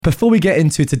Before we get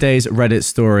into today's Reddit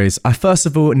stories, I first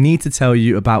of all need to tell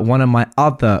you about one of my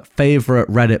other favorite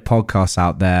Reddit podcasts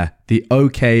out there, the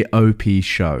OKOP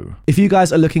Show. If you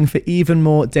guys are looking for even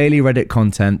more daily Reddit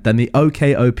content, then the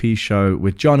OKOP Show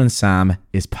with John and Sam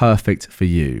is perfect for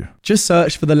you. Just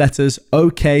search for the letters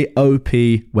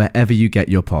OKOP wherever you get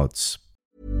your pods.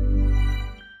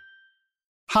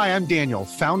 Hi, I'm Daniel,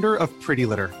 founder of Pretty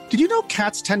Litter. Did you know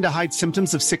cats tend to hide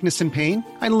symptoms of sickness and pain?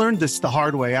 I learned this the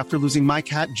hard way after losing my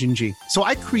cat, Gingy. So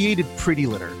I created Pretty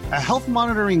Litter, a health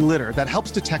monitoring litter that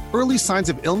helps detect early signs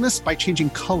of illness by changing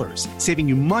colors, saving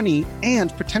you money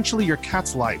and potentially your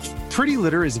cat's life. Pretty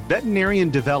Litter is veterinarian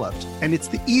developed, and it's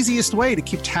the easiest way to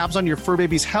keep tabs on your fur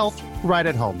baby's health right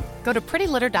at home. Go to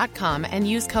prettylitter.com and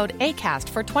use code ACAST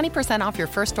for 20% off your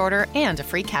first order and a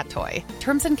free cat toy.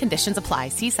 Terms and conditions apply.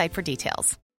 See site for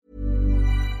details.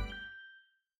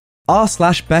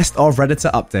 r/best of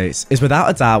Redditor updates is without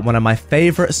a doubt one of my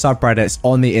favorite subreddits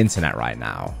on the internet right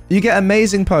now. You get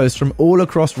amazing posts from all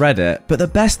across Reddit, but the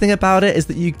best thing about it is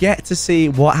that you get to see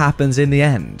what happens in the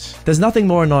end. There's nothing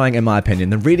more annoying in my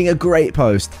opinion than reading a great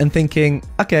post and thinking,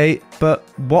 okay, but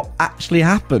what actually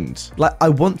happened? Like, I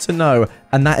want to know,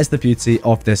 and that is the beauty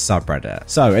of this subreddit.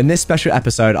 So in this special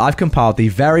episode, I've compiled the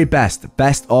very best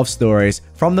of stories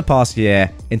from the past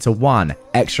year into one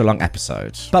extra long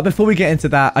episode. But before we get into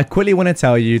that, I quickly want to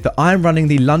tell you that I'm running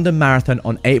the London Marathon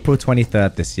on April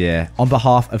 23rd this year on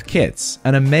behalf of Kids,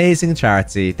 an amazing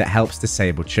charity that helps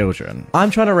disabled children.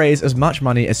 I'm trying to raise as much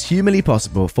money as humanly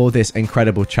possible for this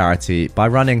incredible charity by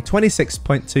running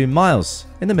 26.2 miles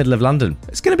in the middle of London.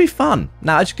 It's going to be fun.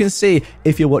 Now, as you can see,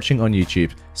 if you're watching on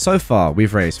YouTube, so far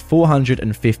we've raised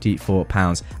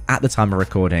 £454 at the time of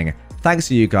recording. Thanks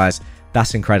to you guys.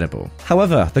 That's incredible.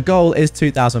 However, the goal is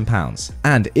 £2,000.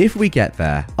 And if we get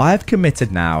there, I've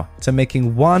committed now to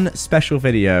making one special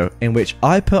video in which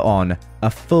I put on a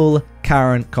full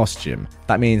Karen costume.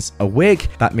 That means a wig,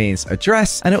 that means a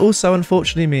dress, and it also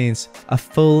unfortunately means a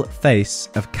full face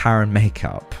of Karen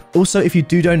makeup. Also, if you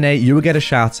do donate, you will get a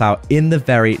shout out in the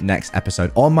very next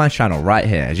episode on my channel right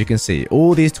here. As you can see,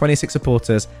 all these 26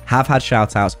 supporters have had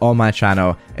shout outs on my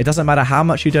channel. It doesn't matter how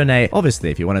much you donate.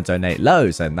 Obviously, if you want to donate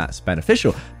loads, then that's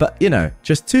beneficial. But you know,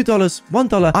 just $2,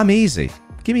 $1, I'm easy.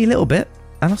 Give me a little bit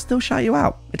and I'll still shout you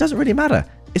out. It doesn't really matter.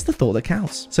 It's the thought that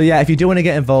counts. So yeah, if you do want to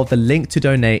get involved, the link to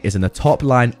donate is in the top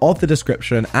line of the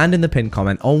description and in the pinned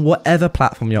comment on whatever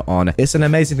platform you're on. It's an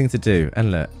amazing thing to do.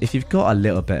 And look, if you've got a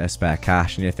little bit of spare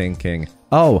cash and you're thinking,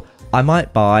 oh, I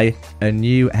might buy a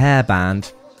new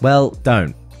hairband, well,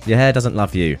 don't. Your hair doesn't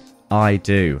love you. I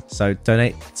do. So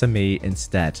donate to me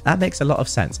instead. That makes a lot of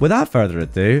sense. Without further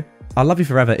ado, I'll love you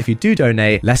forever if you do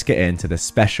donate. Let's get into this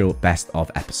special best of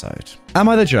episode. Am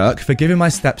I the jerk for giving my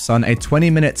stepson a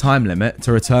 20-minute time limit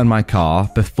to return my car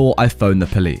before I phone the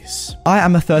police? I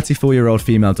am a 34-year-old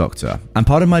female doctor, and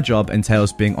part of my job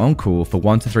entails being on call for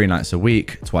 1 to 3 nights a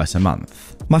week, twice a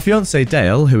month. My fiancée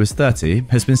Dale, who is 30,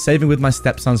 has been saving with my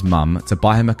stepson's mum to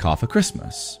buy him a car for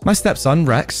Christmas. My stepson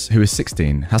Rex, who is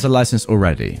 16, has a license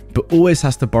already, but always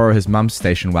has to borrow his mum's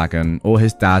station wagon or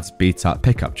his dad's beat-up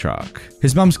pickup truck.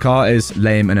 His mum's car is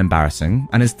lame and embarrassing,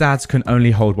 and his dad's can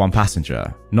only hold one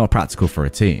passenger, not practical for a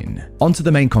teen. On to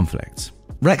the main conflict.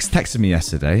 Rex texted me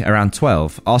yesterday around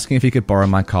 12 asking if he could borrow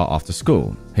my car after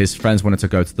school. His friends wanted to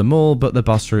go to the mall, but the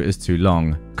bus route is too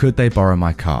long. Could they borrow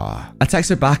my car? I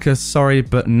texted back as sorry,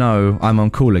 but no, I'm on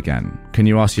call again. Can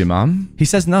you ask your mum? He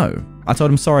says no. I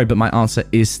told him sorry, but my answer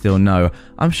is still no.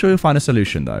 I'm sure you'll find a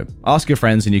solution though. Ask your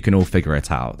friends and you can all figure it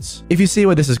out. If you see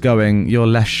where this is going, you're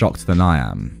less shocked than I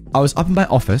am. I was up in my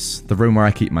office, the room where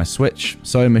I keep my Switch,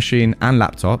 sewing machine and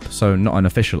laptop, so not an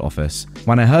official office,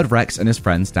 when I heard Rex and his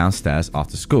friends downstairs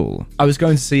after school. I was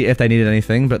going to see if they needed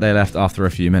anything, but they left after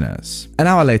a few minutes. An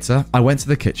hour later, I went to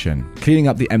the kitchen, cleaning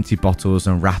up the empty bottles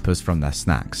and wrappers from their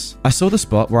snacks. I saw the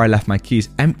spot where I left my keys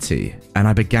empty, and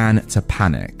I began to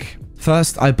panic.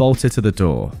 First, I bolted to the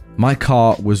door. My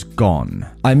car was gone.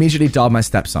 I immediately dialed my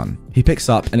stepson. He picks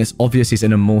up and it's obvious he's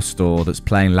in a mall store that's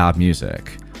playing loud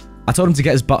music. I told him to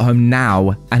get his butt home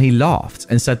now, and he laughed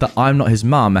and said that I'm not his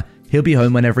mum. He'll be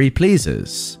home whenever he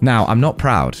pleases. Now, I'm not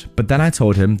proud, but then I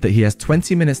told him that he has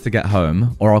 20 minutes to get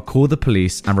home or I'll call the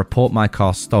police and report my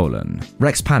car stolen.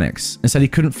 Rex panics and said he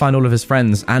couldn't find all of his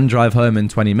friends and drive home in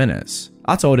 20 minutes.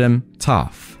 I told him,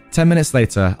 tough. 10 minutes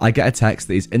later, I get a text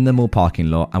that he's in the mall parking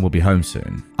lot and will be home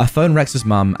soon. I phoned Rex's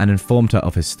mum and informed her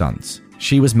of his stunts.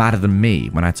 She was madder than me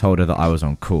when I told her that I was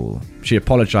on call. She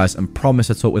apologized and promised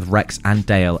to talk with Rex and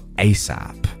Dale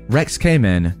ASAP. Rex came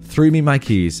in, threw me my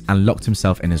keys, and locked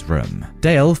himself in his room.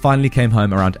 Dale finally came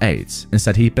home around 8 and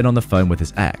said he'd been on the phone with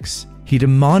his ex. He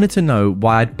demanded to know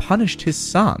why I'd punished his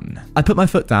son. I put my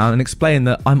foot down and explained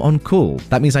that I'm on call.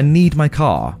 That means I need my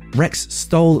car. Rex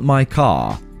stole my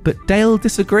car. But Dale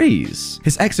disagrees.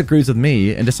 His ex agrees with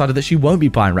me and decided that she won't be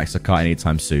buying Rex a car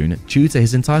anytime soon due to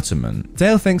his entitlement.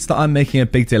 Dale thinks that I'm making a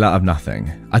big deal out of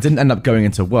nothing. I didn't end up going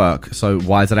into work, so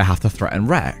why did I have to threaten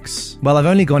Rex? Well, I've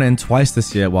only gone in twice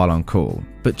this year while on call.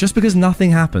 But just because nothing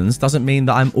happens doesn't mean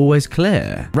that I'm always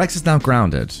clear. Rex is now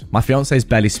grounded. My fiance is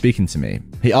barely speaking to me.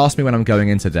 He asked me when I'm going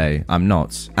in today. I'm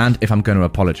not. And if I'm going to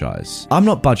apologize. I'm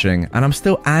not budging, and I'm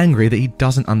still angry that he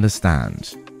doesn't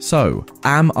understand. So,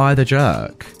 am I the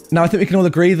jerk? Now, I think we can all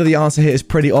agree that the answer here is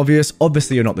pretty obvious.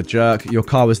 Obviously, you're not the jerk. Your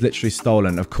car was literally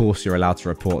stolen. Of course, you're allowed to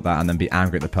report that and then be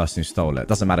angry at the person who stole it.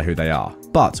 Doesn't matter who they are.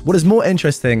 But what is more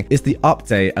interesting is the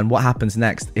update and what happens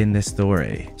next in this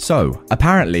story. So,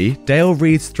 apparently, Dale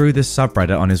reads through this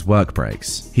subreddit on his work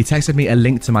breaks. He texted me a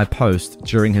link to my post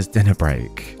during his dinner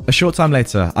break. A short time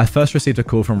later, I first received a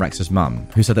call from Rex's mum,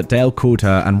 who said that Dale called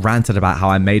her and ranted about how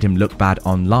I made him look bad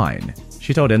online.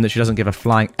 She told him that she doesn't give a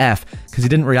flying F because he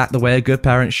didn't react the way a good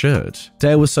parent should.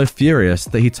 Dale was so furious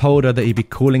that he told her that he'd be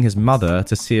calling his mother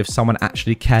to see if someone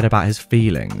actually cared about his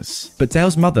feelings. But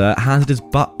Dale's mother handed his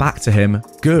butt back to him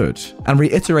good and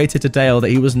reiterated to Dale that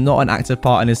he was not an active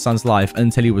part in his son's life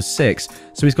until he was 6,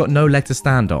 so he's got no leg to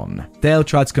stand on. Dale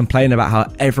tried to complain about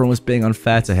how everyone was being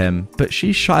unfair to him, but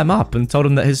she shut him up and told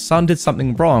him that his son did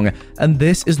something wrong and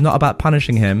this is not about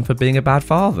punishing him for being a bad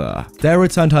father. Dale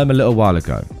returned home a little while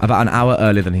ago, about an hour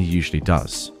earlier than he usually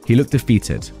does. He looked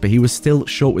defeated, but he was still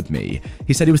short with me.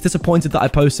 He said he was disappointed that I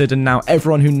posted and now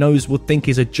everyone who knows will think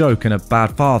he's a joke and a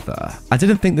bad father. I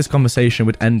didn't think this conversation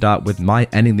would end up with my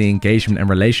ending the engagement and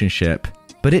relationship,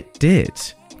 but it did.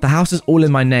 The house is all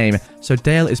in my name, so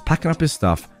Dale is packing up his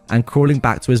stuff and crawling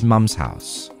back to his mum's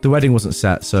house. The wedding wasn't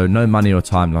set, so no money or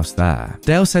time lost there.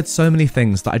 Dale said so many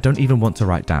things that I don't even want to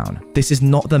write down. This is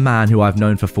not the man who I've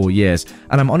known for 4 years,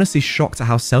 and I'm honestly shocked at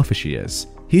how selfish he is.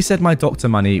 He said my doctor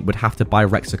money would have to buy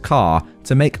Rex a car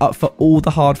to make up for all the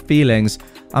hard feelings.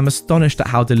 I'm astonished at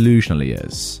how delusional he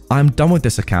is. I'm done with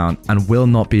this account and will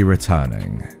not be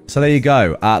returning. So there you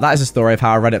go. That is a story of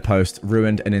how a Reddit post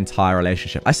ruined an entire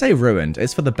relationship. I say ruined,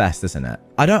 it's for the best, isn't it?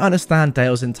 I don't understand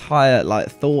Dale's entire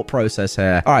thought process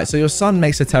here. All right, so your son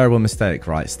makes a terrible mistake,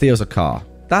 right? Steals a car.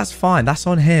 That's fine, that's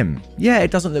on him. Yeah, it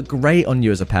doesn't look great on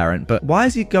you as a parent, but why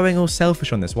is he going all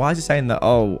selfish on this? Why is he saying that,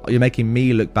 oh, you're making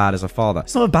me look bad as a father?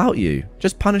 It's not about you.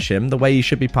 Just punish him the way you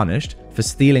should be punished for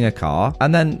stealing a car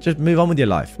and then just move on with your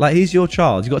life. He's your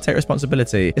child. You've got to take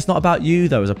responsibility. It's not about you,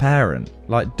 though, as a parent.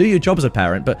 Do your job as a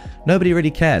parent, but nobody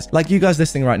really cares. You guys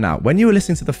listening right now, when you were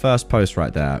listening to the first post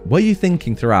right there, were you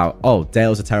thinking throughout, oh,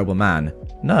 Dale's a terrible man?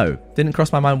 No, didn't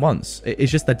cross my mind once.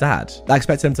 It's just the dad. I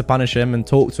expected him to punish him and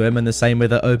talk to him in the same way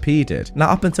that OP did. Now,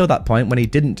 up until that point, when he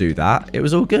didn't do that, it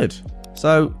was all good.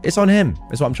 So it's on him,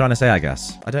 is what I'm trying to say, I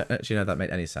guess. I don't actually know if that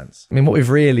made any sense. I mean, what we've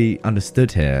really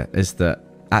understood here is that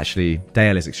actually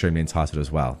Dale is extremely entitled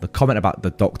as well. The comment about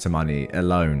the doctor money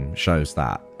alone shows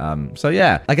that. So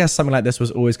yeah, I guess something like this was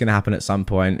always going to happen at some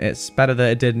point. It's better that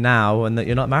it did now and that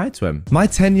you're not married to him. My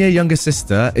 10-year younger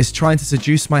sister is trying to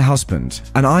seduce my husband,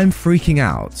 and I'm freaking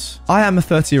out. I am a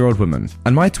 30-year-old woman,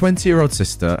 and my 20-year-old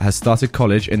sister has started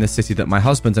college in the city that my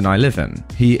husband and I live in.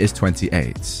 He is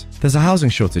 28. There's a housing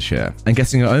shortage here, and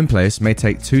getting her own place may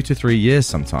take 2 to 3 years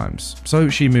sometimes. So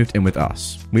she moved in with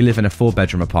us. We live in a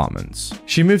 4-bedroom apartment.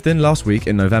 She moved in last week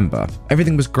in November.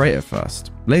 Everything was great at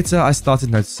first. Later, I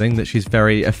started noticing that she's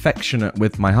very affectionate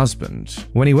with my husband.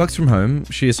 When he works from home,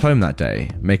 she is home that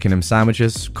day, making him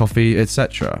sandwiches, coffee,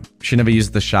 etc. She never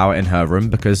uses the shower in her room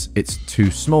because it's too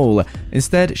small.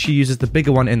 Instead, she uses the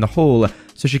bigger one in the hall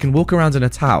so she can walk around in a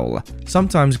towel,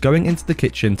 sometimes going into the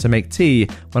kitchen to make tea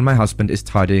when my husband is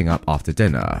tidying up after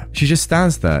dinner. She just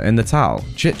stands there in the towel,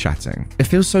 chit-chatting. It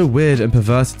feels so weird and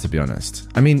perverted, to be honest.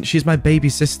 I mean, she's my baby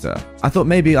sister. I thought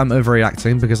maybe I'm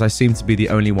overreacting because I seem to be the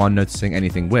only one noticing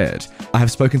anything weird. I have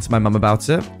spoken to my mum about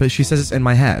it, but she says it's in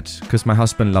my head because my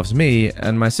husband loves me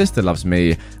and my sister loves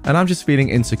me, and I'm just feeling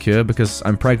insecure because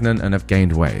I'm pregnant and have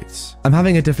gained weight. I'm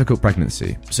having a difficult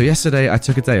pregnancy, so yesterday I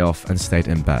took a day off and stayed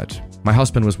in bed. My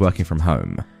husband was working from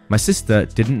home. My sister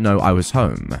didn't know I was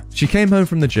home. She came home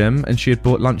from the gym and she had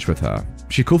brought lunch with her.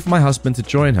 She called for my husband to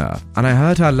join her, and I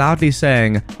heard her loudly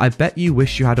saying, "I bet you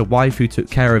wish you had a wife who took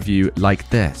care of you like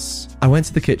this." I went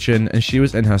to the kitchen and she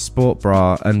was in her sport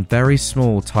bra and very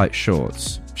small tight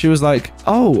shorts. She was like,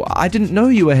 "Oh, I didn't know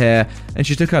you were here," and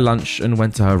she took her lunch and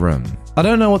went to her room. I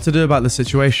don't know what to do about the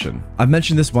situation. I've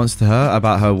mentioned this once to her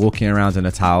about her walking around in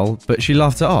a towel, but she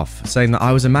laughed it off, saying that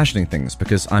I was imagining things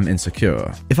because I'm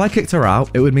insecure. If I kicked her out,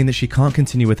 it would mean that she can't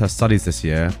continue with her studies this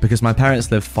year because my parents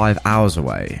live 5 hours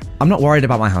away. I'm not worried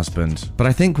about my husband, but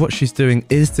I think what she's doing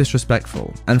is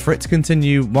disrespectful, and for it to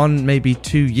continue 1, maybe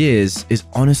 2 years is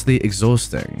honestly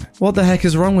exhausting. What the heck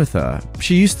is wrong with her?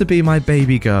 She used to be my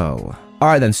baby girl.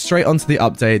 Alright then, straight onto the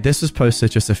update. This was posted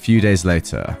just a few days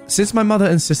later. Since my mother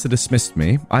and sister dismissed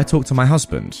me, I talked to my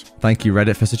husband. Thank you,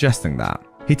 Reddit, for suggesting that.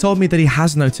 He told me that he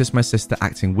has noticed my sister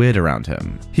acting weird around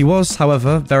him. He was,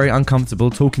 however, very uncomfortable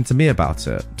talking to me about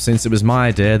it, since it was my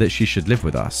idea that she should live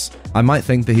with us. I might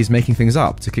think that he's making things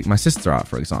up to kick my sister out,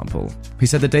 for example. He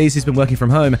said the days he's been working from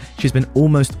home, she's been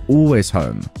almost always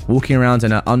home, walking around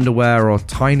in her underwear or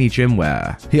tiny gym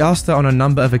wear. He asked her on a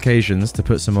number of occasions to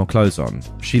put some more clothes on.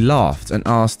 She laughed and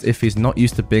asked if he's not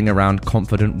used to being around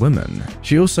confident women.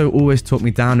 She also always talked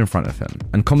me down in front of him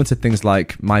and commented things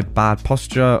like my bad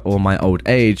posture or my old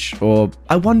age, or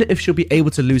I wonder if she'll be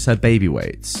able to lose her baby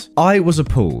weight. I was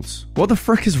appalled. What the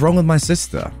frick is wrong with my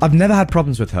sister? I've never had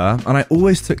problems with her, and I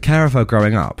always took care of her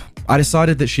growing up. I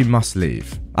decided that she must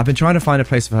leave. I've been trying to find a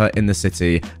place for her in the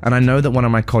city, and I know that one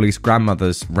of my colleagues'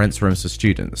 grandmothers rents rooms for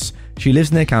students. She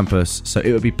lives near campus, so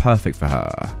it would be perfect for her.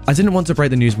 I didn't want to break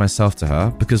the news myself to her,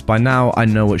 because by now I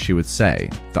know what she would say,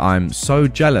 that I'm so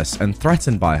jealous and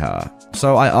threatened by her.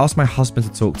 So I asked my husband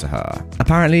to talk to her.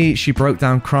 Apparently, she broke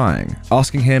down crying,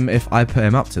 asking him if I put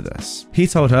him up to this. He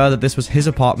told her that this was his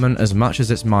apartment as much as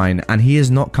it's mine, and he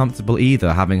is not comfortable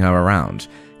either having her around.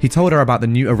 He told her about the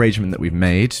new arrangement that we've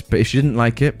made, but if she didn't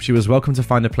like it, she was welcome to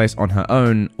find a place on her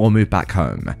own or move back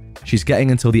home. She's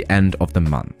getting until the end of the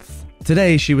month.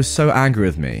 Today, she was so angry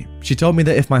with me. She told me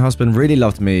that if my husband really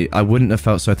loved me, I wouldn't have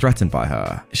felt so threatened by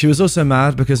her. She was also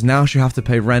mad because now she'll have to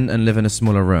pay rent and live in a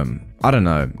smaller room. I don't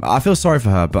know. I feel sorry for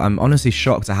her, but I'm honestly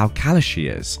shocked at how callous she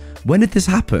is. When did this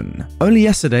happen? Only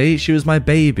yesterday, she was my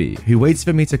baby, who waits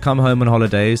for me to come home on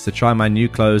holidays to try my new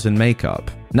clothes and makeup.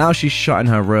 Now she's shut in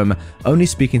her room, only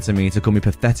speaking to me to call me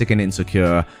pathetic and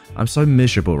insecure. I'm so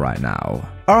miserable right now.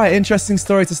 Alright, interesting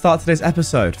story to start today's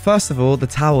episode. First of all, the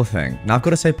towel thing. Now I've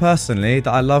got to say personally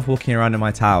that I love walking around in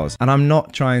my towels, and I'm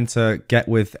not trying to get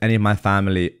with any of my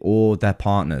family or their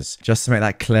partners, just to make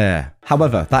that clear.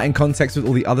 However, that in context with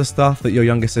all the other stuff that your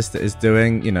younger sister is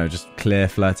doing, you know, just clear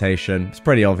flirtation, it's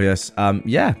pretty obvious.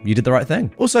 Yeah, you did the right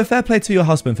thing. Also, fair play to your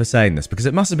husband for saying this, because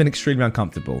it must have been extremely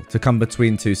uncomfortable to come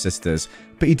between two sisters,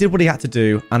 but he did what he had to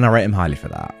do, and I rate him highly for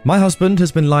that. My husband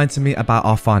has been lying to me about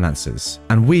our finances,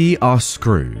 and we are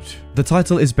screwed. The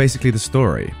title is basically the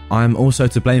story. I am also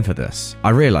to blame for this.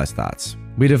 I realised that.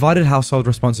 We divided household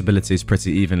responsibilities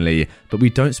pretty evenly, but we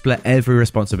don't split every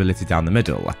responsibility down the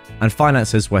middle, and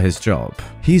finances were his job.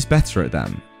 He's better at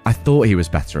them. I thought he was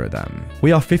better at them.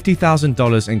 We are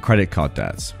 $50,000 in credit card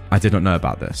debt. I did not know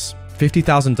about this.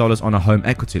 $50,000 on a home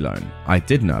equity loan. I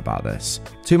did know about this.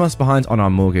 2 months behind on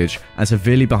our mortgage and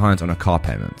severely behind on our car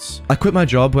payments. I quit my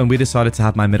job when we decided to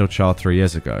have my middle child 3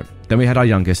 years ago. Then we had our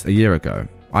youngest a year ago.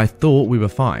 I thought we were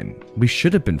fine. We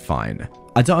should have been fine.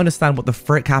 I don't understand what the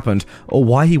frick happened or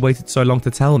why he waited so long to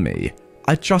tell me.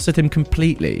 I trusted him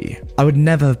completely. I would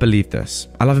never have believed this.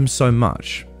 I love him so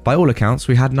much. By all accounts,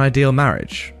 we had an ideal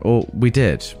marriage. Or we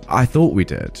did. I thought we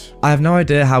did. I have no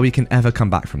idea how we can ever come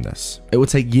back from this. It will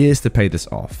take years to pay this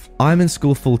off. I'm in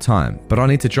school full time, but I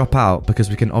need to drop out because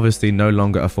we can obviously no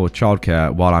longer afford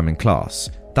childcare while I'm in class.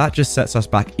 That just sets us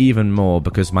back even more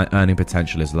because my earning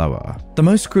potential is lower. The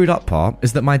most screwed up part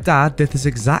is that my dad did this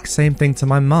exact same thing to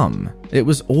my mum. It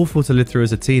was awful to live through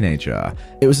as a teenager.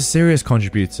 It was a serious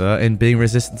contributor in being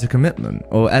resistant to commitment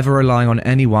or ever relying on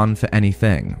anyone for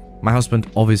anything. My husband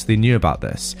obviously knew about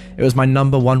this. It was my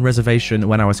 #1 reservation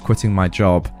when I was quitting my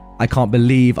job. I can't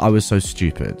believe I was so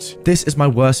stupid. This is my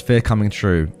worst fear coming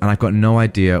true, and I've got no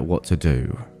idea what to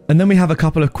do. And then we have a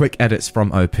couple of quick edits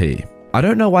from OP. I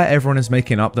don't know why everyone is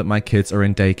making up that my kids are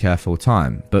in daycare full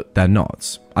time, but they're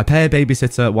not. I pay a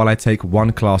babysitter while I take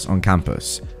 1 class on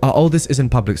campus. Our oldest is in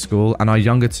public school and our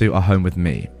younger 2 are home with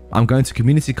me. I'm going to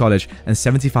community college and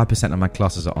 75% of my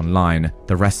classes are online,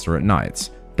 the rest are at night.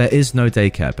 There is no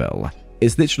daycare bill.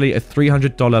 It's literally a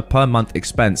 $300 per month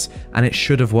expense and it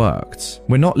should have worked.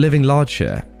 We're not living large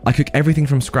here. I cook everything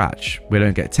from scratch. We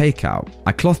don't get takeout.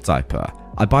 I cloth diaper.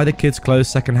 I buy the kids' clothes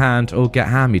secondhand or get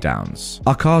hand-me-downs.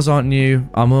 Our cars aren't new,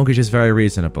 our mortgage is very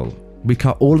reasonable. We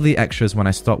cut all of the extras when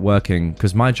I stopped working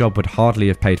because my job would hardly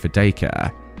have paid for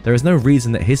daycare. There is no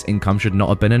reason that his income should not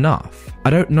have been enough. I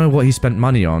don't know what he spent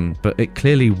money on, but it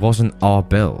clearly wasn't our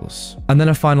bills. And then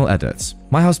a final edit.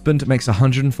 My husband makes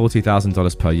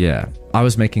 $140,000 per year. I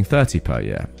was making $30,000 per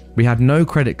year. We had no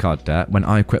credit card debt when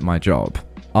I quit my job.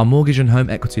 Our mortgage and home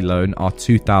equity loan are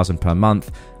 $2,000 per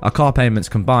month. Our car payments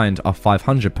combined are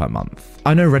 $500 per month.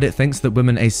 I know Reddit thinks that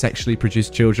women asexually produce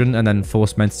children and then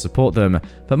force men to support them,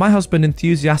 but my husband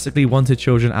enthusiastically wanted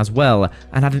children as well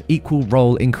and had an equal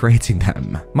role in creating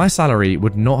them. My salary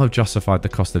would not have justified the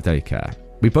cost of daycare.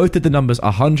 We both did the numbers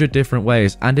 100 different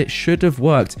ways, and it should have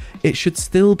worked. It should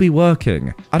still be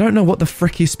working. I don't know what the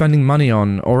frick he's spending money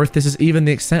on, or if this is even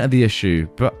the extent of the issue,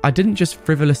 but I didn't just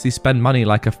frivolously spend money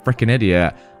like a frickin'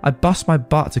 idiot. I bust my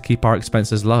butt to keep our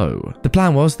expenses low. The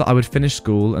plan was that I would finish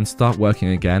school and start working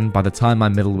again by the time my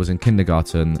middle was in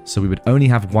kindergarten, so we would only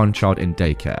have one child in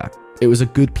daycare. It was a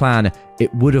good plan.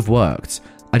 It would have worked.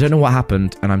 I don't know what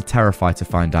happened, and I'm terrified to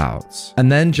find out.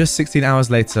 And then just 16 hours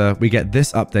later, we get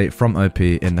this update from OP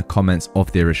in the comments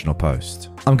of the original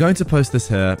post. I'm going to post this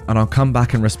here, and I'll come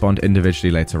back and respond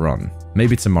individually later on.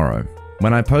 Maybe tomorrow.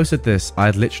 When I posted this, I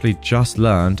had literally just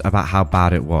learned about how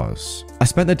bad it was. I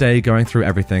spent the day going through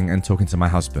everything and talking to my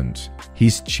husband.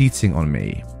 He's cheating on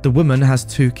me. The woman has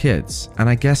 2 kids, and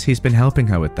I guess he's been helping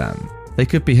her with them. They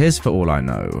could be his for all I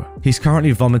know. He's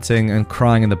currently vomiting and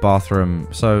crying in the bathroom,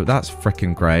 so that's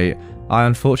freaking great. I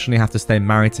unfortunately have to stay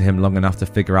married to him long enough to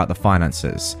figure out the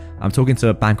finances. I'm talking to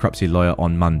a bankruptcy lawyer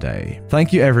on Monday.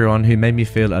 Thank you everyone who made me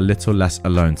feel a little less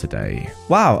alone today.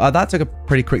 Wow, that took a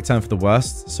pretty quick turn for the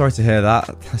worst. Sorry to hear that.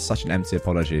 That's such an empty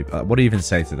apology. What do you even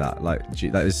say to that? Like, gee,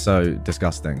 that is so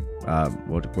disgusting.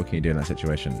 What can you do in that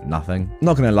situation? Nothing.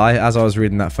 Not gonna lie, as I was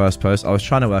reading that first post, I was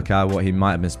trying to work out what he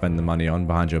might have been spending the money on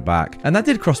behind your back. And that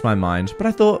did cross my mind, but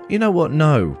I thought, you know what?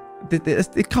 No.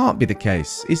 It can't be the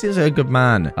case. He seems like a good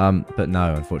man. But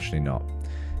no, unfortunately not.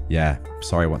 Yeah,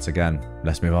 sorry once again.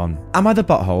 Let's move on. Am I the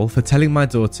butthole for telling my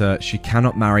daughter she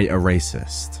cannot marry a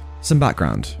racist? Some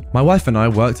background. My wife and I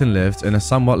worked and lived in a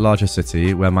somewhat larger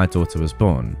city where my daughter was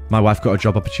born. My wife got a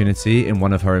job opportunity in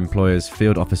one of her employer's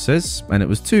field offices, and it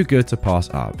was too good to pass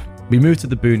up. We moved to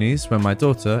the boonies when my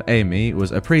daughter, Amy,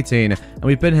 was a preteen, and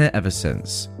we've been here ever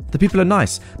since. The people are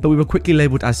nice, but we were quickly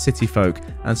labelled as city folk,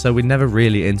 and so we never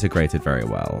really integrated very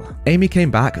well. Amy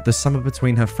came back the summer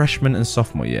between her freshman and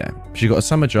sophomore year. She got a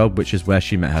summer job, which is where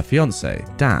she met her fiance,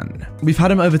 Dan. We've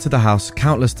had him over to the house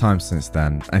countless times since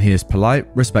then, and he is polite,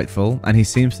 respectful, and he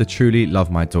seems to truly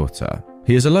love my daughter.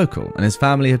 He is a local, and his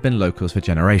family have been locals for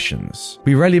generations.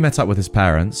 We rarely met up with his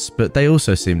parents, but they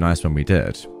also seemed nice when we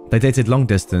did. They dated long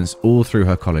distance all through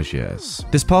her college years.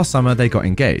 This past summer, they got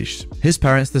engaged. His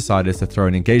parents decided to throw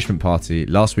an engagement party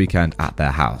last weekend at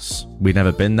their house. We'd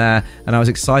never been there, and I was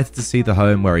excited to see the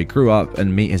home where he grew up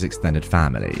and meet his extended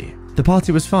family. The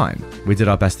party was fine. We did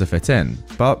our best to fit in,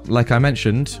 but like I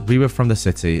mentioned, we were from the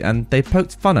city and they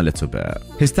poked fun a little bit.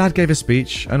 His dad gave a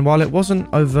speech, and while it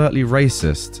wasn't overtly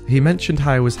racist, he mentioned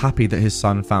how he was happy that his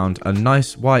son found a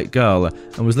nice white girl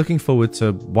and was looking forward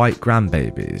to white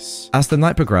grandbabies. As the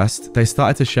night progressed, they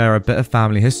started to share a bit of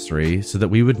family history so that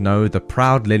we would know the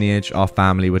proud lineage our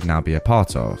family would now be a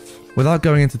part of. Without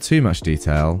going into too much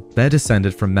detail, they're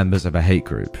descended from members of a hate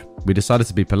group. We decided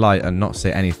to be polite and not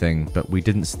say anything, but we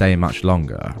didn't stay much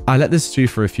longer. I let this stew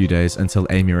for a few days until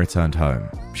Amy returned home.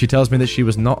 She tells me that she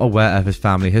was not aware of his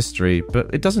family history,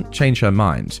 but it doesn't change her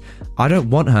mind. I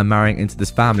don't want her marrying into this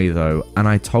family though, and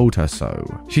I told her so.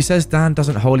 She says Dan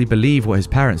doesn't wholly believe what his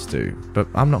parents do, but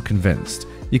I'm not convinced.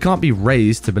 You can't be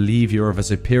raised to believe you're of a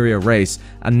superior race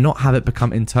and not have it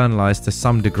become internalized to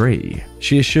some degree.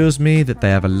 She assures me that they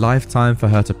have a lifetime for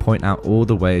her to point out all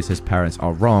the ways his parents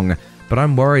are wrong, but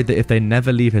I'm worried that if they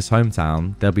never leave his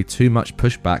hometown, there'll be too much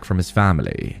pushback from his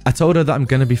family. I told her that I'm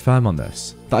gonna be firm on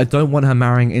this, that I don't want her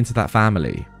marrying into that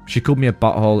family. She called me a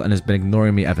butthole and has been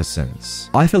ignoring me ever since.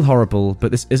 I feel horrible,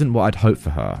 but this isn't what I'd hoped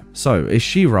for her. So, is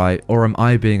she right, or am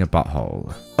I being a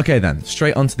butthole? Okay then,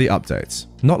 straight onto the updates.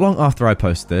 Not long after I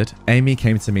posted, Amy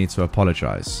came to me to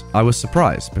apologize. I was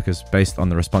surprised because based on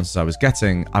the responses I was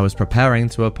getting, I was preparing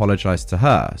to apologize to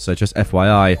her. So just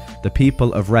FYI, the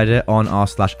people of Reddit on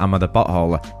r/am I the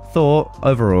butthole thought,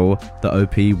 overall, that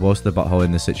OP was the butthole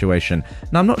in this situation.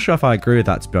 Now, I'm not sure if I agree with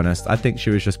that, to be honest. I think she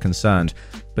was just concerned.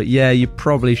 But yeah, you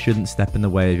probably shouldn't step in the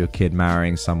way of your kid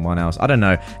marrying someone else. I don't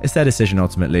know. It's their decision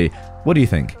ultimately. What do you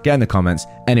think? Get in the comments.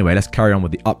 Anyway, let's carry on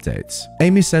with the updates.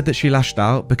 Amy said that she lashed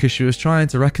out because she was trying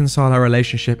to reconcile her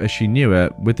relationship as she knew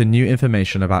it with the new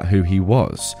information about who he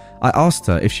was. I asked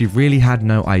her if she really had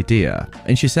no idea,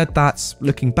 and she said that,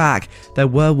 looking back, there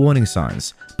were warning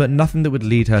signs, but nothing that would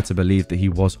lead her to believe that he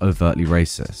was overtly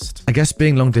racist. I guess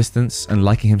being long distance and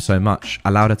liking him so much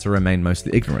allowed her to remain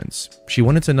mostly ignorant. She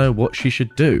wanted to know what she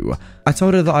should do. I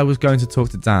told her that I was going to talk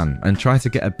to Dan and try to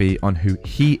get a beat on who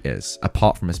he is,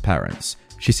 apart from his parents.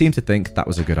 She seemed to think that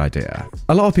was a good idea.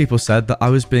 A lot of people said that I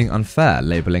was being unfair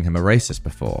labeling him a racist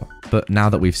before, but now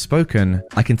that we've spoken,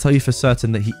 I can tell you for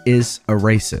certain that he is a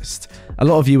racist. A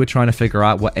lot of you were trying to figure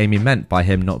out what Amy meant by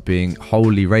him not being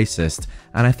wholly racist,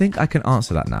 and I think I can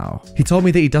answer that now. He told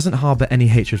me that he doesn't harbour any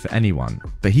hatred for anyone,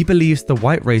 but he believes the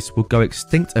white race will go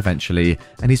extinct eventually,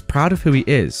 and he's proud of who he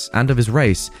is and of his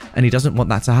race, and he doesn't want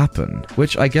that to happen,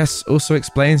 which I guess also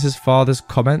explains his father's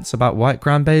comments about white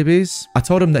grandbabies. I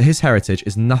told him that his heritage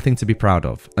is nothing to be proud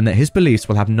of, and that his beliefs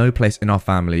will have no place in our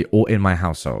family or in my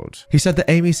household. He said that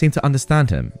Amy seemed to understand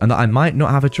him, and that I might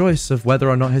not have a choice of whether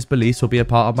or not his beliefs will be a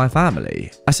part of my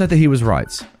family. I said that he was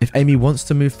right. If Amy wants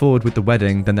to move forward with the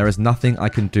wedding, then there is nothing I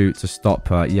can do to stop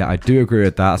her. Yeah, I do agree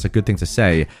with that. That's a good thing to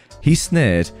say. He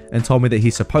sneered and told me that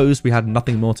he supposed we had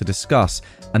nothing more to discuss,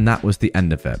 and that was the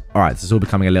end of it. Alright, this is all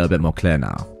becoming a little bit more clear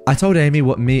now. I told Amy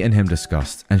what me and him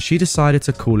discussed, and she decided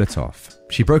to call it off.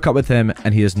 She broke up with him,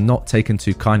 and he has not taken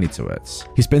too kindly to it.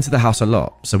 He's been to the house a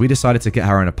lot, so we decided to get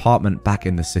her an apartment back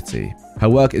in the city. Her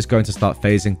work is going to start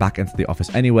phasing back into the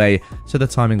office anyway, so the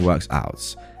timing works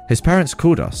out. His parents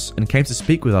called us and came to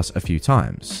speak with us a few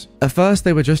times. At first,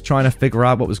 they were just trying to figure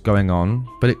out what was going on,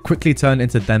 but it quickly turned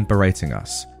into them berating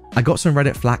us. I got some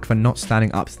Reddit flack for not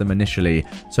standing up to them initially,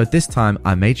 so this time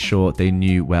I made sure they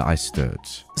knew where I stood.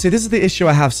 See, this is the issue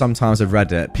I have sometimes with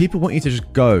Reddit. People want you to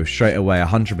just go straight away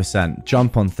 100%,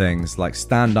 jump on things, like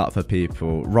stand up for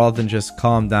people, rather than just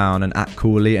calm down and act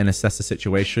coolly and assess the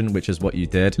situation, which is what you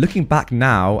did. Looking back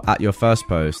now at your first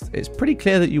post, it's pretty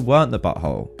clear that you weren't the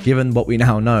butthole, given what we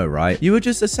now know, right? You were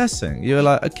just assessing. You were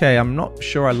like, okay, I'm not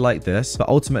sure I like this, but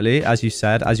ultimately, as you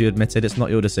said, as you admitted, it's not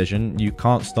your decision. You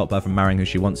can't stop her from marrying who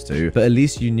she wants to, but at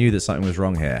least you knew that something was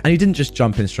wrong here. And you didn't just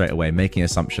jump in straight away, making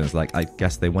assumptions like, I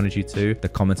guess they wanted you to. The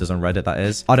commenters on Reddit, that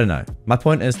is. I don't know. My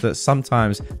point is that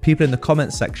sometimes people in the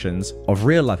comment sections of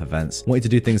real life events want you to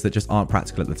do things that just aren't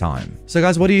practical at the time. So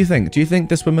guys, what do you think? Do you think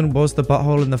this woman was the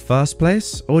butthole in the first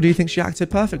place? Or do you think she acted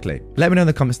perfectly? Let me know in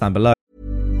the comments down below.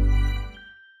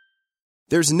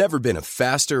 There's never been a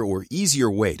faster or easier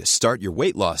way to start your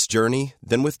weight loss journey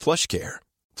than with PlushCare.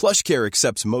 PlushCare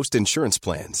accepts most insurance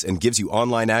plans and gives you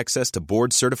online access to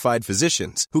board-certified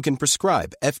physicians who can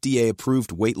prescribe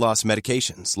FDA-approved weight loss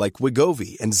medications like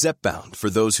Wegovy and Zepbound for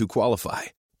those who qualify.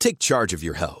 Take charge of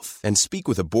your health and speak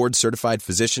with a board-certified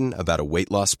physician about a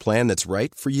weight loss plan that's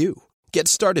right for you. Get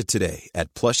started today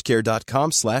at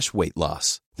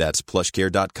plushcare.com/weight-loss. That's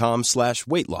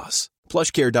plushcare.com/weight-loss.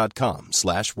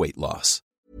 plushcare.com/weight-loss.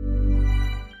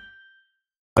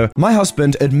 My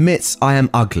husband admits I am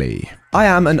ugly. I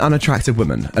am an unattractive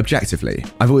woman, objectively.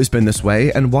 I've always been this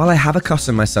way, and while I have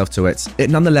accustomed myself to it, it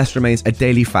nonetheless remains a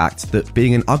daily fact that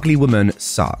being an ugly woman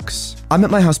sucks. I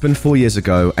met my husband 4 years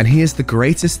ago, and he is the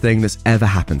greatest thing that's ever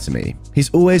happened to me. He's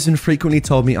always and frequently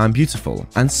told me I'm beautiful,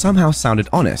 and somehow sounded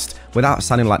honest, without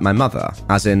sounding like my mother,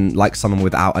 as in like someone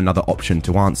without another option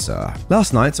to answer.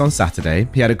 Last night, on Saturday,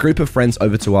 he had a group of friends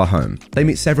over to our home. They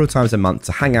meet several times a month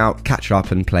to hang out, catch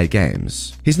up, and play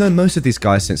games. He's known most of these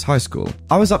guys since high school.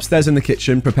 I was upstairs in the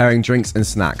kitchen preparing drinks and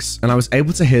snacks, and I was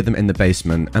able to hear them in the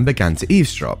basement and began to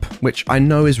eavesdrop, which I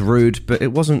know is rude, but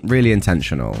it wasn't really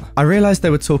intentional. I realized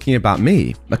they were talking about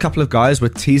me. A couple of guys were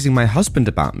teasing my husband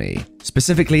about me,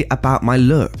 specifically about my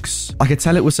looks. I could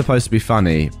tell it was supposed to be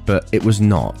funny, but it was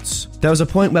not. There was a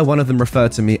point where one of them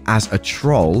referred to me as a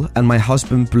troll, and my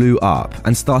husband blew up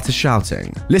and started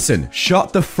shouting, "Listen,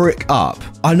 shut the frick up.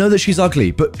 I know that she's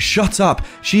ugly, but shut up.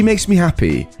 She makes me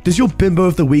happy. Does your bimbo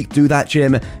of the week do that,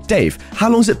 Jim? Dave, how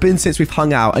long's it been since we've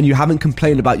hung out and you haven't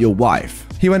complained about your wife?"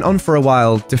 He went on for a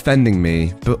while defending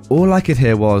me, but all I could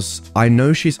hear was, "I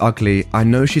know she's ugly, I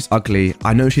know she's ugly,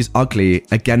 I know she's ugly,"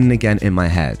 again and again in my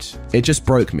head. It just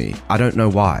broke me. I don't know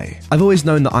why. I've always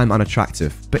known that I'm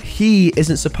unattractive, but he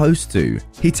isn't supposed to.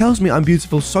 He tells me I'm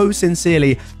beautiful so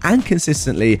sincerely and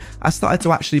consistently, I started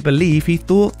to actually believe he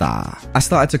thought that. I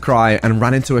started to cry and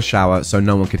ran into a shower so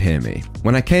no one could hear me.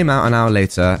 When I came out an hour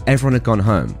later, everyone had gone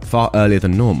home, far earlier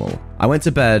than normal. I went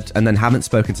to bed and then haven't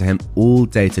spoken to him all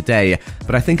day today,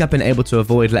 but I think I've been able to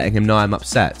avoid letting him know I'm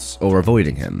upset or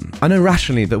avoiding him. I know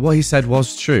rationally that what he said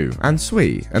was true and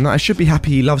sweet, and that I should be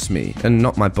happy he loves me and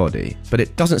not my body, but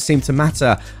it doesn't seem to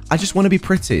matter. I just want to be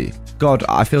pretty. God,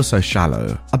 I feel so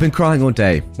shallow. I've been crying all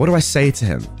day. What do I say to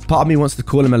him? Part of me wants to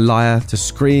call him a liar, to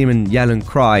scream and yell and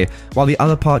cry, while the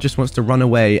other part just wants to run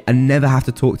away and never have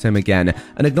to talk to him again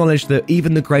and acknowledge that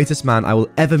even the greatest man I will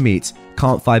ever meet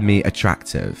can't find me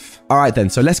attractive. Alright then,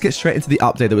 so let's get straight into the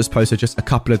update that was posted just a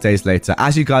couple of days later.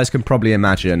 As you guys can probably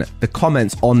imagine, the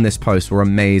comments on this post were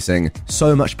amazing.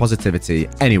 So much positivity.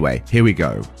 Anyway, here we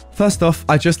go. First off,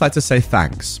 I'd just like to say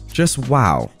thanks. Just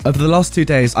wow. Over the last 2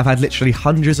 days, I've had literally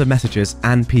hundreds of messages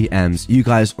and PMs. You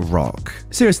guys rock.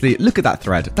 Seriously, look at that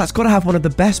thread. That's got to have one of the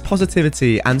best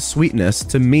positivity and sweetness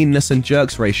to meanness and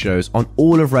jerks ratios on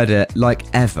all of Reddit like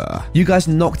ever. You guys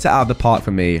knocked it out of the park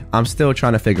for me. I'm still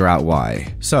trying to figure out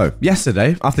why. So,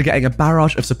 yesterday, after getting a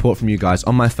barrage of support from you guys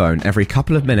on my phone every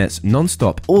couple of minutes,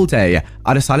 non-stop, all day,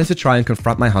 I decided to try and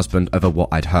confront my husband over what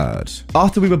I'd heard.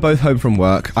 After we were both home from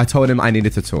work, I told him I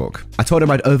needed to talk. I told him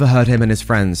I'd overheard him and his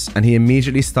friends, and he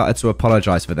immediately started to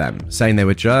apologize for them, saying they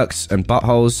were jerks and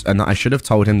buttholes and that I should have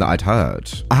told him that I'd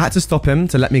heard. I had to stop him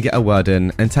to let me get a word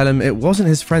in and tell him it wasn't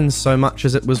his friends so much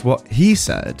as it was what he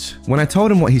said. When I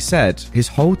told him what he said, his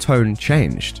whole tone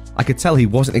changed. I could tell he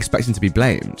wasn't expecting to be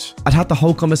blamed. I'd had the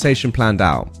whole conversation planned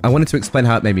out. I wanted to explain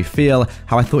how it made me feel,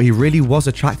 how I thought he really was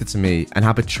attracted to me, and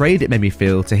how betrayed it made me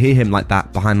feel to hear him like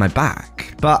that behind my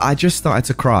back. But I just started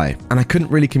to cry, and I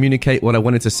couldn't really communicate what I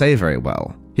wanted to say very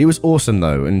well. He was awesome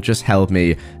though and just held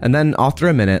me, and then after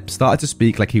a minute started to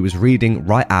speak like he was reading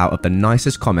right out of the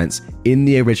nicest comments in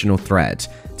the original thread,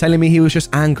 telling me he was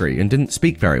just angry and didn't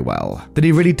speak very well, that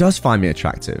he really does find me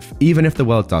attractive, even if the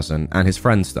world doesn't and his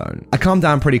friends don't. I calmed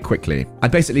down pretty quickly. I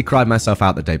basically cried myself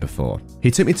out the day before. He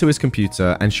took me to his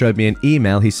computer and showed me an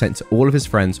email he sent to all of his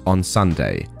friends on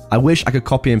Sunday. I wish I could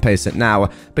copy and paste it now,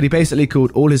 but he basically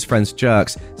called all his friends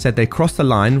jerks, said they crossed the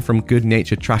line from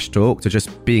good-natured trash talk to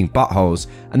just being buttholes,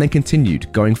 and then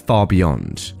continued going far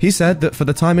beyond. He said that for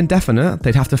the time indefinite,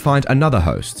 they'd have to find another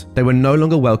host. They were no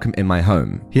longer welcome in my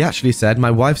home. He actually said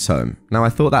my wife's home. Now I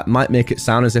thought that might make it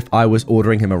sound as if I was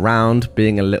ordering him around,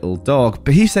 being a little dog,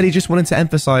 but he said he just wanted to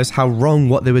emphasize how wrong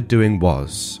what they were doing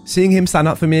was. Seeing him stand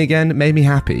up for me again made me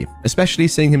happy, especially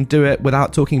seeing him do it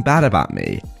without talking bad about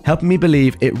me, helping me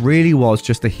believe it really was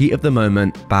just the heat of the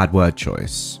moment, bad word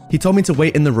choice. He told me to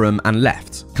wait in the room and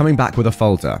left, coming back with a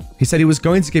folder. He said he was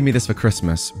going to give me this for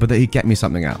Christmas, but that he'd get me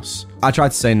something else. I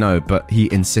tried to say no, but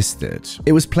he insisted.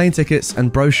 It was plane tickets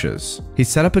and brochures. He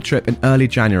set up a trip in early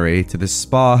January to this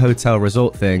spa hotel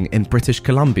resort thing in British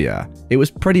Columbia. It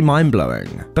was pretty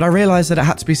mind-blowing, but I realized that it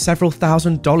had to be several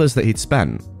 $1,000s that he'd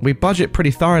spent. We budget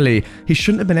pretty thoroughly. He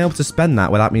shouldn't have been able to spend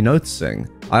that without me noticing.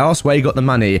 I asked where he got the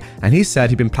money, and he said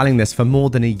he'd been planning this for more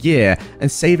than a year and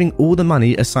saving all the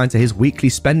money assigned to his weekly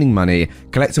spending money,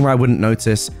 collecting where I wouldn't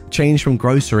notice, change from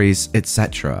groceries,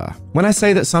 etc. When I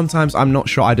say that sometimes I'm not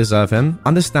sure I deserve him,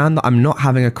 understand that I'm not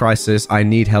having a crisis I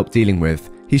need help dealing with.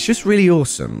 He's just really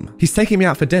awesome. He's taking me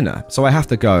out for dinner, so I have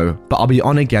to go, but I'll be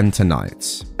on again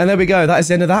tonight. And there we go, that is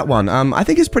the end of that one. I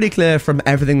think it's pretty clear from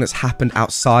everything that's happened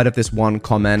outside of this one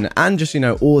comment and just,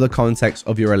 all the context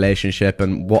of your relationship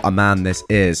and what a man this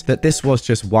is, that this was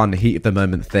just one heat of the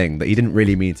moment thing that he didn't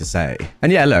really mean to say. And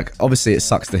yeah, look, obviously it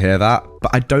sucks to hear that,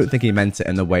 but I don't think he meant it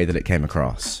in the way that it came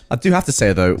across. I do have to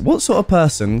say though, what sort of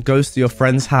person goes to your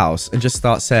friend's house and just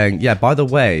starts saying, yeah, by the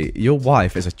way, your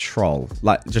wife is a troll,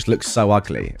 like just looks so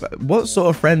ugly. What sort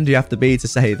of friend do you have to be to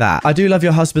say that? I do love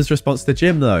your husband's response to the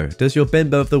gym though. Does your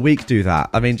bimbo of the week do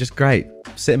that? I mean, just great.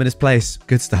 Sit him in his place.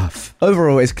 Good stuff.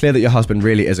 Overall, it's clear that your husband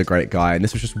really is a great guy, and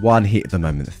this was just one heat of the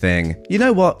moment thing. You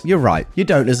know what? You're right. You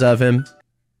don't deserve him.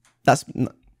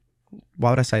 Why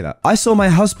would I say that? I saw my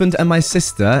husband and my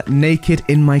sister naked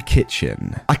in my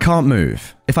kitchen. I can't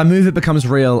move. If I move, it becomes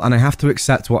real, and I have to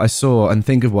accept what I saw and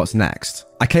think of what's next.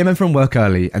 I came in from work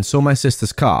early and saw my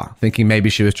sister's car, thinking maybe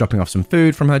she was dropping off some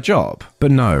food from her job. But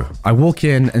no, I walk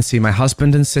in and see my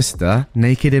husband and sister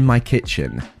naked in my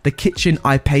kitchen. The kitchen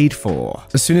I paid for.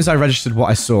 As soon as I registered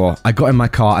what I saw, I got in my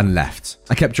car and left.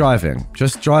 I kept driving,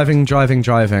 just driving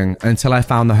until I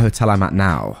found the hotel I'm at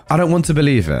now. I don't want to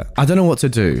believe it. I don't know what to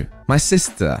do. My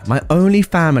sister, my only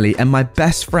family, and my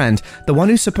best friend, the one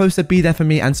who's supposed to be there for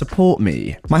me and support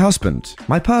me. My husband,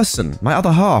 my person, my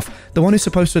other half, the one who's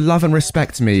supposed to love and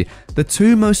respect me. The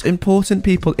two most important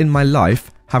people in my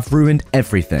life have ruined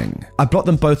everything. I blocked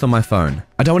them both on my phone.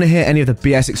 I don't want to hear any of the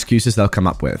BS excuses they'll come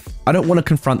up with. I don't want to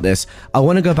confront this. I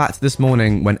want to go back to this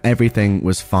morning when everything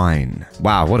was fine.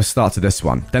 Wow, what a start to this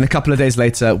one. Then a couple of days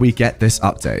later, we get this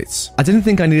update. I didn't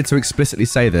think I needed to explicitly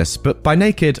say this, but by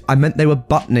naked, I meant they were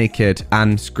butt naked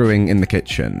and screwing in the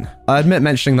kitchen. I admit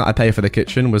mentioning that I pay for the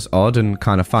kitchen was odd and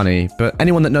kind of funny, but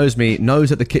anyone that knows me knows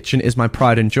that the kitchen is my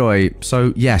pride and joy.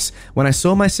 So yes, when I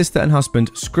saw my sister and husband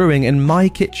screwing in my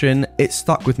kitchen, it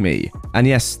stuck with me. And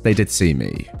yes, they did see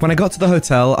me. When I got to the hotel,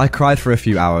 hotel, I cried for a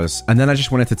few hours, and then I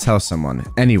just wanted to tell someone,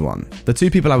 anyone. The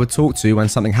two people I would talk to when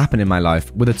something happened in my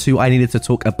life were the two I needed to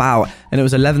talk about, and it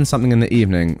was 11 something in the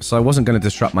evening, so I wasn't going to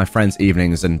disrupt my friends'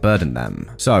 evenings and burden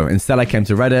them. So instead I came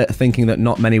to Reddit thinking that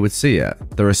not many would see it.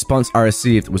 The response I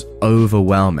received was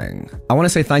overwhelming. I want to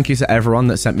say thank you to everyone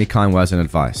that sent me kind words and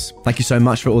advice. Thank you so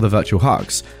much for all the virtual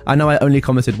hugs. I know I only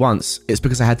commented once, it's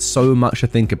because I had so much to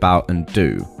think about and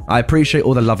do. I appreciate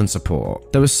all the love and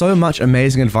support. There was so much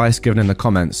amazing advice given in the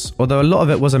comments, although a lot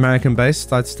of it was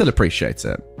American-based, I'd still appreciate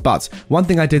it. But one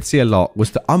thing I did see a lot was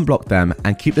to unblock them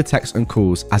and keep the texts and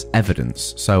calls as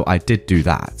evidence, so I did do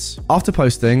that. After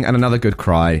posting and another good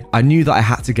cry, I knew that I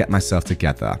had to get myself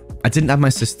together. I didn't have my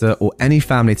sister or any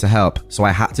family to help, so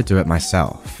I had to do it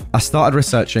myself. I started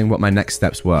researching what my next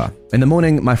steps were. In the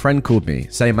morning, my friend called me,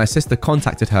 saying my sister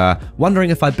contacted her, wondering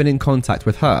if I'd been in contact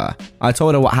with her. I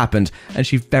told her what happened, and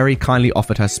she very kindly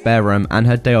offered her spare room and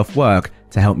her day off work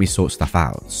to help me sort stuff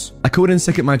out. I called in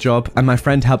sick at my job, and my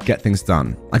friend helped get things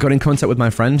done. I got in contact with my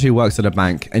friend who works at a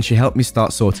bank, and she helped me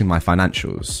start sorting my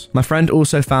financials. My friend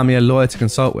also found me a lawyer to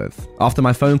consult with. After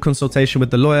my phone consultation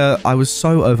with the lawyer, I was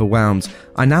so overwhelmed.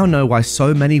 I now know why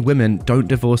so many women don't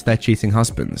divorce their cheating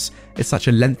husbands. It's such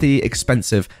a lengthy,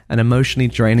 expensive, and emotionally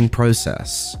draining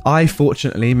process. I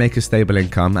fortunately make a stable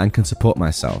income and can support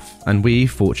myself, and we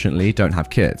fortunately don't have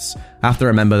kids. I have to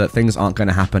remember that things aren't going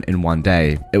to happen in one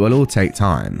day. It will all take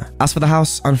time. As for the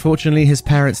house, unfortunately his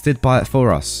parents did buy it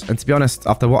for us, and to be honest,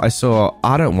 after what I saw,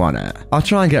 I don't want it. I'll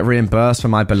try and get reimbursed for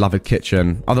my beloved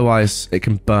kitchen, otherwise it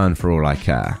can burn for all I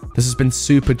care. This has been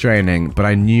super draining, but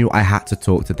I knew I had to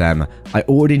talk to them. I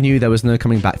already knew there was no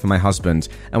coming back for my husband,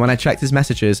 and when I checked his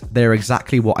messages, they were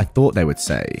exactly what I thought they would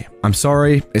say. I'm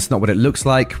sorry, it's not what it looks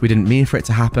like, we didn't mean for it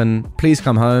to happen, please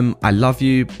come home, I love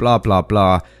you, blah blah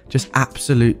blah. Just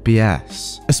absolute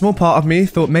BS. A small part of me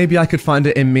thought maybe I could find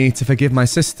it in me to forgive my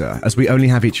sister, as we only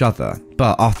have each other.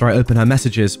 But after I opened her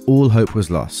messages, all hope was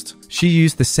lost. She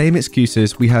used the same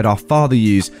excuses we heard our father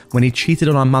use when he cheated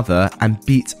on our mother and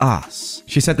beat us.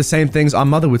 She said the same things our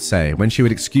mother would say when she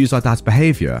would excuse our dad's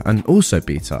behavior and also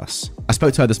beat us. I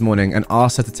spoke to her this morning and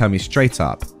asked her to tell me straight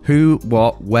up who,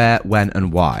 what, where, when,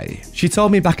 and why. She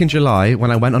told me back in July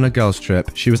when I went on a girls'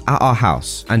 trip, she was at our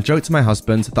house and joked to my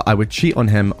husband that I would cheat on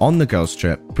him on the girls'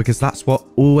 trip because that's what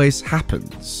always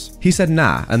happens. He said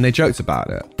nah, and they joked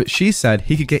about it, but she said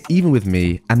he could get even with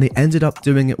me, and they ended up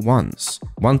doing it once.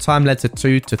 One time led to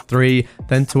 2 to 3,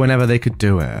 then to whenever they could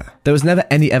do it. There was never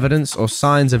any evidence or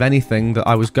signs of anything that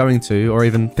I was going to or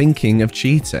even thinking of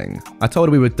cheating. I told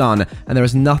her we were done, and there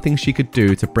was nothing she could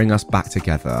do to bring us back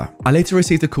together. I later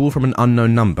received a call from an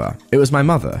unknown number. It was my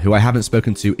mother, who I haven't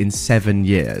spoken to in 7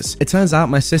 years. It turns out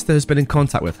my sister has been in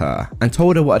contact with her and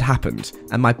told her what had happened,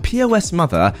 and my POS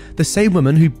mother, the same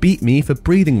woman who beat me for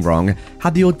breathing wrong,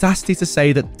 had the audacity to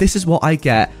say that this is what I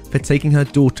get for taking her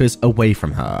daughters away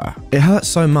from her. It hurts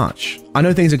so much. I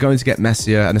know things are going to get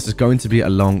messier and this is going to be a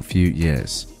long few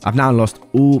years. I've now lost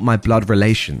all my blood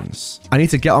relations. I need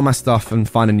to get on my stuff and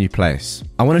find a new place.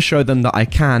 I want to show them that I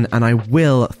can and I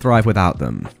will thrive without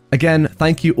them. Again,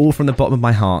 thank you all from the bottom of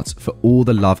my heart for all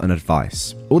the love and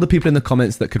advice. All the people in the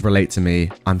comments that could relate to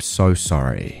me, I'm so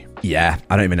sorry. Yeah,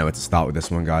 I don't even know where to start with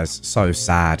this one, guys. So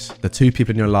sad. The two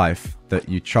people in your life that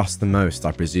you trust the most,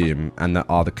 I presume, and that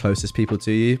are the closest people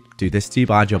to you, do this to you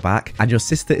behind your back. And your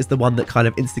sister is the one that kind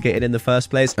of instigated in the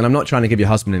first place. And I'm not trying to give your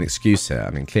husband an excuse here.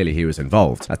 I mean, clearly he was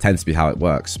involved. That tends to be how it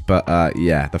works. But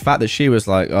yeah, the fact that she was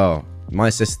like, oh, my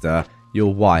sister,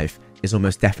 your wife, is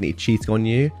almost definitely cheating on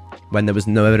you when there was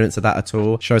no evidence of that at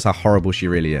all, shows how horrible she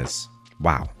really is.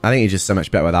 Wow. I think you're just so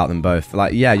much better without them both.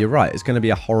 Like, yeah, you're right. It's going to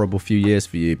be a horrible few years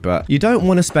for you, but you don't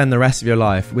want to spend the rest of your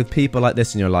life with people like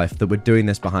this in your life that were doing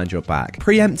this behind your back,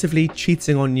 preemptively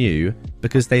cheating on you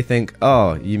because they think,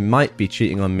 oh, you might be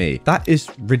cheating on me. That is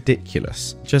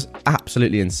ridiculous. Just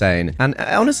absolutely insane. And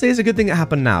honestly, it's a good thing it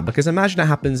happened now, because imagine it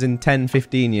happens in 10,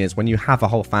 15 years when you have a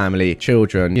whole family,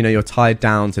 children, you know, you're tied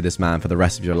down to this man for the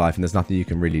rest of your life and there's nothing you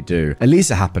can really do. At least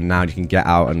it happened now and you can get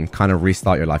out and kind of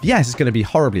restart your life. Yes, it's going to be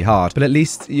horribly hard, but at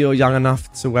least you're young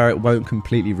enough to where it won't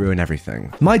completely ruin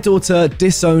everything. My daughter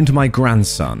disowned my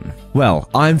grandson. Well,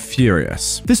 I'm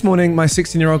furious. This morning, my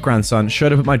 16-year-old grandson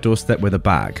showed up at my doorstep with a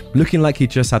bag, looking like he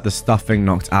just had the stuffing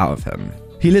knocked out of him.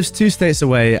 He lives 2 states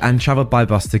away and traveled by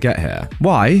bus to get here.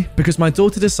 Why? Because my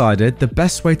daughter decided the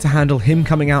best way to handle him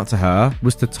coming out to her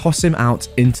was to toss him out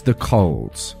into the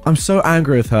cold. I'm so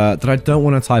angry with her that I don't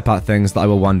want to type out things that I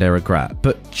will one day regret.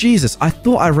 But Jesus, I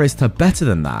thought I raised her better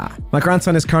than that. My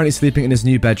grandson is currently sleeping in his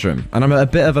new bedroom, and I'm at a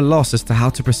bit of a loss as to how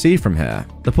to proceed from here.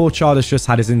 The poor child has just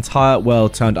had his entire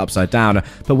world turned upside down,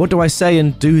 but what do I say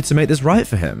and do to make this right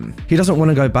for him? He doesn't want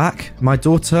to go back. My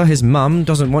daughter, his mum,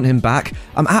 doesn't want him back.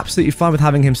 I'm absolutely fine with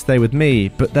having him stay with me,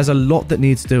 but there's a lot that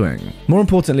needs doing. More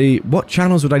importantly, what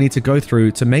channels would I need to go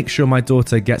through to make sure my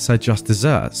daughter gets her just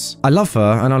desserts? I love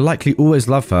her, and I'll likely always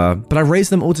love her, but I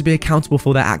raised them all to be accountable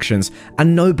for their actions,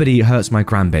 and nobody hurts my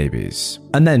grandbabies.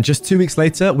 And then, just 2 weeks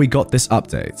later, we got this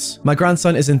update. My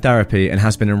grandson is in therapy and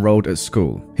has been enrolled at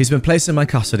school. He's been placed in my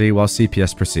custody while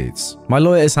CPS proceeds. My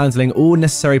lawyer is handling all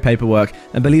necessary paperwork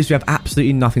and believes we have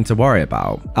absolutely nothing to worry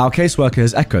about. Our caseworker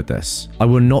has echoed this. I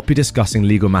will not be discussing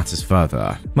legal matters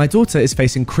further. My daughter is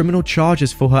facing criminal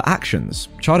charges for her actions.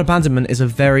 Child abandonment is a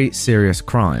very serious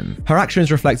crime. Her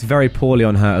actions reflect very poorly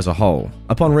on her as a whole.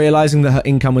 Upon realizing that her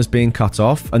income was being cut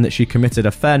off and that she committed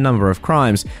a fair number of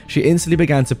crimes, she instantly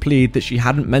began to plead that she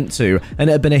hadn't meant to, and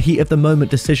it had been a heat-of-the-moment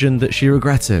decision that she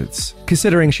regretted.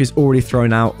 Considering she's already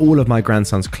thrown out all of my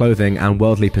grandson's clothing and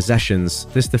worldly possessions,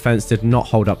 this defense did not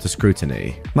hold up to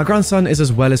scrutiny. My grandson is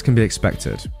as well as can be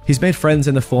expected. He's made friends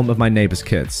in the form of my neighbor's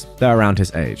kids. They're around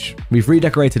his age. We've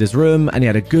redecorated his room, and he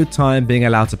had a good time being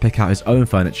allowed to pick out his own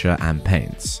furniture and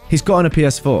paints. He's gotten a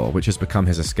PS4, which has become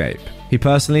his escape. He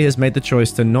personally has made the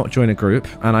choice to not join a group,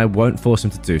 and I won't force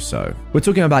him to do so. We're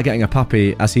talking about getting a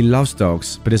puppy, as he loves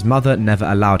dogs, but his mother never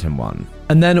allowed him one.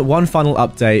 And then one final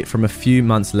update from a few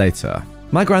months later.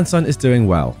 My grandson is doing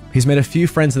well. He's made a few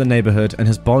friends in the neighborhood and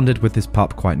has bonded with his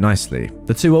pup quite nicely.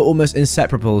 The two are almost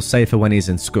inseparable save for when he's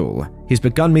in school. He's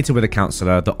begun meeting with a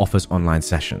counselor that offers online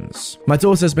sessions. My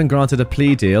daughter has been granted a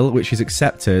plea deal which she's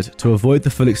accepted to avoid the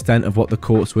full extent of what the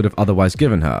courts would have otherwise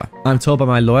given her. I'm told by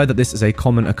my lawyer that this is a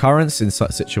common occurrence in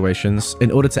such situations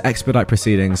in order to expedite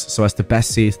proceedings so as to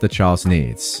best see to the child's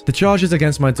needs. The charges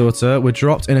against my daughter were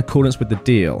dropped in accordance with the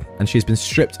deal, and she's been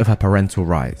stripped of her parental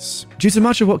rights. Due to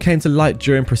much of what came to light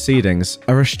during proceedings,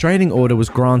 a restraining order was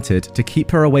granted to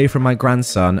keep her away from my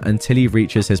grandson until he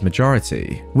reaches his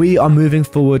majority. We are moving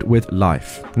forward with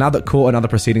life. Now that court and other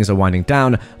proceedings are winding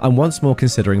down, I'm once more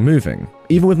considering moving.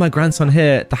 Even with my grandson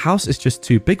here, the house is just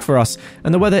too big for us,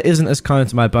 and the weather isn't as kind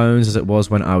to my bones as it was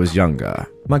when I was younger.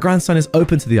 My grandson is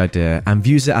open to the idea and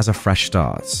views it as a fresh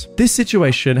start. This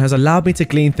situation has allowed me to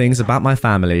glean things about my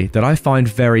family that I find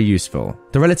very useful.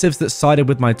 The relatives that sided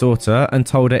with my daughter and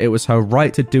told her it was her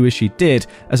right to do as she did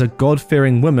as a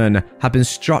God-fearing woman have been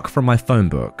struck from my phone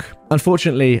book.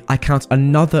 Unfortunately, I count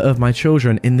another of my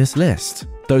children in this list.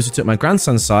 Those who took my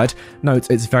grandson's side, note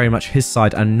it's very much his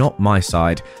side and not my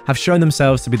side, have shown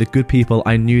themselves to be the good people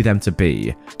I knew them to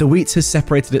be. The wheat has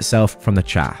separated itself from the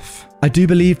chaff. I do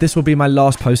believe this will be my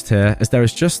last post here, as there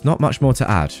is just not much more to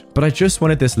add, but I just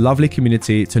wanted this lovely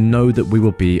community to know that we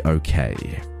will be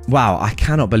okay. Wow, I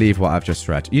cannot believe what I've just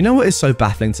read. You know what is so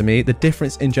baffling to me? The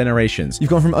difference in generations.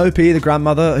 You've gone from OP, the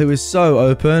grandmother, who is so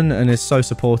open and is so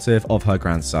supportive of her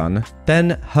grandson.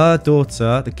 Then her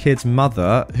daughter, the kid's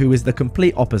mother, who is the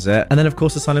complete opposite. And then, of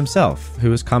course, the son himself,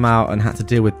 who has come out and had to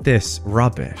deal with this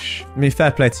rubbish. I mean,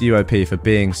 fair play to you, OP, for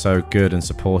being so good and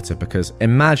supportive, because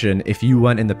imagine if you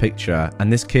weren't in the picture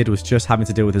and this kid was just having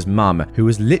to deal with his mum, who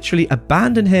has literally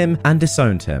abandoned him and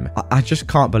disowned him. I just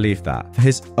can't believe that. For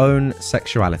his own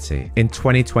sexuality. In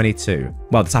 2022.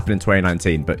 Well, this happened in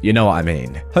 2019, but you know what I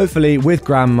mean. Hopefully, with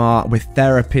grandma, with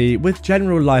therapy, with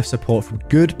general life support from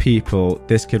good people,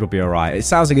 this kid will be alright. It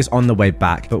sounds like it's on the way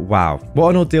back, but wow. What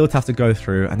an ordeal to have to go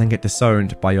through and then get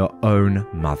disowned by your own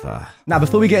mother. Now,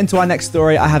 before we get into our next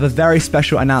story, I have a very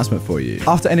special announcement for you.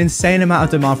 After an insane amount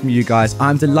of demand from you guys,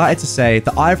 I'm delighted to say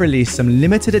that I've released some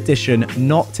limited edition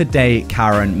Not Today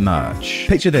Karen merch.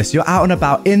 Picture this, you're out and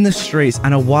about in the streets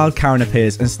and a wild Karen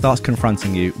appears and starts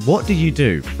confronting you. What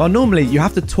do? Well, normally you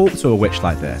have to talk to a witch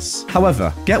like this.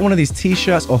 However, get one of these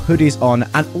t-shirts or hoodies on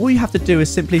and all you have to do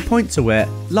is simply point to it,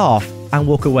 laugh, and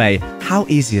walk away. How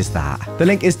easy is that? The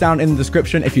link is down in the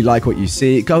description if you like what you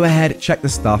see. Go ahead, check the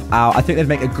stuff out. I think they'd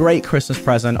make a great Christmas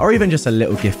present or even just a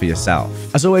little gift for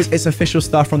yourself. As always, it's official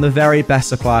stuff from the very best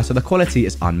supplier, so the quality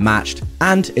is unmatched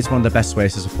and it's one of the best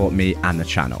ways to support me and the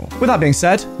channel. With that being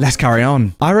said, let's carry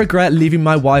on. I regret leaving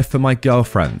my wife for my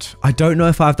girlfriend. I don't know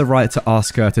if I have the right to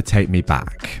ask her to take me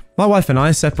back. My wife and I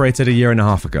separated a year and a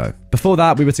half ago. Before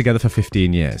that, we were together for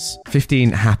 15 years. 15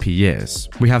 happy years.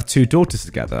 We have 2 daughters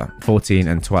together, 14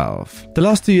 and 12. The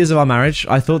last 2 years of our marriage,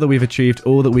 I thought that we've achieved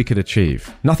all that we could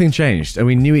achieve. Nothing changed, and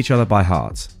we knew each other by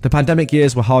heart. The pandemic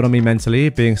years were hard on me mentally,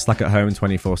 being stuck at home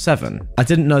 24/7. I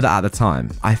didn't know that at the time.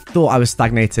 I thought I was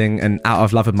stagnating and out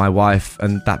of love with my wife,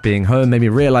 and that being home made me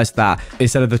realize that,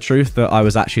 instead of the truth, that I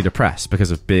was actually depressed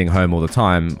because of being home all the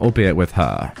time, albeit with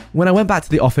her. When I went back to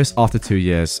the office after 2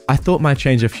 years, I thought my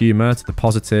change of humor to the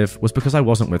positive was because I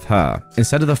wasn't with her,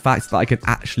 instead of the fact that I could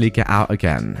actually get out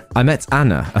again. I met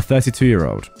Anna, a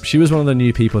 32-year-old. She was one of the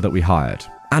new people that we hired.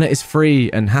 Anna is free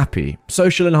and happy,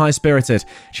 social and high-spirited.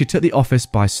 She took the office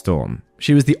by storm.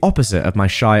 She was the opposite of my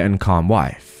shy and calm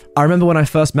wife. I remember when I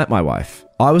first met my wife.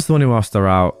 I was the one who asked her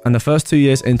out, and the first 2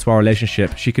 years into our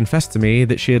relationship, she confessed to me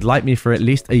that she had liked me for at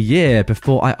least a year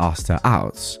before I asked her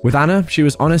out. With Anna, she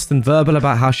was honest and verbal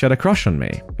about how she had a crush on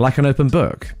me, like an open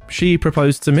book. She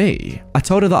proposed to me. I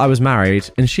told her that I was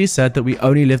married, and she said that we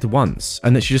only lived once,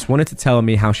 and that she just wanted to tell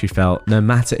me how she felt, no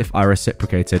matter if I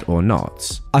reciprocated or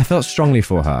not. I felt strongly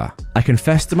for her. I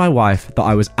confessed to my wife that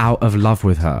I was out of love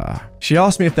with her. She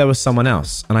asked me if there was someone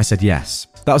else, and I said yes.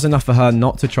 That was enough for her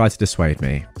not to try to dissuade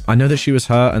me. I know that she was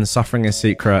hurt and suffering in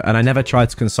secret, and I never tried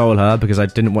to console her because I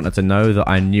didn't want her to know that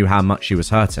I knew how much she was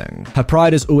hurting. Her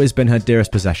pride has always been her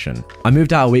dearest possession. I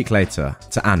moved out a week later,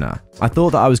 to Anna. I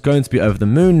thought that I was going to be over the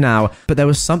moon now, but there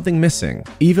was something missing,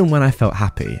 even when I felt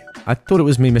happy. I thought it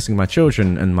was me missing my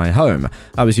children and my home.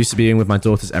 I was used to being with my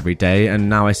daughters every day, and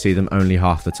now I see them only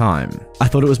half the time. I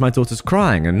thought it was my daughters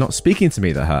crying and not speaking to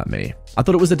me that hurt me. I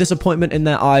thought it was the disappointment in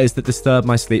their eyes that disturbed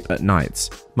my sleep at night.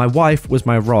 My wife was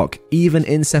my rock, even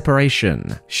in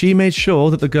separation. She made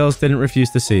sure that the girls didn't refuse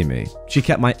to see me. She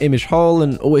kept my image whole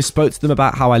and always spoke to them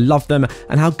about how I loved them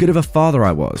and how good of a father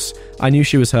I was. I knew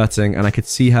she was hurting and I could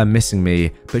see her missing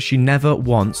me, but she never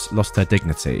once lost her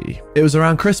dignity. It was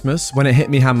around Christmas when it hit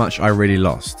me how much I really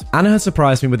lost. Anna had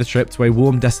surprised me with a trip to a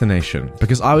warm destination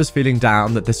because I was feeling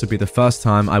down that this would be the first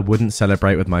time I wouldn't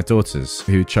celebrate with my daughters,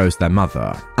 who chose their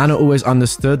mother. Anna always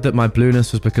understood that my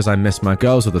blueness was because I missed my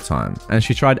girls all the time, and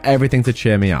she tried everything to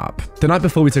cheer me up. The night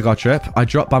before we took our trip, I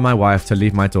dropped by my wife to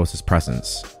leave my daughter's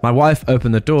presents. My wife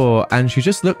opened the door and she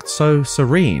just looked so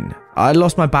serene. I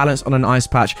lost my balance on an ice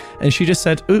patch and she just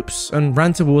said oops and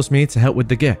ran towards me to help with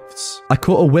the gifts. I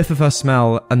caught a whiff of her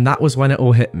smell and that was when it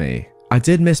all hit me. I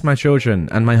did miss my children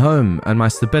and my home and my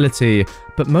stability,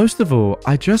 but most of all,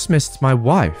 I just missed my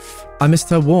wife. I missed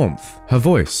her warmth, her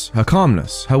voice, her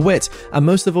calmness, her wit, and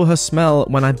most of all her smell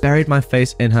when I buried my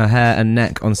face in her hair and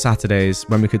neck on Saturdays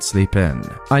when we could sleep in.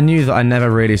 I knew that I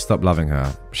never really stopped loving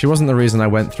her. She wasn't the reason I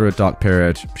went through a dark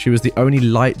period. She was the only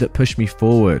light that pushed me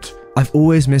forward. I've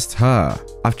always missed her.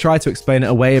 I've tried to explain it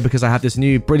away because I have this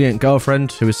new brilliant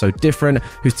girlfriend who is so different,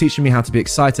 who's teaching me how to be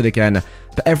excited again.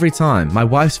 But every time, my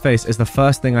wife's face is the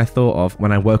first thing I thought of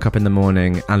when I woke up in the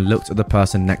morning and looked at the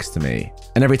person next to me.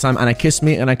 And every time Anna kissed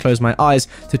me and I closed my eyes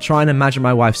to try and imagine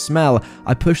my wife's smell,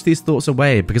 I pushed these thoughts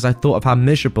away because I thought of how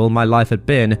miserable my life had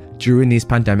been during these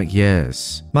pandemic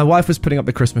years. My wife was putting up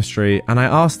the Christmas tree and I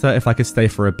asked her if I could stay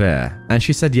for a beer, and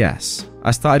she said yes.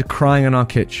 I started crying in our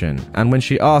kitchen, and when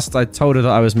she asked, I told her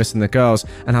that I was missing the girls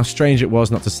and how strange it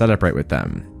was not to celebrate with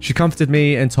them. She comforted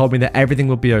me and told me that everything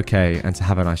would be okay and to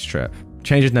have a nice trip.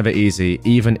 Change is never easy,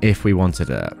 even if we wanted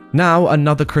it. Now,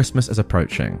 another Christmas is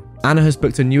approaching. Anna has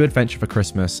booked a new adventure for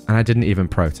Christmas, and I didn't even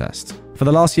protest. For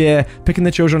the last year, picking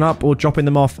the children up or dropping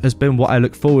them off has been what I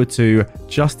look forward to,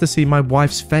 just to see my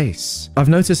wife's face. I've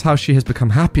noticed how she has become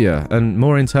happier and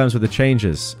more in terms with the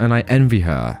changes, and I envy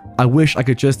her. I wish I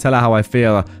could just tell her how I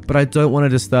feel, but I don't want to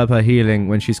disturb her healing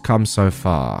when she's come so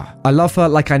far. I love her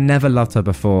like I never loved her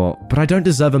before, but I don't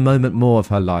deserve a moment more of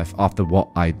her life after what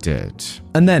I did.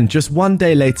 And then, just one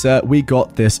day later, we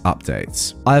got this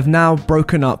update. I have now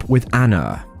broken up with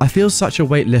Anna. I feel such a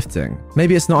weight lifting.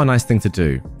 Maybe it's not a nice thing to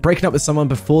do, breaking up with someone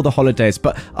before the holidays,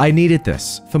 but I needed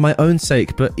this for my own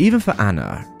sake, but even for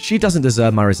Anna. She doesn't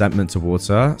deserve my resentment towards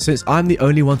her, since I'm the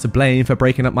only one to blame for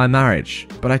breaking up my marriage.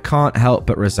 But I can't help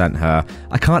but resent her.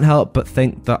 I can't help but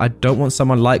think that I don't want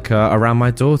someone like her around my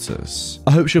daughters.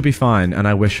 I hope she'll be fine, and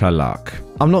I wish her luck.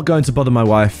 I'm not going to bother my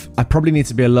wife. I probably need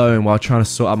to be alone while trying to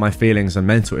sort out my feelings and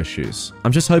mental issues.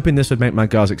 I'm just hoping this would make my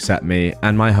girls accept me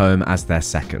and my home as their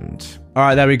second.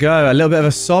 Alright, there we go. A little bit of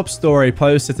a sob story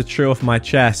posted to true off my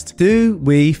chest. Do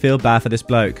we feel bad for this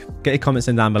bloke? Get your comments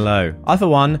in down below. I, for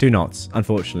one, do not,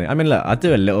 unfortunately. I mean, look, I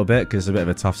do a little bit because it's a bit of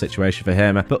a tough situation for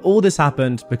him, but all this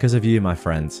happened because of you, my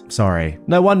friend. Sorry.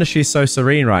 No wonder she's so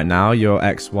serene right now, your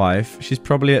ex-wife. She's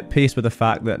probably at peace with the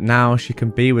fact that now she can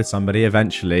be with somebody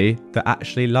eventually that actually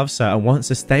actually loves her and wants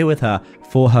to stay with her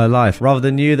for her life, rather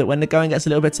than you that when the going gets a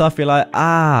little bit tough, you're like,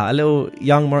 a little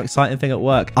young, more exciting thing at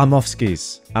work. I'm off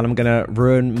skis and I'm gonna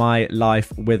ruin my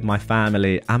life with my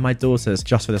family and my daughters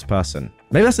just for this person.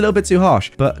 Maybe that's a little bit too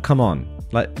harsh, but come on.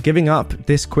 Like, giving up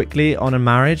this quickly on a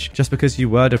marriage just because you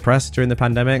were depressed during the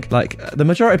pandemic, like, the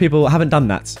majority of people haven't done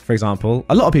that, for example.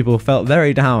 A lot of people felt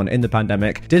very down in the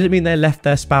pandemic. Didn't mean they left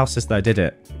their spouses though, did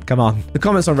it? Come on. The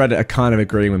comments on Reddit are kind of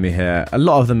agreeing with me here. A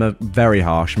lot of them are very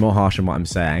harsh, more harsh than what I'm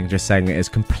saying, just saying it is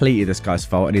completely this guy's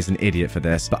fault and he's an idiot for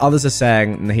this. But others are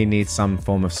saying that he needs some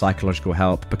form of psychological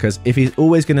help, because if he's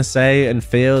always going to say and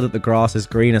feel that the grass is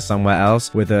greener somewhere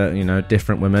else with a,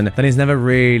 different woman, then he's never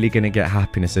really going to get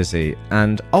happiness, is he?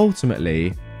 And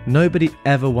ultimately, nobody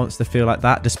ever wants to feel like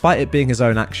that, despite it being his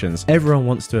own actions. Everyone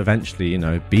wants to eventually,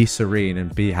 be serene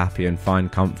and be happy and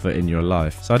find comfort in your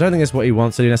life. So I don't think it's what he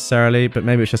wants to do necessarily, but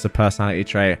maybe it's just a personality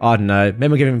trait. I don't know.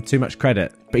 Maybe we're giving him too much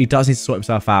credit, but he does need to sort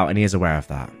himself out and he is aware of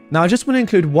that. Now, I just want to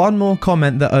include one more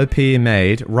comment that OP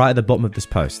made right at the bottom of this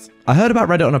post. I heard about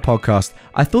Reddit on a podcast.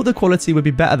 I thought the quality would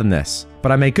be better than this,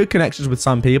 but I made good connections with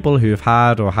some people who have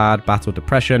had battled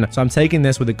depression, so I'm taking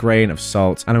this with a grain of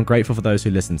salt, and I'm grateful for those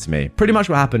who listen to me. Pretty much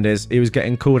what happened is he was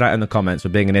getting called out in the comments for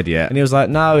being an idiot, and he was like,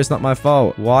 no, it's not my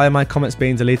fault. Why are my comments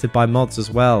being deleted by mods as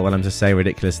well when I'm just saying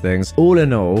ridiculous things? All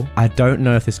in all, I don't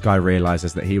know if this guy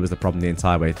realizes that he was the problem the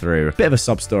entire way through. Bit of a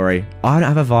sob story. I don't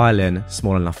have a violin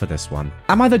small enough for this one.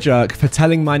 Am I the jerk for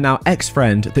telling my now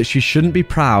ex-friend that she shouldn't be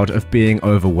proud of being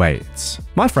overweight?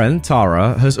 My friend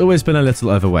Tara has always been a little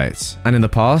overweight, and in the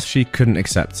past she couldn't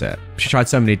accept it. She tried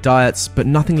so many diets, but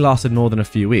nothing lasted more than a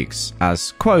few weeks,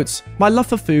 as, quote, my love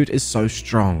for food is so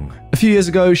strong. A few years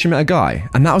ago, she met a guy,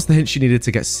 and that was the hint she needed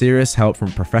to get serious help from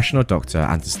a professional doctor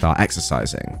and to start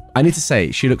exercising. I need to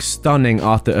say, she looked stunning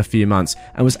after a few months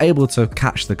and was able to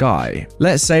catch the guy.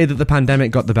 Let's say that the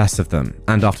pandemic got the best of them,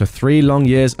 and after 3 long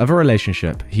years of a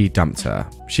relationship, he dumped her.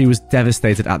 She was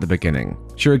devastated at the beginning.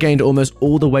 She regained almost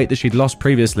all the weight that she'd lost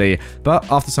previously,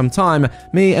 but after some time,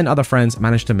 me and other friends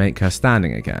managed to make her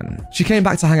standing again. She came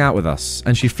back to hang out with us,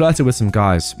 and she flirted with some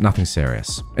guys, nothing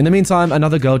serious. In the meantime,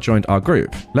 another girl joined our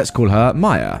group. Let's call her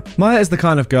Maya. Maya is the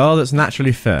kind of girl that's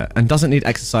naturally fit and doesn't need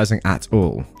exercising at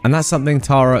all. And that's something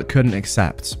Tara couldn't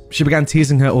accept. She began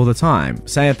teasing her all the time,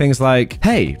 saying things like,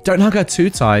 hey, don't hug her too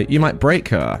tight, you might break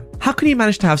her. How can you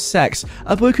manage to have sex?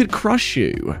 A boy could crush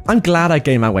you. I'm glad I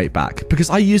gained my weight back, because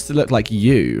I used to look like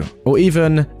you. Or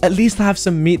even, at least have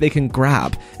some meat they can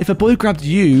grab. If a boy grabbed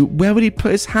you, where would he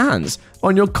put his hands?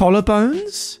 On your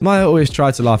collarbones? Maya always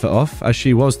tried to laugh it off, as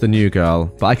she was the new girl,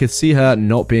 but I could see her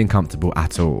not being comfortable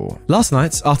at all. Last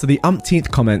night, after the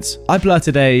umpteenth comment, I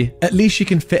blurted at least she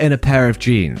can fit in a pair of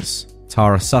jeans.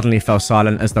 Tara suddenly fell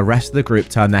silent as the rest of the group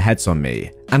turned their heads on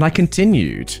me. And I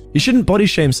continued. You shouldn't body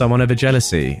shame someone over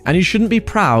jealousy, and you shouldn't be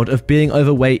proud of being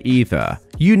overweight either.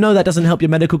 You know that doesn't help your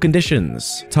medical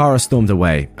conditions. Tara stormed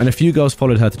away, and a few girls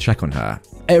followed her to check on her.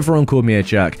 Everyone called me a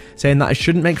jerk, saying that I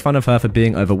shouldn't make fun of her for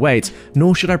being overweight,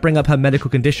 nor should I bring up her medical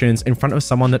conditions in front of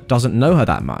someone that doesn't know her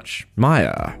that much,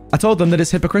 Maya. I told them that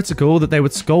it's hypocritical that they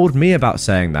would scold me about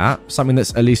saying that, something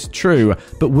that's at least true,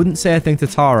 but wouldn't say a thing to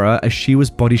Tara as she was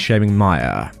body shaming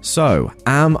Maya. So,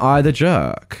 am I the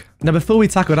jerk? Now, before we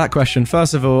tackle that question,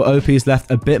 first of all, OP's left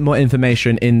a bit more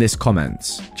information in this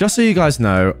comment. Just so you guys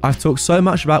know, I've talked so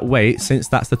much about weight since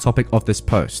that's the topic of this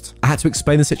post. I had to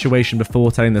explain the situation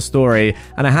before telling the story,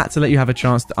 and I had to let you have a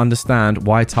chance to understand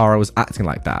why Tara was acting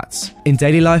like that. In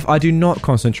daily life, I do not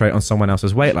concentrate on someone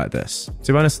else's weight like this.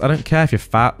 To be honest, I don't care if you're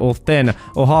fat or thin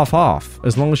or half-half,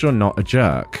 as long as you're not a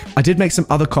jerk. I did make some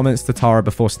other comments to Tara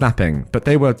before snapping, but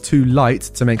they were too light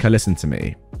to make her listen to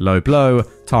me. Low blow,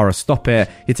 Tara stop it,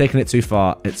 you're taking it too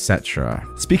far, etc.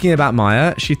 Speaking about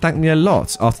Maya, she thanked me a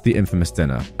lot after the infamous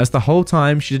dinner, as the whole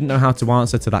time she didn't know how to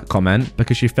answer to that comment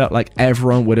because she felt like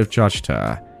everyone would have judged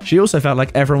her. She also felt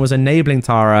like everyone was enabling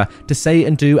Tara to say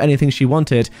and do anything she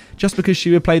wanted just because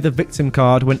she would play the victim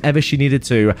card whenever she needed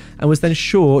to, and was then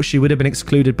sure she would have been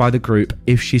excluded by the group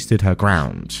if she stood her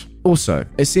ground. Also,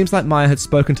 it seems like Maya had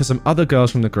spoken to some other girls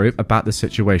from the group about the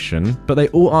situation, but they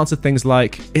all answered things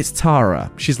like, it's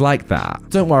Tara, she's like that.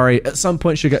 Don't worry, at some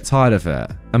point she'll get tired of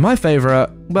it. And my favourite,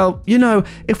 well,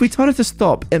 if we told her to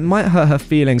stop, it might hurt her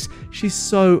feelings. She's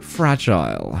so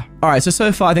fragile. Alright,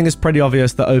 so far I think it's pretty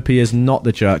obvious that OP is not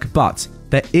the jerk, but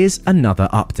there is another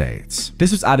update.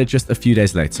 This was added just a few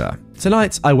days later.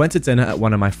 Tonight, I went to dinner at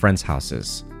one of my friends'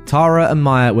 houses. Tara and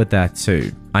Maya were there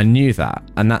too. I knew that,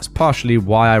 and that's partially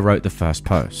why I wrote the first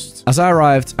post. As I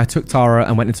arrived, I took Tara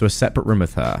and went into a separate room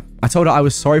with her. I told her I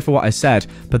was sorry for what I said,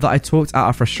 but that I talked out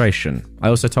of frustration. I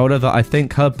also told her that I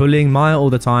think her bullying Maya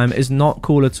all the time is not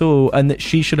cool at all and that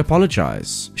she should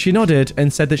apologize. She nodded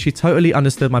and said that she totally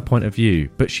understood my point of view,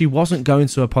 but she wasn't going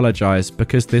to apologize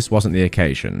because this wasn't the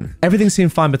occasion. Everything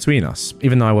seemed fine between us,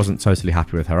 even though I wasn't totally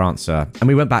happy with her answer, and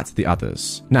we went back to the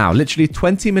others. Now, literally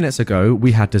 20 minutes ago,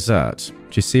 we had dessert.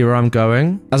 Do you see where I'm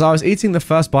going? As I was eating the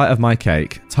first bite of my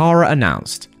cake, Tara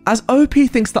announced, "As OP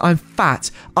thinks that I'm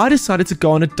fat, I decided to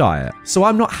go on a diet, so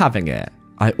I'm not having it."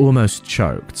 I almost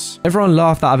choked. Everyone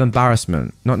laughed out of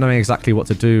embarrassment, not knowing exactly what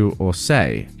to do or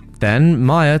say. Then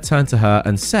Maya turned to her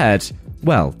and said,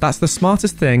 "Well, that's the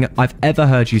smartest thing I've ever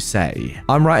heard you say."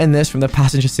 I'm writing this from the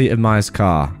passenger seat of Maya's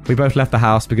car. We both left the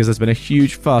house because there's been a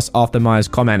huge fuss after Maya's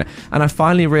comment, and I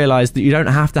finally realized that you don't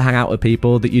have to hang out with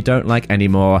people that you don't like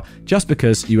anymore just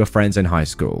because you were friends in high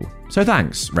school. So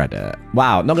thanks, Reddit.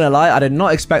 Wow, not gonna lie, I did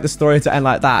not expect the story to end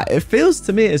like that. It feels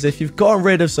to me as if you've gotten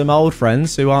rid of some old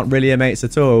friends who aren't really your mates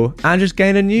at all, and just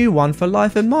gained a new one for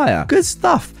life in Maya. Good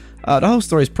stuff. The whole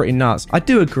story is pretty nuts. I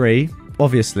do agree.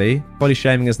 Obviously, body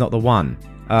shaming is not the one.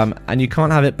 And you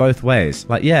can't have it both ways.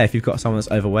 Like, yeah, if you've got someone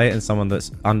that's overweight and someone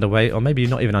that's underweight, or maybe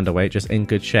not even underweight, just in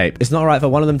good shape, it's not right for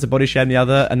one of them to body shame the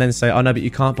other and then say, "Oh no, but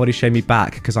you can't body shame me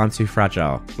back because I'm too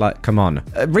fragile." Like, come on.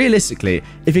 Realistically,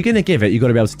 if you're going to give it, you've got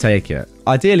to be able to take it.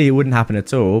 Ideally, it wouldn't happen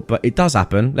at all, but it does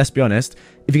happen, let's be honest.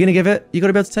 If you're going to give it, you've got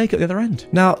to be able to take it at the other end.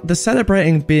 Now, the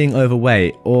celebrating being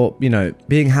overweight or,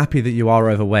 being happy that you are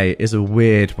overweight is a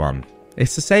weird one.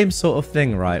 It's the same sort of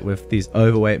thing, right, with these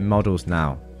overweight models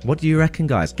now. What do you reckon,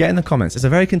 guys? Get in the comments. It's a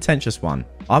very contentious one.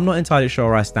 I'm not entirely sure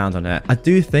where I stand on it. I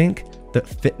do think that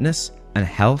fitness and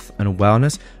health and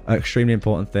wellness are extremely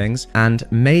important things, and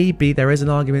maybe there is an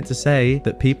argument to say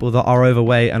that people that are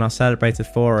overweight and are celebrated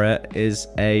for it is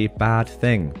a bad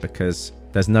thing, because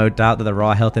there's no doubt that there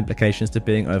are health implications to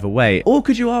being overweight. Or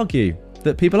could you argue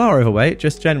that people are overweight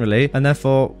just generally, and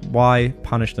therefore why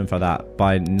punish them for that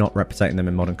by not representing them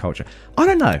in modern culture? I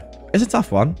don't know. It's a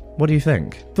tough one. What do you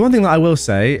think? The one thing that I will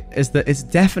say is that it's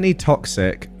definitely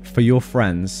toxic for your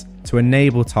friends to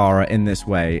enable Tara in this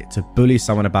way to bully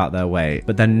someone about their weight,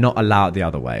 but then not allow it the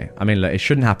other way. I mean, look, it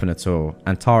shouldn't happen at all,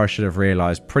 and Tara should have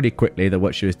realized pretty quickly that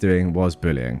what she was doing was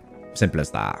bullying. Simple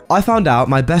as that. I found out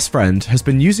my best friend has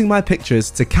been using my pictures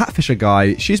to catfish a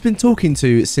guy she's been talking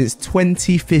to since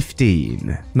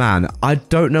 2015. Man, I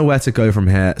don't know where to go from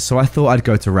here, so I thought I'd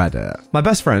go to Reddit. My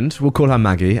best friend, we'll call her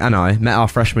Maggie, and I met our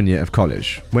freshman year of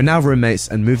college. We're now roommates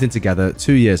and moved in together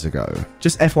 2 years ago.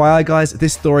 Just FYI guys,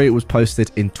 this story was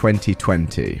posted in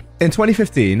 2020. In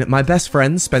 2015, my best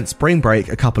friend spent spring break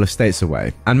a couple of states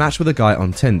away and matched with a guy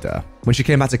on Tinder. When she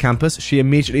came back to campus, she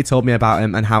immediately told me about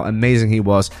him and how amazing he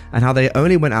was and how they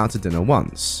only went out to dinner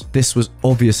once. This was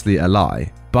obviously a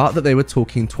lie, but that they were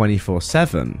talking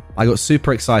 24/7. I got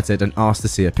super excited and asked to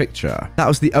see a picture. That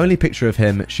was the only picture of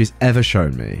him she's ever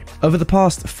shown me. Over the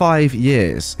past 5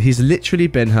 years, he's literally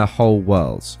been her whole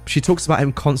world. She talks about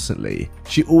him constantly.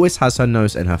 She always has her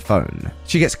nose in her phone.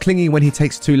 She gets clingy when he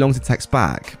takes too long to text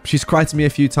back. She's cried to me a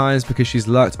few times because she's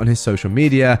lurked on his social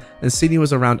media and seen he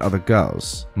was around other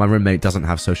girls. My roommate doesn't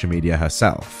have social media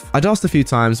herself. I'd asked a few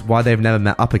times why they've never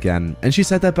met up again, and she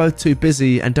said they're both too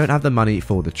busy and don't have the money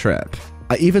for the trip.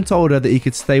 I even told her that he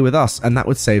could stay with us and that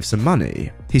would save some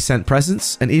money. He sent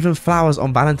presents and even flowers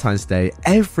on Valentine's Day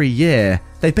every year.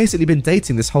 They've basically been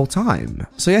dating this whole time.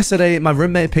 So yesterday, my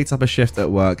roommate picked up a shift at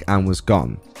work and was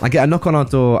gone. I get a knock on our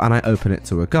door and I open it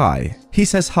to a guy. He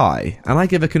says hi, and I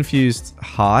give a confused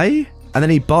hi? And then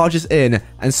he barges in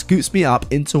and scoots me up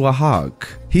into a hug.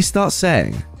 He starts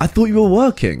saying, "I thought you were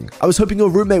working. I was hoping your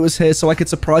roommate was here so I could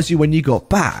surprise you when you got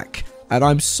back." And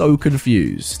I'm so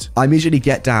confused. I immediately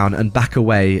get down and back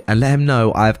away and let him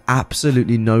know I have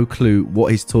absolutely no clue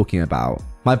what he's talking about.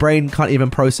 My brain can't even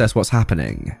process what's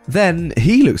happening. Then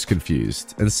he looks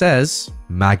confused and says,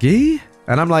 "Maggie?"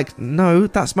 And I'm like, "No,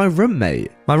 that's my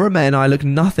roommate." My roommate and I look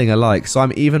nothing alike, so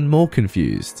I'm even more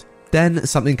confused. Then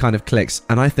something kind of clicks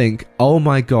and I think, oh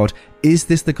my god, is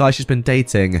this the guy she's been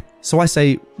dating? So I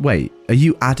say, "Wait, are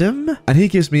you Adam?" And he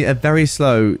gives me a very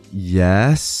slow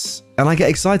yes. And I get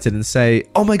excited and say,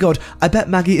 "Oh my god, I bet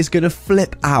Maggie is gonna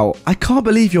flip out. I can't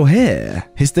believe you're here."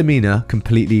 His demeanor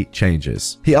completely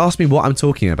changes. He asks me what I'm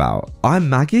talking about. "I'm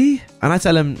Maggie?" And I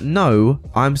tell him, "No,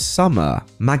 I'm Summer,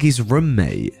 Maggie's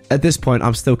roommate." At this point,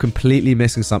 I'm still completely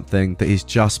missing something that he's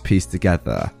just pieced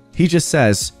together. He just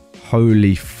says,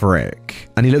 "Holy frick."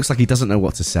 And he looks like he doesn't know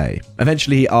what to say.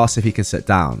 Eventually he asks if he can sit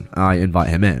down. I invite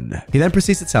him in. He then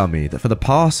proceeds to tell me that for the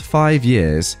past 5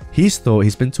 years, he's thought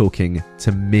he's been talking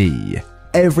to me.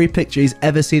 every picture he's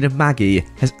ever seen of Maggie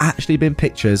has actually been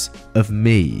pictures of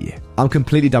me. I'm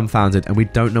completely dumbfounded and we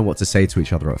don't know what to say to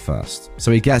each other at first.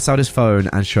 So he gets out his phone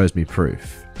and shows me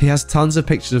proof. He has tons of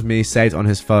pictures of me saved on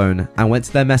his phone and went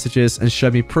to their messages and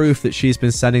showed me proof that she's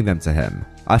been sending them to him.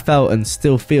 I felt and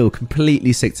still feel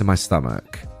completely sick to my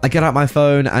stomach. I get out my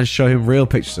phone and show him real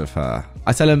pictures of her.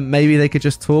 I tell him maybe they could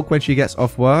just talk when she gets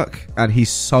off work, and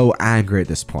he's so angry at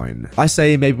this point. I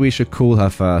say maybe we should call her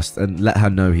first and let her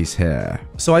know he's here.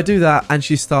 So I do that and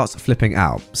she starts flipping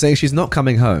out, saying she's not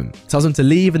coming home, tells him to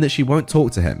leave and that she won't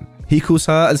talk to him. He calls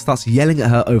her and starts yelling at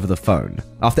her over the phone.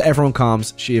 After everyone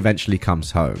calms, she eventually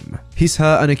comes home. He's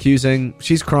hurt and accusing,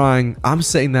 she's crying, I'm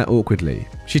sitting there awkwardly.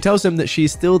 She tells him that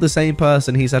she's still the same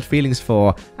person he's had feelings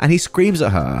for, and he screams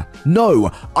at her,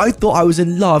 "No, I thought I was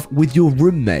in love with your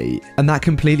roommate." And that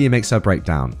completely makes her break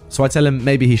down. So I tell him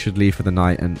maybe he should leave for the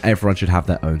night and everyone should have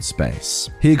their own space.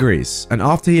 He agrees, and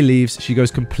after he leaves, she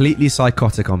goes completely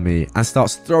psychotic on me and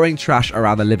starts throwing trash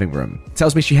around the living room.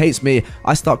 Tells me she hates me,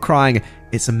 I start crying.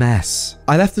 It's a mess.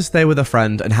 I left to stay with a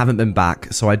friend and haven't been back,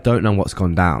 so I don't know what's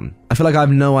gone down. I feel like I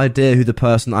have no idea who the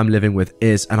person I'm living with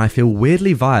is, and I feel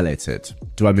weirdly violated.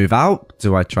 Do I move out?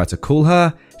 Do I try to call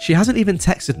her? She hasn't even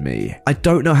texted me. I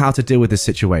don't know how to deal with this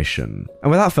situation. And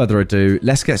without further ado,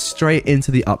 let's get straight into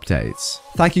the updates.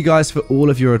 Thank you guys for all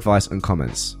of your advice and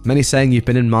comments. Many saying you've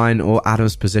been in mine or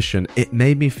Adam's position. It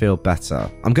made me feel better.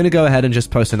 I'm going to go ahead and just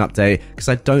post an update because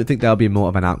I don't think there'll be more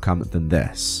of an outcome than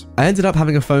this. I ended up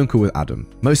having a phone call with Adam,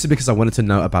 mostly because I wanted to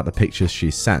know about the pictures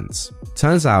she sent.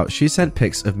 Turns out she sent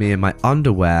pics of me in my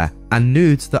underwear and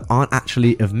nudes that aren't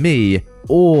actually of me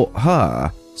or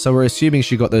her. So we're assuming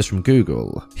she got those from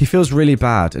Google. He feels really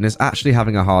bad and is actually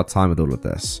having a hard time with all of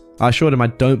this. I assured him I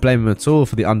don't blame him at all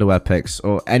for the underwear pics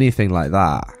or anything like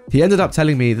that. He ended up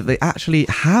telling me that they actually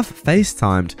have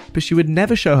FaceTimed, but she would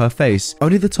never show her face,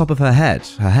 only the top of her head,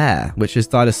 her hair, which is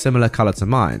dyed a similar color to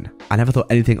mine. I never thought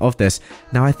anything of this.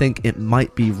 Now I think it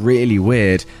might be really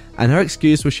weird. And her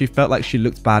excuse was she felt like she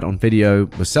looked bad on video,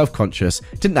 was self-conscious,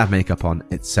 didn't have makeup on,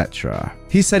 etc.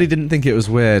 He said he didn't think it was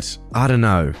weird. I don't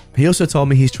know. He also told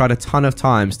me he's tried a ton of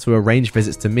times to arrange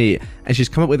visits to meet, and she's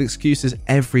come up with excuses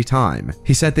every time.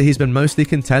 He said that he's been mostly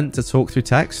content to talk through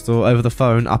text or over the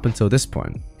phone up until this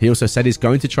point. He also said he's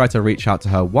going to try to reach out to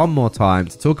her one more time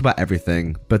to talk about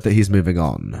everything, but that he's moving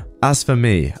on. As for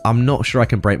me, I'm not sure I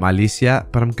can break my lease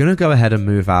yet, but I'm gonna go ahead and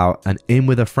move out and in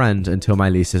with a friend until my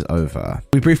lease is over.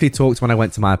 We briefly talked when I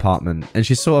went to my apartment, and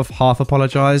she sort of half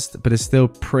apologized, but is still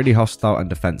pretty hostile and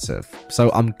defensive,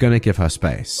 so I'm gonna give her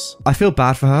space. I feel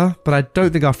bad for her, but I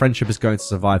don't think our friendship is going to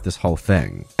survive this whole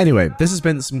thing. Anyway, this has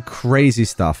been some crazy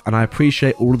stuff, and I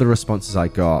appreciate all of the responses I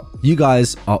got. You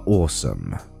guys are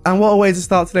awesome. And what a way to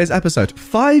start today's episode.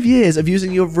 5 years of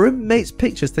using your roommate's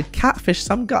pictures to catfish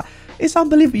some guy. It's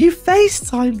unbelievable. You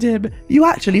FaceTimed him. You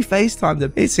actually FaceTimed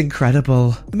him. It's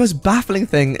incredible. The most baffling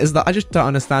thing is that I just don't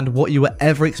understand what you were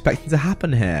ever expecting to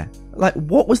happen here. Like,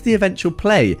 what was the eventual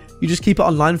play? You just keep it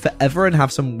online forever and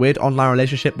have some weird online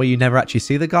relationship where you never actually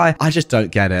see the guy? I just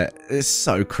don't get it. It's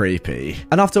so creepy.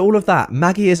 And after all of that,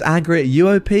 Maggie is angry at you,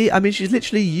 OP. I mean, she's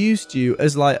literally used you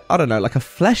as like, I don't know, like a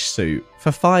flesh suit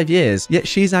for 5 years, yet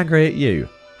she's angry at you.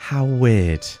 How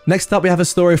weird. Next up, we have a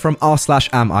story from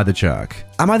r/Am I the Jerk.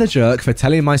 Am I the jerk for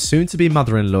telling my soon-to-be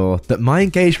mother-in-law that my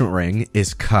engagement ring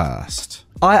is cursed?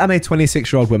 I am a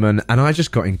 26-year-old woman and I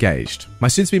just got engaged. My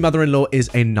soon-to-be mother-in-law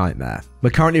is a nightmare. We're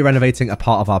currently renovating a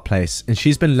part of our place and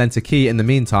she's been lent a key in the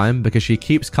meantime because she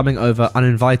keeps coming over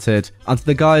uninvited under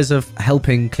the guise of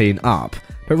helping clean up.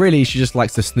 But really, she just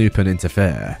likes to snoop and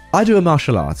interfere. I do a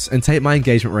martial arts and take my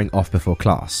engagement ring off before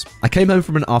class. I came home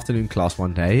from an afternoon class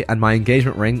one day and my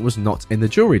engagement ring was not in the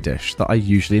jewelry dish that I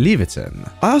usually leave it in.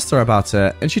 I asked her about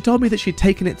it and she told me that she'd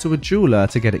taken it to a jeweler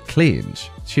to get it cleaned.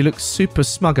 She looked super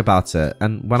smug about it,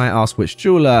 and when I asked which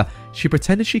jeweler, she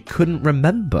pretended she couldn't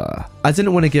remember. I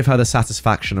didn't want to give her the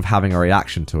satisfaction of having a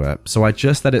reaction to it, so I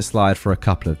just let it slide for a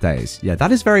couple of days. Yeah,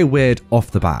 that is very weird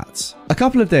off the bat. A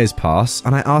couple of days pass,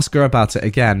 and I ask her about it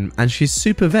again, and she's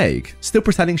super vague, still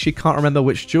pretending she can't remember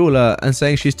which jeweler and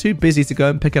saying she's too busy to go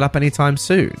and pick it up anytime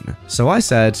soon. So I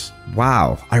said,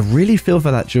 wow, I really feel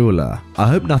for that jeweler. I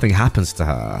hope nothing happens to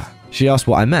her. She asked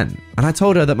what I meant, and I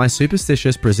told her that my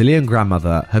superstitious Brazilian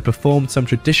grandmother had performed some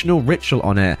traditional ritual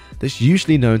on it that's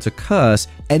usually known to curse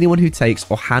anyone who takes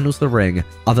or handles the ring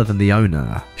other than the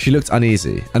owner. She looked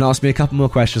uneasy and asked me a couple more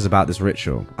questions about this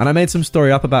ritual, and I made some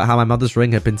story up about how my mother's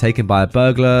ring had been taken by a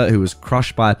burglar who was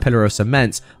crushed by a pillar of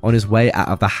cement on his way out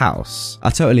of the house. I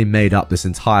totally made up this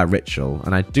entire ritual,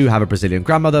 and I do have a Brazilian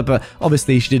grandmother, but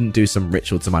obviously she didn't do some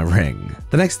ritual to my ring.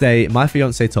 The next day, my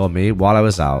fiance told me while I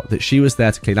was out that she was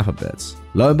there to clean up a bit.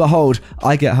 Lo and behold, behold,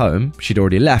 I get home, she'd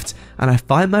already left, and I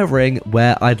find my ring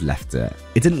where I'd left it.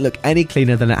 It didn't look any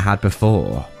cleaner than it had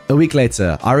before. A week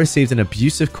later, I received an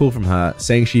abusive call from her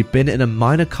saying she'd been in a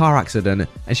minor car accident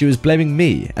and she was blaming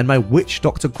me and my witch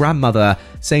doctor grandmother,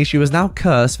 saying she was now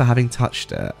cursed for having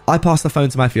touched it. I passed the phone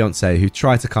to my fiance, who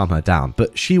tried to calm her down,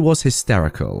 but she was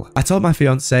hysterical. I told my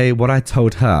fiance what I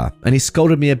told her, and he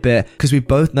scolded me a bit because we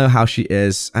both know how she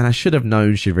is, and I should have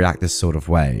known she'd react this sort of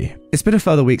way. It's been a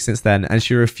further week since then, and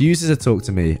she refuses to talk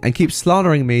to me and keeps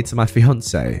slandering me to my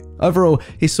fiance. Overall,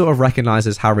 he sort of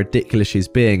recognizes how ridiculous she's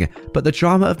being, but the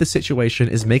drama of the situation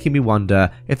is making me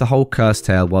wonder if the whole curse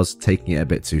tale was taking it a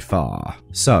bit too far.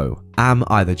 So, am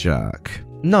I the jerk?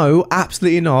 No,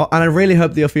 absolutely not, and I really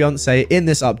hope that your fiance in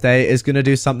this update is going to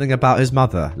do something about his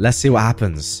mother. Let's see what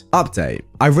happens. Update.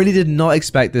 I really did not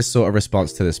expect this sort of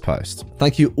response to this post.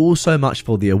 Thank you all so much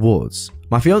for the awards.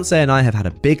 My fiance and I have had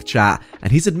a big chat,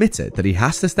 and he's admitted that he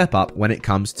has to step up when it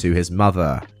comes to his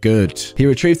mother. Good. He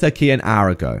retrieved her key an hour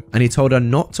ago, and he told her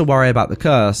not to worry about the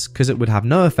curse because it would have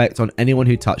no effect on anyone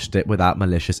who touched it without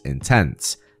malicious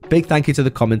intent. Big thank you to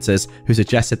the commenters who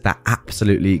suggested that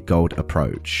absolutely gold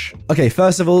approach. Okay,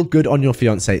 first of all, good on your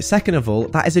fiance. Second of all,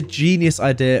 that is a genius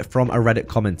idea from a Reddit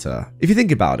commenter. If you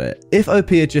think about it, if OP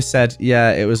had just said,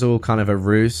 yeah, it was all kind of a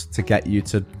ruse to get you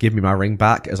to give me my ring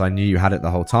back as I knew you had it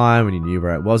the whole time and you knew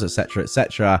where it was,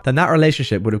 etc., then that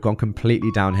relationship would have gone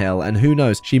completely downhill, and who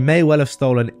knows, she may well have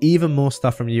stolen even more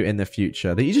stuff from you in the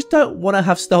future that you just don't want to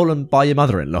have stolen by your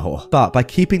mother-in-law. But by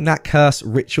keeping that curse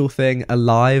ritual thing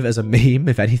alive as a meme,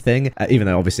 if anything, even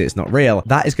though obviously it's not real,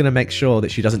 that is going to make sure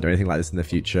that she doesn't do anything like this in the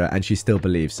future, and she still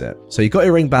believes it. So you got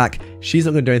your ring back, she's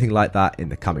not going to do anything like that in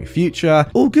the coming future.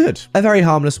 All good. A very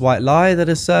harmless white lie that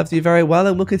has served you very well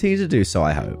and will continue to do so,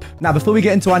 I hope. Now, before we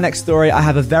get into our next story, I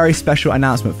have a very special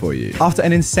announcement for you. After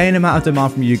an insane amount of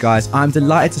demand from you guys, I'm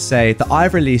delighted to say that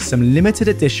I've released some limited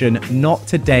edition Not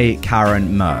Today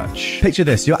Karen merch. Picture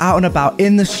this, you're out and about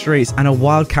in the streets and a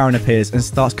wild Karen appears and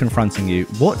starts confronting you.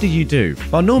 What do?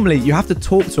 Well, normally you have to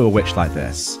talk to a witch like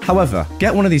this. However,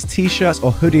 get one of these t-shirts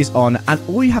or hoodies on, and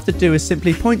all you have to do is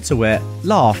simply point to it,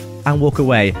 laugh, and walk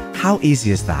away. How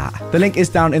easy is that? The link is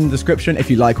down in the description if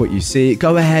you like what you see.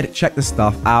 Go ahead, check the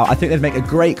stuff out. I think they'd make a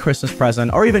great Christmas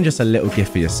present or even just a little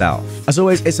gift for yourself. As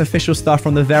always, it's official stuff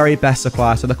from the very best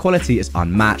supplier, so the quality is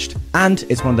unmatched, and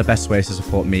it's one of the best ways to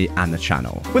support me and the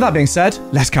channel. With that being said,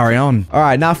 let's carry on. All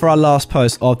right, now for our last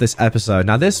post of this episode.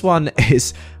 Now this one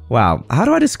is, wow, how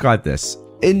do I describe this?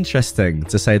 Interesting,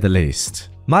 to say the least.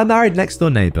 My married next door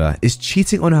neighbor is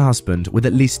cheating on her husband with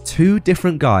at least 2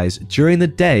 different guys during the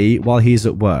day while he's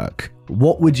at work.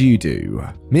 What would you do?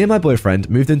 Me and my boyfriend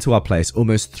moved into our place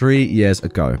almost 3 years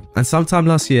ago, and sometime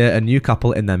last year, a new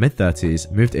couple in their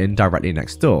mid-30s moved in directly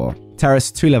next door.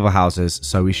 Terrace, 2-level houses,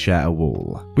 so we share a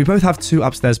wall. We both have 2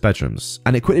 upstairs bedrooms,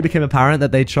 and it quickly became apparent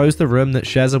that they chose the room that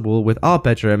shares a wall with our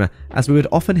bedroom, as we would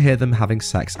often hear them having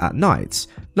sex at night.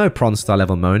 No Prawn Star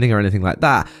level moaning or anything like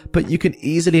that, but you can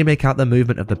easily make out the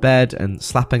movement of the bed and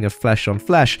slapping of flesh on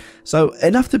flesh, so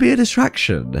enough to be a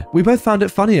distraction. We both found it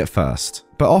funny at first,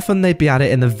 but often they'd be at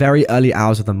it in the very early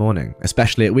hours of the morning,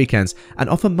 especially at weekends,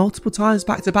 and often multiple times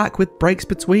back to back with breaks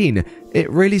between. It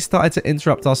really started to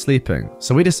interrupt our sleeping,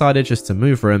 so we decided just to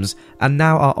move rooms, and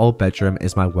now our old bedroom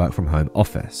is my work from home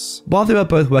office. While they were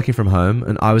both working from home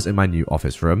and I was in my new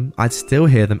office room, I'd still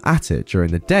hear them at it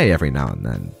during the day every now and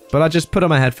then. But I just put on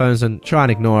my headphones and try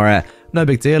and ignore it. No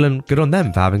big deal, and good on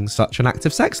them for having such an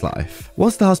active sex life.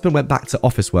 Once the husband went back to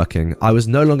office working, I was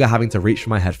no longer having to reach for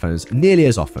my headphones nearly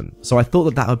as often, so I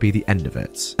thought that would be the end of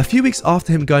it. A few weeks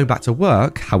after him going back to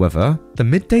work, however, the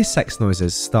midday sex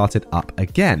noises started up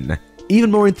again.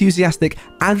 Even more enthusiastic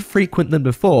and frequent than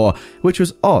before, which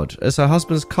was odd as her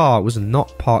husband's car was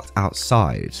not parked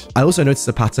outside. I also noticed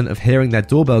a pattern of hearing their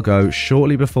doorbell go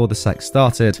shortly before the sex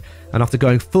started, and after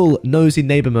going full nosy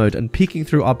neighbor mode and peeking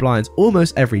through our blinds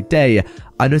almost every day,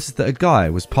 I noticed that a guy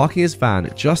was parking his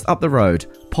van just up the road,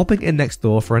 popping in next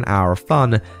door for an hour of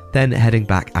fun, then heading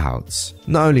back out.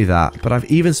 Not only that, but I've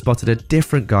even spotted a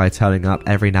different guy turning up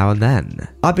every now and then.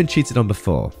 I've been cheated on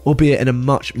before, albeit in a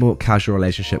much more casual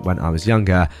relationship when I was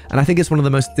younger, and I think it's one of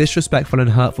the most disrespectful and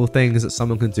hurtful things that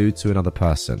someone can do to another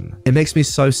person. It makes me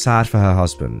so sad for her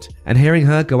husband, and hearing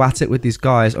her go at it with these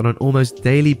guys on an almost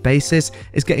daily basis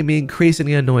is getting me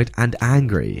increasingly annoyed and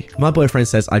angry. My boyfriend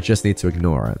says I just need to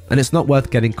ignore it, and it's not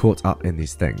worth getting caught up in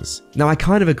these things. Now I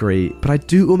kind of agree, but I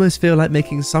do almost feel like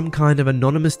making some kind of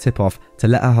anonymous tip-off to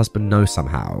let her husband know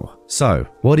somehow. So,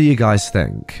 what do you guys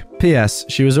think? P.S.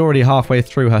 She was already halfway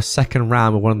through her second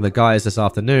round with one of the guys this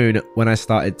afternoon when I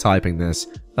started typing this.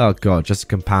 Oh god, just to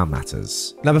compound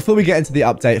matters. Now before we get into the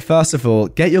update, first of all,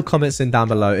 get your comments in down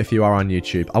below if you are on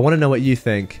YouTube. I want to know what you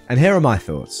think, and here are my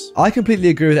thoughts. I completely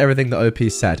agree with everything that OP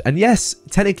said, and yes,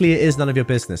 technically it is none of your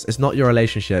business. It's not your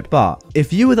relationship, but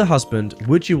if you were the husband,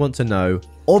 would you want to know?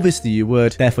 Obviously you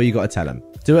would, therefore you got to tell him.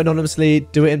 Do it anonymously,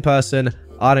 do it in person.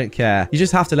 I don't care. You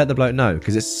just have to let the bloke know,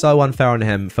 because it's so unfair on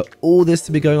him for all this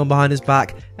to be going on behind his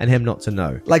back and him not to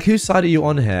know. Like, whose side are you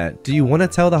on here? Do you want to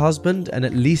tell the husband and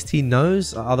at least he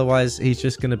knows? Otherwise, he's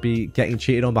just going to be getting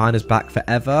cheated on behind his back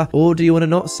forever? Or do you want to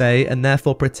not say and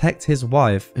therefore protect his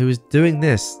wife who is doing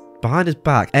this behind his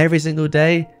back every single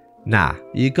day? Nah,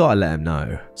 you gotta let him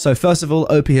know. So first of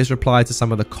all, OP has replied to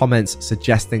some of the comments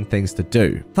suggesting things to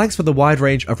do. Thanks for the wide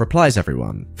range of replies,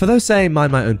 everyone. For those saying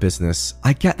mind my own business,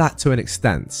 I get that to an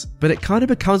extent, but it kind of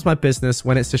becomes my business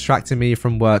when it's distracting me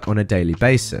from work on a daily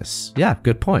basis. Yeah,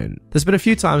 good point. There's been a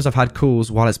few times I've had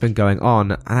calls while it's been going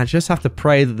on, and I just have to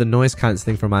pray that the noise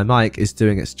cancelling from my mic is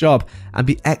doing its job and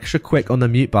be extra quick on the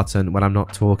mute button when I'm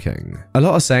not talking. A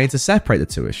lot are saying to separate the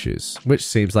two issues, which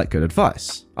seems like good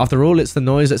advice. After all, it's the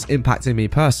noise that's impacting me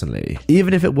personally.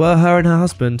 Even if it were her and her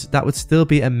husband, that would still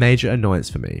be a major annoyance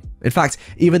for me. In fact,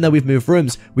 even though we've moved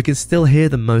rooms, we can still hear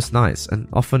them most nights, and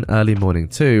often early morning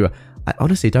too. I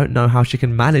honestly don't know how she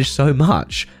can manage so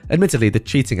much. Admittedly, the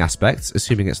cheating aspect,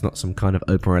 assuming it's not some kind of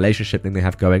open relationship thing they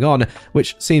have going on,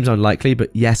 which seems unlikely, but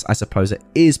yes, I suppose it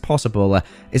is possible,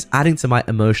 is adding to my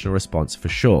emotional response for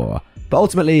sure. But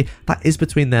ultimately, that is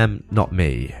between them, not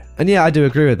me. And yeah, I do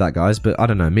agree with that, guys, but I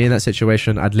don't know, me in that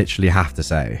situation, I'd literally have to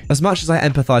say. As much as I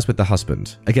empathise with the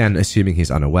husband, again, assuming he's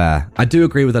unaware, I do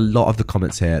agree with a lot of the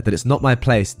comments here that it's not my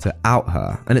place to out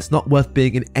her, and it's not worth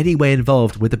being in any way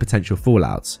involved with the potential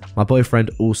fallout. My boyfriend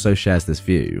also shares this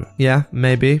view. Yeah,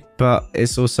 maybe, but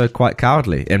it's also quite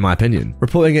cowardly, in my opinion.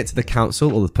 Reporting it to the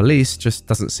council or the police just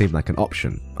doesn't seem like an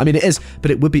option. I mean, it is,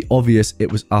 but it would be obvious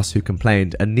it was us who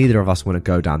complained, and neither of us want to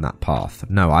go down that path.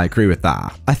 No, I agree with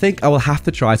that. I think I will have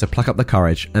to try to pluck up the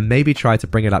courage and maybe try to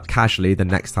bring it up casually the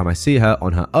next time I see her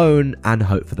on her own and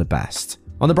hope for the best.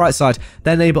 On the bright side,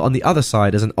 their neighbour on the other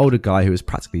side is an older guy who is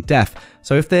practically deaf,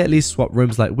 so if they at least swap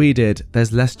rooms like we did,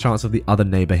 there's less chance of the other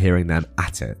neighbour hearing them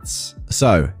at it.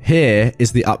 So, here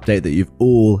is the update that you've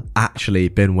all actually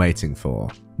been waiting for.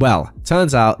 Well,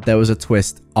 turns out there was a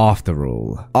twist after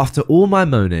all. After all my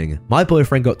moaning, my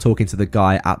boyfriend got talking to the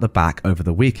guy at the back over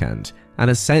the weekend, and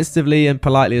as sensitively and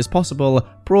politely as possible,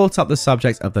 brought up the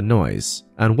subject of the noise.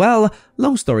 And well,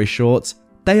 long story short,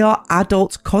 they are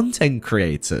adult content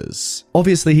creators.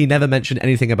 Obviously, he never mentioned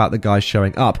anything about the guys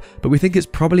showing up, but we think it's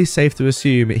probably safe to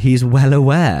assume he's well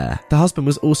aware. The husband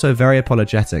was also very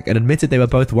apologetic and admitted they were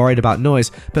both worried about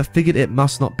noise, but figured it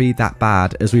must not be that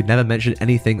bad as we've never mentioned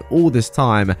anything all this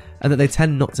time, and that they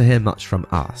tend not to hear much from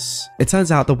us. It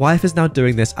turns out the wife is now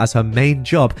doing this as her main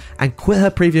job and quit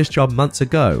her previous job months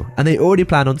ago, and they already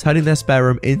plan on turning their spare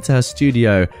room into her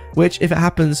studio, which, if it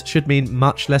happens, should mean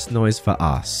much less noise for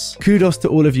us. Kudos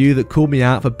to all of you that called me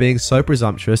out for being so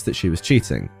presumptuous that she was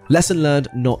cheating. Lesson learned,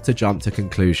 not to jump to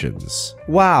conclusions.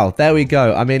 Wow, there we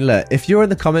go. I mean, look, if you're in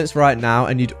the comments right now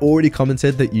and you'd already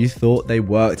commented that you thought they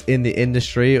worked in the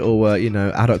industry or were,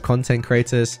 adult content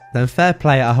creators, then fair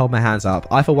play, I hold my hands up.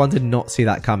 I, for one, did not see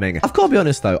that coming. I've got to be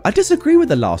honest though, I disagree with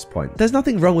the last point. There's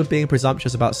nothing wrong with being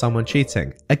presumptuous about someone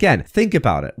cheating. Again, think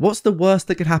about it. What's the worst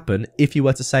that could happen if you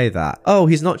were to say that? Oh,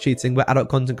 he's not cheating, we're adult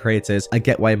content creators. I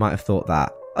get why you might have thought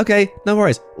that. Okay, no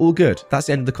worries, all good. That's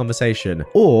the end of the conversation.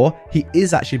 Or he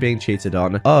is actually being cheated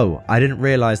on. Oh, I didn't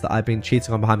realize that I've been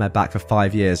cheating on behind my back for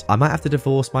 5 years. I might have to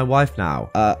divorce my wife now.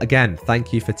 Again,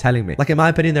 thank you for telling me. Like, in my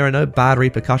opinion, there are no bad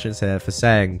repercussions here for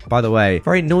saying, by the way,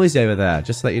 very noisy over there,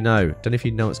 just to let you know. Don't know if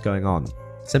you know what's going on.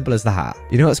 Simple as that.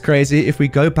 You know what's crazy? If we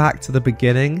go back to the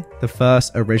beginning, the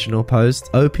first original post,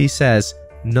 OP says,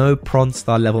 no prawn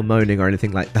star level moaning or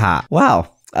anything like that.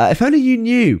 Wow, if only you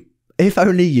knew. If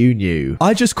only you knew.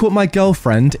 I just caught my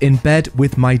girlfriend in bed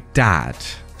with my dad.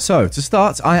 So, to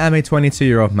start, I am a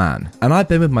 22-year-old man, and I've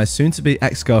been with my soon-to-be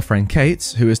ex-girlfriend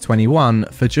Kate, who is 21,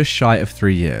 for just shy of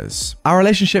 3 years. Our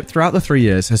relationship throughout the 3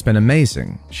 years has been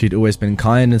amazing. She'd always been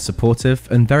kind and supportive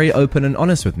and very open and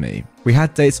honest with me. We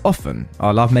had dates often,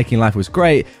 our love-making life was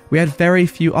great, we had very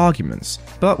few arguments,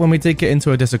 but when we did get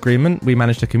into a disagreement, we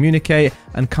managed to communicate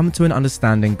and come to an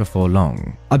understanding before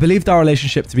long. I believed our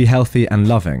relationship to be healthy and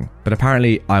loving, but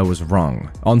apparently I was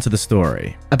wrong. On to the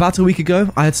story. About a week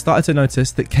ago, I had started to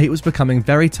notice that Kate was becoming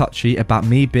very touchy about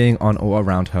me being on or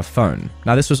around her phone.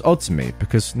 Now this was odd to me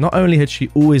because not only had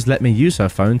she always let me use her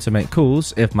phone to make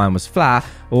calls if mine was flat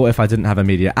or if I didn't have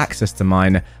immediate access to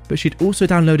mine, but she'd also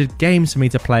downloaded games for me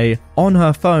to play on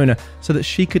her phone so that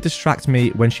she could distract me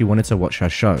when she wanted to watch her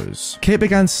shows. Kate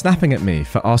began snapping at me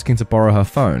for asking to borrow her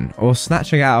phone, or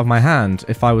snatching it out of my hand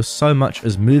if I was so much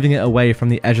as moving it away from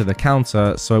the edge of the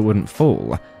counter so it wouldn't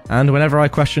fall. And whenever I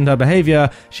questioned her behaviour,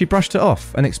 she brushed it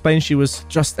off and explained she was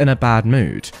just in a bad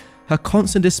mood. Her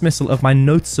constant dismissal of my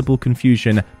noticeable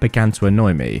confusion began to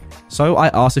annoy me, so I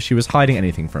asked if she was hiding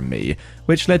anything from me,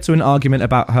 which led to an argument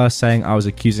about her saying I was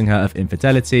accusing her of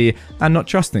infidelity and not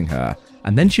trusting her.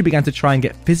 And then she began to try and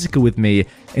get physical with me,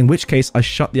 in which case I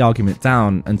shut the argument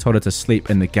down and told her to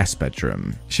sleep in the guest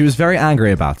bedroom. She was very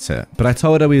angry about it, but I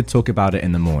told her we would talk about it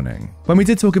in the morning. When we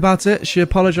did talk about it, she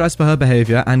apologized for her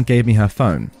behavior and gave me her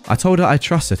phone. I told her I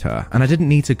trusted her and I didn't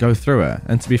need to go through it,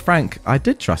 and to be frank, I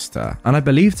did trust her, and I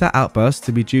believed her outburst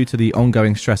to be due to the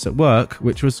ongoing stress at work,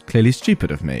 which was clearly stupid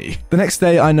of me. The next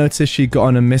day, I noticed she got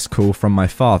on a missed call from my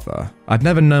father. I'd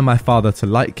never known my father to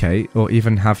like Kate or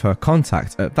even have her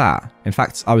contact at that. In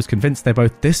fact, I was convinced they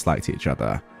both disliked each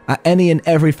other. At any and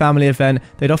every family event,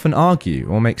 they'd often argue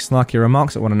or make snarky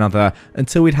remarks at one another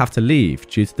until we'd have to leave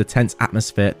due to the tense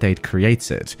atmosphere they'd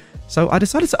created. So I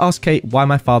decided to ask Kate why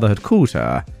my father had called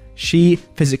her. She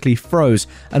physically froze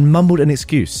and mumbled an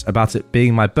excuse about it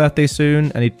being my birthday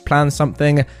soon and he'd planned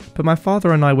something, but my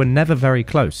father and I were never very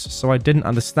close, so I didn't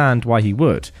understand why he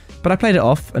would. But I played it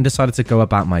off and decided to go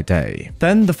about my day.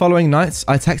 Then, the following night,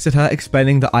 I texted her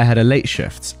explaining that I had a late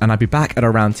shift and I'd be back at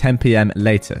around 10 PM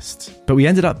latest. But we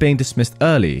ended up being dismissed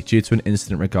early due to an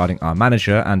incident regarding our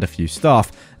manager and a few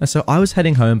staff, and so I was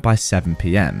heading home by 7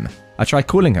 PM. I tried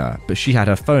calling her, but she had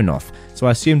her phone off, so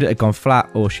I assumed it had gone flat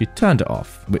or she'd turned it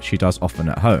off, which she does often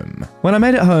at home. When I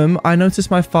made it home, I noticed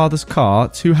my father's car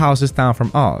 2 houses down from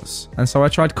ours, and so I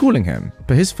tried calling him,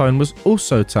 but his phone was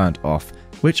also turned off,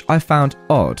 which I found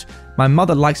odd. My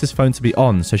mother likes his phone to be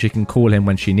on so she can call him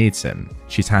when she needs him.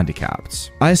 She's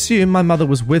handicapped. I assume my mother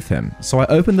was with him, so I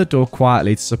opened the door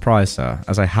quietly to surprise her,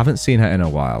 as I haven't seen her in a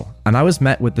while, and I was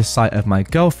met with the sight of my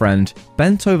girlfriend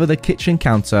bent over the kitchen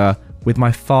counter with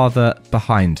my father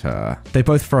behind her. They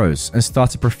both froze and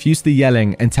started profusely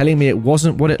yelling and telling me it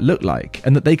wasn't what it looked like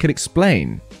and that they could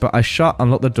explain, but I shut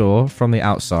and locked the door from the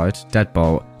outside,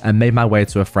 deadbolt, and made my way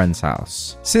to a friend's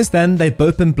house. Since then, they've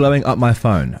both been blowing up my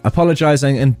phone,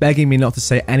 apologizing and begging me not to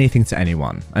say anything to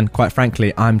anyone, and quite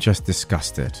frankly, I'm just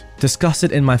disgusted.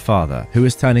 Disgusted in my father, who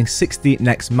is turning 60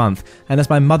 next month and has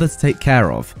my mother to take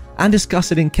care of, and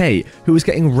disgusted in Kate, who is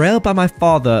getting railed by my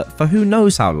father for who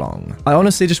knows how long. I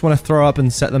honestly just want to throw up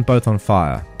and set them both on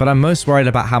fire, but I'm most worried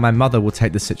about how my mother will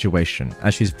take the situation,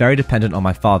 as she's very dependent on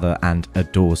my father and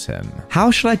adores him.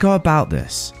 How should I go about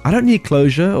this? I don't need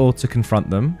closure or to confront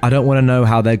them. I don't want to know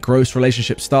how their gross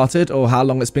relationship started or how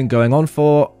long it's been going on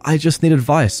for. I just need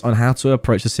advice on how to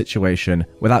approach the situation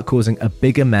without causing a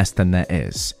bigger mess than there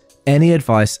is. Any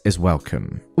advice is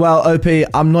welcome. Well, OP,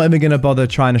 I'm not even going to bother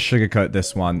trying to sugarcoat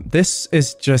this one. This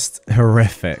is just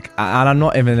horrific, and I'm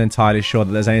not even entirely sure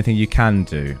that there's anything you can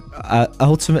do.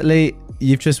 Ultimately,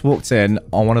 you've just walked in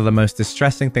on one of the most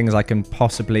distressing things I can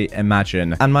possibly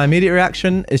imagine, and my immediate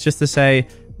reaction is just to say,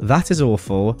 that is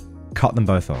awful, cut them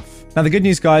both off. Now, the good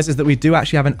news, guys, is that we do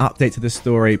actually have an update to this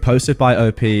story posted by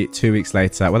OP 2 weeks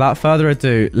later. Without further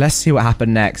ado, let's see what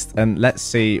happened next, and let's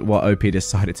see what OP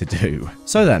decided to do.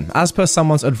 So then, as per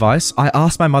someone's advice, I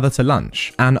asked my mother to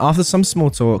lunch, and after some small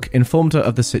talk, informed her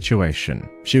of the situation.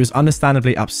 She was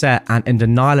understandably upset and in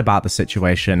denial about the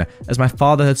situation, as my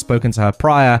father had spoken to her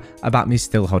prior about me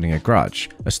still holding a grudge,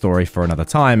 a story for another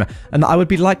time, and that I would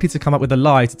be likely to come up with a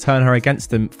lie to turn her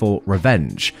against him for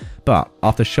revenge. But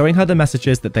after showing her the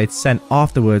messages that they'd sent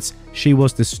afterwards, she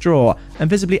was distraught and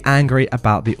visibly angry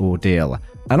about the ordeal.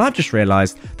 And I've just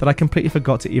realised that I completely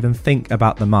forgot to even think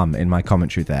about the mum in my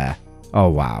commentary there. Oh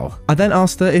wow. I then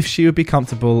asked her if she would be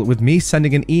comfortable with me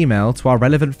sending an email to our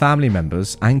relevant family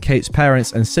members and Kate's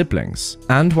parents and siblings.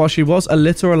 And while she was a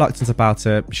little reluctant about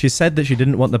it, she said that she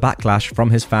didn't want the backlash from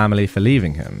his family for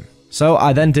leaving him. So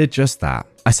I then did just that.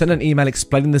 I sent an email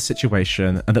explaining the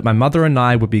situation and that my mother and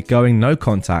I would be going no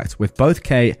contact with both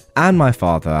Kate and my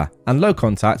father, and low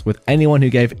contact with anyone who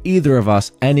gave either of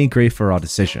us any grief for our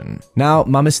decision. Now,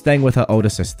 mum is staying with her older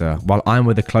sister while I'm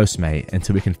with a close mate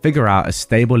until we can figure out a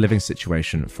stable living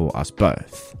situation for us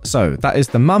both. So that is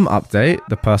the mum update,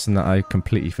 the person that I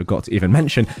completely forgot to even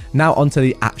mention. Now onto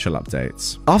the actual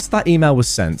updates. After that email was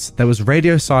sent, there was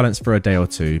radio silence for a day or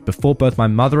two before both my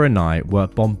mother and I were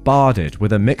bombarded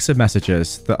with a mix of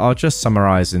messages that are just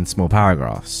summarized in small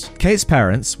paragraphs. Kate's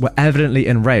parents were evidently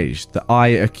enraged that I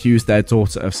accused their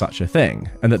daughter of such a thing,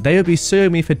 and that they would be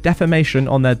suing me for defamation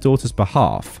on their daughter's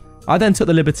behalf. I then took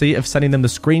the liberty of sending them the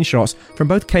screenshots from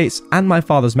both Kate's and my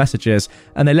father's messages,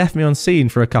 and they left me on scene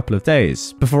for a couple of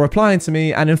days, before replying to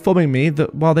me and informing me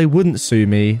that while they wouldn't sue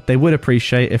me, they would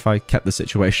appreciate if I kept the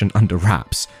situation under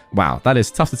wraps. Wow, that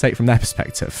is tough to take from their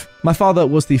perspective. My father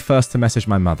was the first to message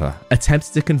my mother,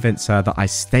 attempted to convince her that I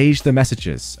staged the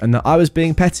messages and that I was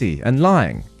being petty and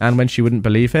lying. And when she wouldn't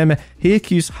believe him, he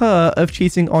accused her of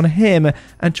cheating on him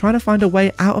and trying to find a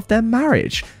way out of their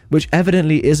marriage, which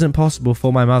evidently isn't possible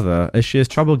for my mother as she has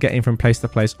trouble getting from place to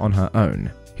place on her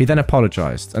own. He then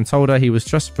apologised and told her he was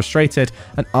just frustrated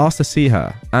and asked to see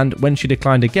her, and when she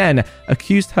declined again,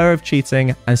 accused her of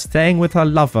cheating and staying with her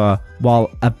lover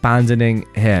while abandoning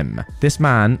him. This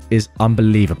man is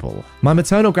unbelievable. My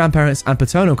maternal grandparents and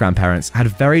paternal grandparents had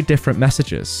very different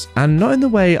messages, and not in the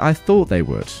way I thought they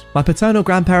would. My paternal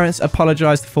grandparents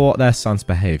apologised for their son's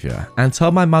behaviour and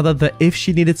told my mother that if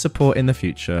she needed support in the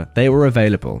future, they were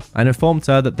available, and informed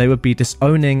her that they would be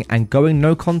disowning and going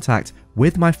no contact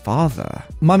with my father.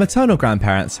 My maternal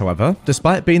grandparents, however,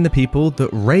 despite being the people that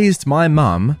raised my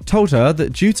mum, told her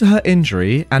that due to her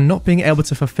injury and not being able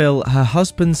to fulfill her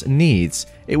husband's needs,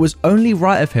 it was only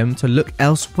right of him to look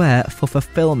elsewhere for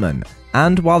fulfillment.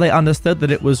 And while they understood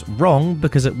that it was wrong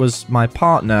because it was my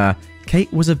partner,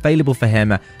 Kate was available for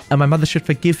him, and my mother should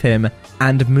forgive him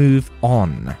and move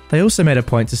on. They also made a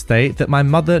point to state that my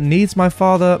mother needs my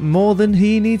father more than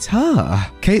he needs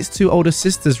her. Kate's two older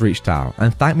sisters reached out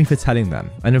and thanked me for telling them,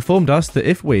 and informed us that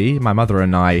if we, my mother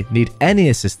and I, need any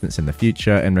assistance in the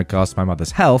future in regards to my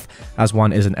mother's health, as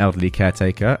one is an elderly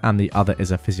caretaker and the other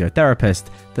is a physiotherapist,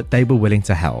 that they were willing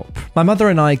to help. My mother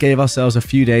and I gave ourselves a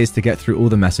few days to get through all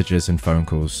the messages and phone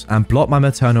calls, and blocked my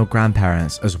maternal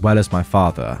grandparents as well as my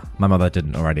father. My mother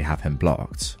didn't already have him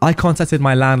blocked. I contacted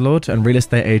my landlord and real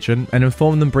estate agent and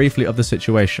informed them briefly of the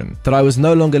situation, that I was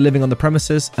no longer living on the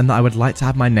premises and that I would like to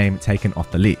have my name taken off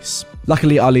the lease.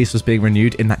 Luckily, our lease was being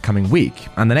renewed in that coming week,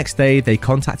 and the next day they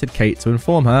contacted Kate to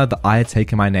inform her that I had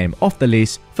taken my name off the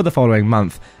lease for the following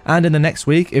month, and in the next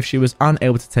week, if she was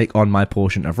unable to take on my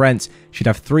portion of rent, she'd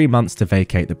have 3 months to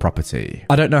vacate the property.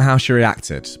 I don't know how she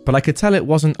reacted, but I could tell it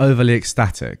wasn't overly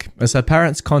ecstatic, as her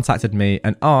parents contacted me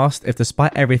and asked if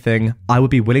despite everything, I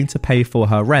would be willing to pay for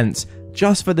her rent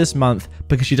just for this month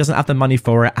because she doesn't have the money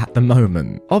for it at the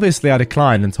moment. Obviously, I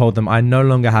declined and told them I no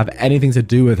longer have anything to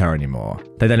do with her anymore.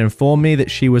 They then informed me that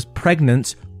she was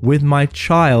pregnant with my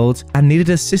child and needed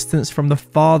assistance from the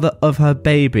father of her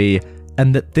baby,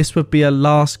 and that this would be a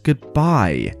last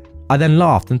goodbye. I then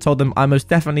laughed and told them I most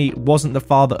definitely wasn't the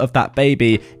father of that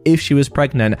baby if she was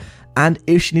pregnant, and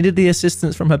if she needed the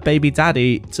assistance from her baby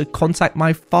daddy, to contact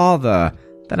my father.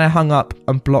 Then I hung up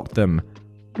and blocked them.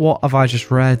 What have I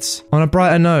just read? On a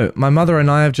brighter note, my mother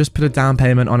and I have just put a down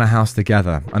payment on a house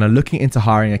together and are looking into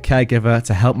hiring a caregiver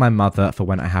to help my mother for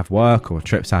when I have work or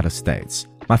trips out of state.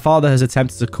 My father has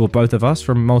attempted to call both of us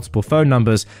from multiple phone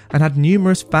numbers and had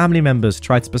numerous family members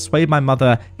try to persuade my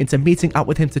mother into meeting up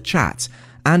with him to chat.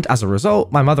 And as a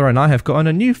result, my mother and I have gotten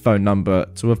a new phone number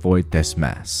to avoid this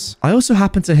mess. I also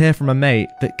happen to hear from a mate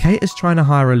that Kate is trying to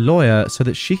hire a lawyer so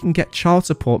that she can get child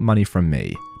support money from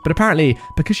me. But apparently,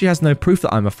 because she has no proof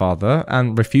that I'm a father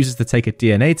and refuses to take a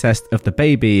DNA test of the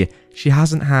baby, she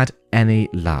hasn't had any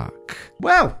luck.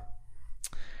 Well,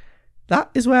 that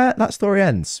is where that story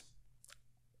ends.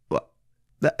 What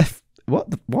the f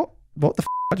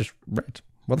I just read?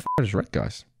 What the f I just read,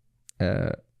 guys?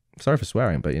 Sorry for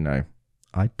swearing, but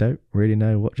I don't really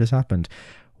know what just happened.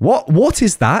 What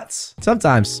is that?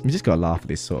 Sometimes you just gotta laugh at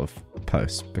these sort of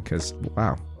posts because,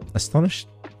 wow, astonished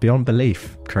beyond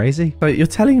belief. Crazy. But you're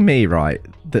telling me, right,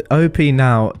 that OP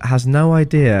now has no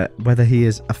idea whether he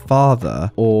is a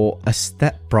father or a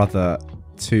stepbrother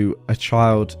to a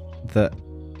child that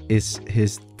is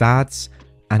his dad's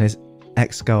and his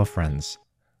ex-girlfriend's.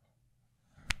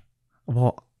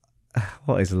 What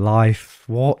is life?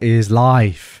 What is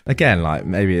life? Again,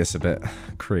 maybe it's a bit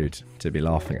crude to be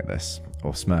laughing at this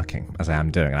or smirking as I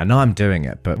am doing. I know I'm doing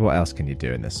it, but what else can you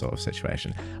do in this sort of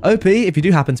situation? OP, if you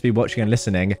do happen to be watching and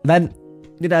listening, then,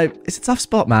 it's a tough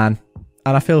spot, man.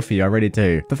 And I feel for you, I really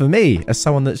do. But for me, as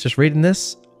someone that's just reading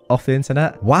this off the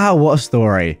internet, wow, what a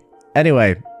story.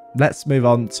 Anyway, let's move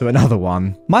on to another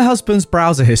one. My husband's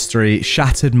browser history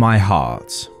shattered my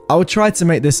heart. I will try to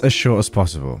make this as short as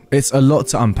possible. It's a lot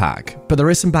to unpack, but there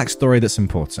is some backstory that's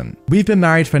important. We've been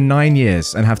married for 9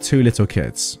 years and have 2 little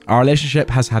kids. Our relationship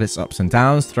has had its ups and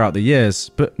downs throughout the years,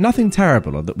 but nothing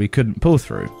terrible or that we couldn't pull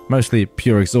through. Mostly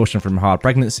pure exhaustion from hard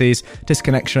pregnancies,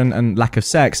 disconnection and lack of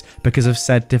sex because of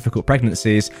said difficult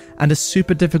pregnancies, and a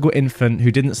super difficult infant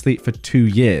who didn't sleep for 2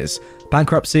 years.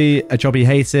 Bankruptcy, a job he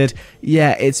hated,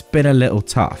 yeah, it's been a little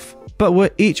tough. but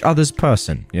we're each other's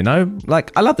person, you know?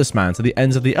 Like, I love this man to the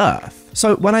ends of the earth.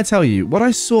 So when I tell you, what I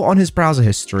saw on his browser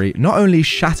history not only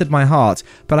shattered my heart,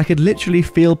 but I could literally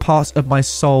feel parts of my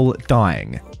soul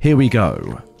dying. Here we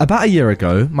go. About a year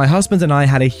ago, my husband and I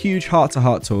had a huge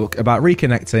heart-to-heart talk about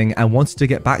reconnecting and wanted to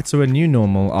get back to a new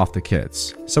normal after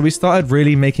kids. So we started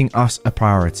really making us a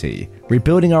priority,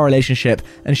 rebuilding our relationship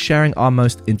and sharing our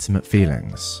most intimate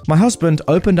feelings. My husband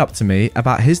opened up to me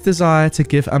about his desire to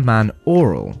give a man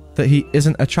oral, that he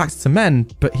isn't attracted to men,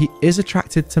 but he is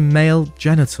attracted to male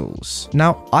genitals.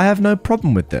 Now, I have no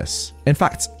problem with this. In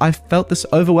fact, I felt this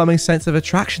overwhelming sense of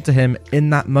attraction to him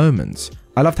in that moment.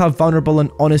 I loved how vulnerable and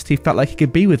honest he felt like he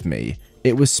could be with me.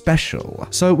 It was special.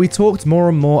 So we talked more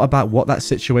and more about what that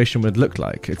situation would look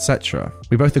like, etc.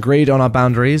 We both agreed on our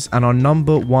boundaries, and our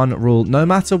number one rule, no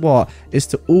matter what, is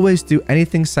to always do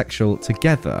anything sexual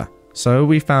together. So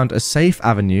we found a safe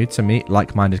avenue to meet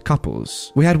like-minded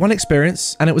couples. We had one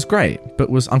experience and it was great, but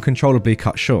was uncontrollably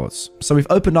cut short. So we've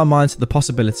opened our minds to the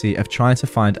possibility of trying to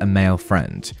find a male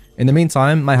friend. In the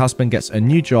meantime, my husband gets a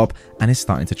new job and is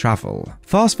starting to travel.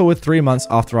 Fast forward 3 months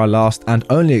after our last and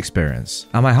only experience,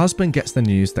 and my husband gets the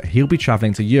news that he'll be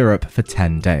traveling to Europe for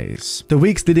 10 days. The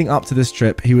weeks leading up to this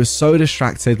trip, he was so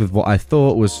distracted with what I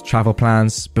thought was travel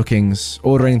plans, bookings,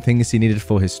 ordering things he needed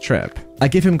for his trip. I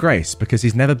give him grace because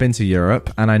he's never been to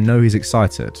Europe and I know he's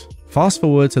excited. Fast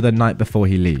forward to the night before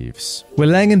he leaves. We're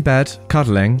laying in bed,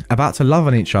 cuddling, about to love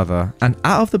on each other, and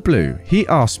out of the blue, he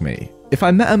asked me, if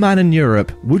I met a man in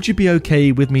Europe, would you be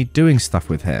okay with me doing stuff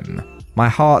with him? My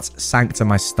heart sank to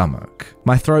my stomach.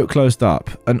 My throat closed up,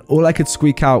 and all I could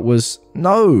squeak out was,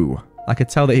 no. I could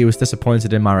tell that he was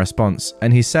disappointed in my response,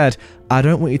 and he said, I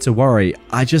don't want you to worry,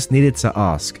 I just needed to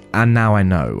ask, and now I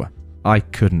know. I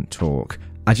couldn't talk.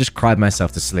 I just cried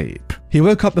myself to sleep. He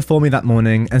woke up before me that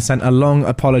morning and sent a long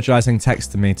apologizing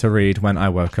text to me to read when I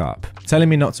woke up, telling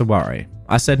me not to worry.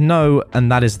 I said no,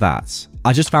 and that is that.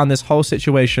 I just found this whole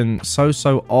situation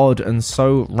so odd and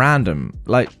so random.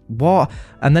 Like, what?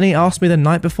 And then he asked me the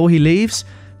night before he leaves?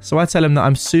 So I tell him that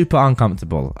I'm super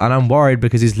uncomfortable and I'm worried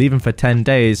because he's leaving for 10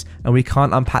 days and we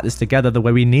can't unpack this together the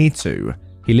way we need to.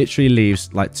 He literally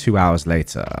leaves like 2 hours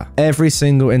later. Every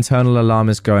single internal alarm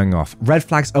is going off. Red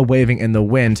flags are waving in the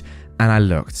wind, and I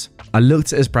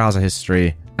looked at his browser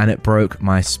history and it broke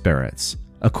my spirits.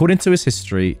 According to his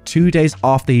history, 2 days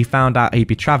after he found out he'd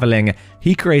be traveling,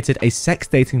 he created a sex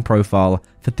dating profile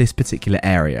for this particular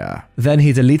area. Then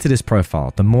he deleted his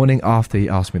profile the morning after he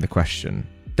asked me the question.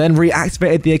 Then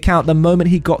reactivated the account the moment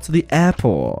he got to the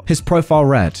airport. His profile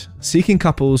read, seeking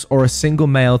couples or a single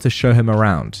male to show him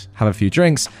around, have a few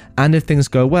drinks, and if things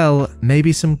go well,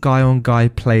 maybe some guy-on-guy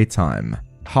playtime.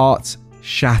 Heart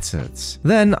shattered.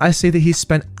 Then I see that he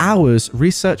spent hours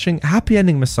researching happy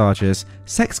ending massages,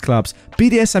 sex clubs,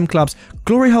 BDSM clubs,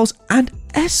 glory holes, and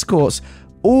escorts.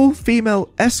 All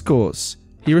female escorts.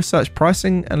 He researched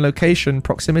pricing and location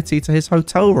proximity to his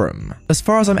hotel room. As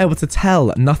far as I'm able to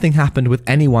tell, nothing happened with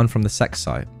anyone from the sex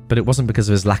site, but it wasn't because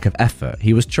of his lack of effort.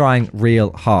 He was trying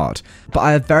real hard. But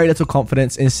I have very little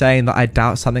confidence in saying that I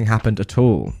doubt something happened at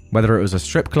all. Whether it was a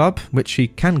strip club, which he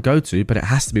can go to, but it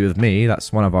has to be with me,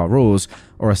 that's one of our rules,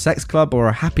 or a sex club or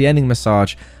a happy ending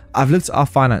massage, I've looked at our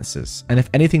finances, and if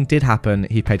anything did happen,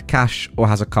 he paid cash or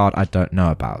has a card I don't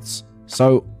know about.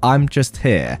 So I'm just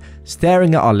here,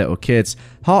 staring at our little kids,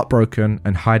 heartbroken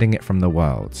and hiding it from the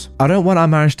world. I don't want our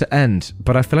marriage to end,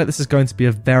 but I feel like this is going to be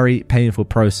a very painful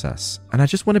process. And I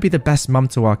just want to be the best mum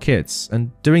to our kids. And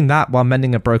doing that while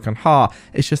mending a broken heart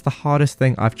is just the hardest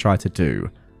thing I've tried to do.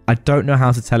 I don't know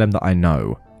how to tell him that I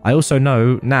know. I also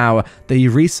know now that he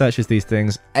researches these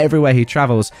things everywhere he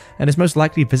travels and is most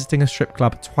likely visiting a strip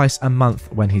club twice a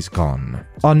month when he's gone.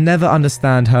 I'll never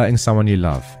understand hurting someone you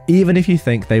love, even if you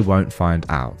think they won't find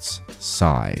out.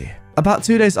 Sigh. About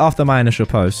 2 days after my initial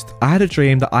post, I had a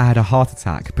dream that I had a heart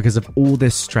attack because of all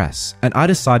this stress, and I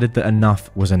decided that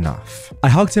enough was enough. I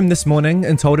hugged him this morning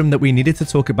and told him that we needed to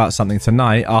talk about something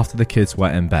tonight after the kids were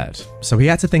in bed. So he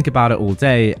had to think about it all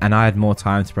day, and I had more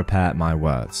time to prepare my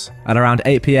words. At around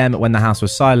 8 PM, when the house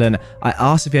was silent, I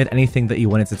asked if he had anything that he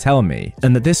wanted to tell me,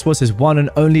 and that this was his one and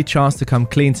only chance to come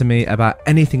clean to me about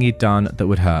anything he'd done that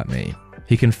would hurt me.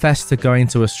 He confessed to going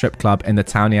to a strip club in the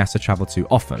town he has to travel to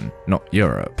often, not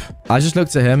Europe. I just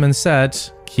looked at him and said,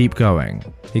 keep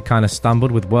going. He kind of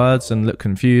stumbled with words and looked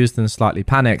confused and slightly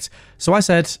panicked. So I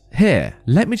said, here,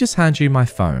 let me just hand you my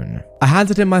phone. I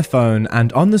handed him my phone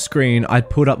and on the screen, I'd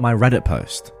pulled up my Reddit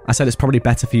post. I said it's probably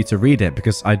better for you to read it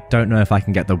because I don't know if I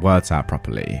can get the words out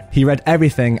properly. He read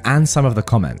everything and some of the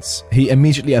comments. He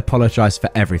immediately apologized for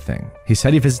everything. He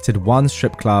said he visited one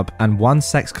strip club and one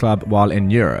sex club while in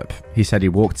Europe. He said he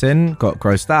walked in, got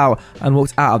grossed out, and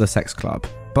walked out of the sex club.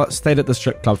 but stayed at the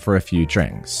strip club for a few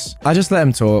drinks. I just let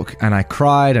him talk, and I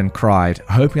cried and cried,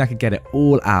 hoping I could get it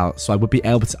all out so I would be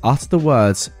able to utter the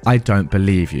words, "I don't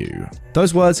believe you."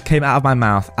 Those words came out of my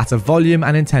mouth at a volume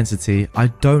and intensity I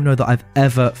don't know that I've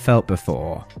ever felt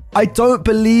before. "I don't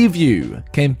believe you"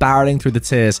 came barreling through the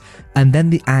tears, and then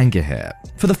the anger hit.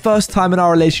 For the first time in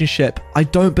our relationship, "I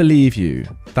don't believe you."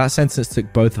 That sentence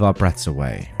took both of our breaths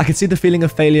away. I could see the feeling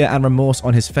of failure and remorse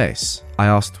on his face. I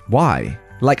asked, "Why?"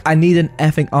 Like I need an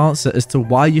effing answer as to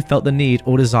why you felt the need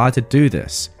or desire to do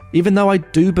this. Even though I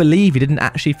do believe he didn't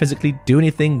actually physically do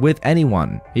anything with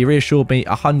anyone. He reassured me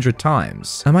 100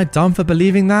 times. Am I dumb for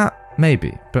believing that?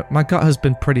 Maybe, but my gut has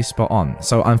been pretty spot on,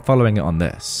 so I'm following it on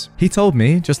this. He told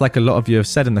me, just like a lot of you have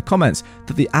said in the comments,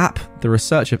 that the app, the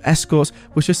research of escorts,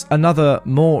 was just another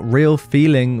more real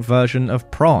feeling version of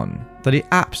Prawn. That he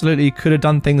absolutely could have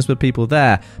done things with people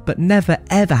there, but never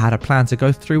ever had a plan to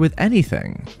go through with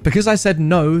anything. Because I said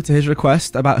no to his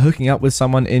request about hooking up with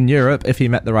someone in Europe if he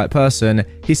met the right person,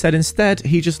 he said instead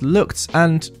he just looked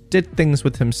and did things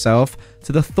with himself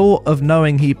to the thought of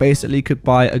knowing he basically could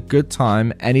buy a good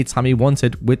time anytime he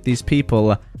wanted with these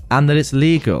people, and that it's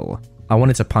legal. I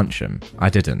wanted to punch him. I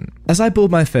didn't. As I balled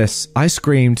my fists, I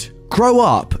screamed, "Grow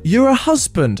up! You're a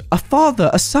husband, a father,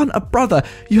 a son, a brother.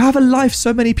 You have a life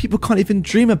so many people can't even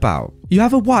dream about. You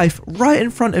have a wife right in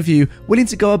front of you, willing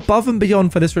to go above and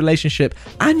beyond for this relationship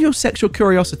and your sexual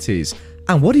curiosities.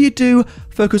 And what do?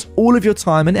 Focus all of your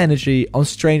time and energy on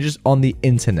strangers on the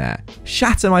internet.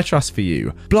 Shatter my trust for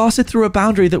you. Blasted through a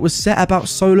boundary that was set about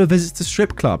solo visits to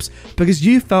strip clubs because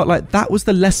you felt like that was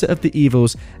the lesser of the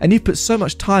evils, and you've put so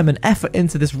much time and effort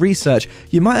into this research,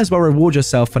 you might as well reward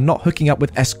yourself for not hooking up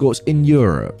with escorts in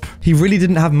Europe." He really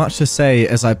didn't have much to say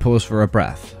as I paused for a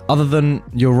breath. Other than,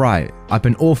 "You're right, I've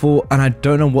been awful and I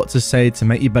don't know what to say to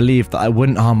make you believe that I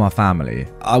wouldn't harm our family.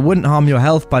 I wouldn't harm your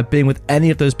health by being with any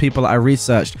of those people that I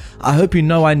researched. I hope you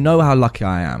know I know how lucky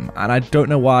I am, and I don't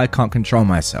know why I can't control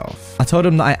myself." I told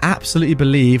him that I absolutely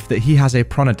believe that he has a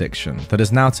prawn addiction that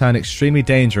has now turned extremely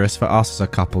dangerous for us as a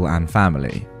couple and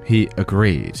family. He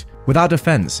agreed. Without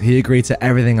defense, he agreed to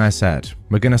everything I said.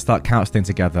 We're going to start counseling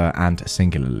together and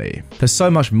singularly. There's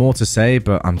so much more to say,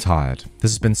 but I'm tired.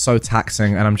 This has been so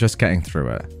taxing and I'm just getting through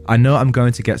it. I know I'm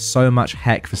going to get so much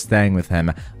heck for staying with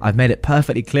him. I've made it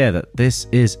perfectly clear that this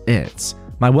is it.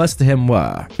 My words to him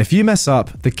were, "If you mess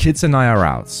up, the kids and I are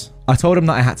out." I told him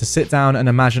that I had to sit down and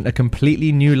imagine a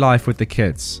completely new life with the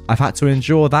kids. I've had to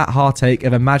endure that heartache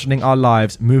of imagining our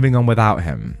lives moving on without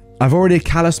him. I've already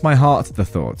calloused my heart to the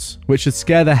thoughts, which should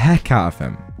scare the heck out of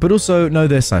him. But also know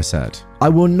this, I said. I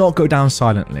will not go down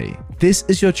silently. This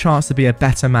is your chance to be a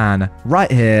better man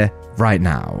right here, right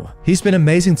now. He's been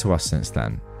amazing to us since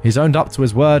then. He's owned up to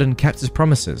his word and kept his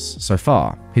promises so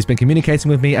far. He's been communicating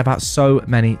with me about so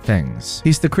many things.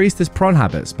 He's decreased his prawn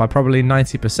habits by probably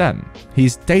 90%.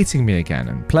 He's dating me again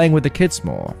and playing with the kids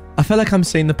more. I feel like I'm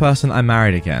seeing the person I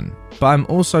married again, but I'm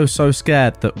also so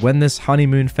scared that when this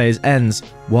honeymoon phase ends,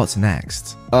 what's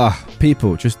next?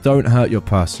 People, just don't hurt your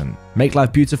person. Make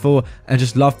life beautiful and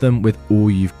just love them with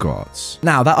all you've got.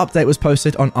 Now, that update was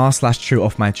posted on r/true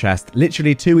off my chest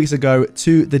literally 2 weeks ago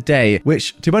to the day,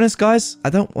 which, to be honest, guys, I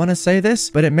don't want to say this,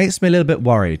 but it makes me a little bit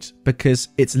worried because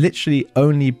it's literally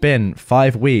only been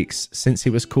 5 weeks since he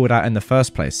was called out in the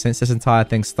first place, since this entire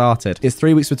thing started. It's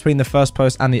 3 weeks between the first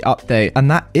post and the update,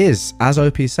 and that is, as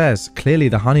OP says, clearly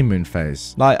the honeymoon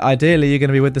phase. Like, ideally, you're going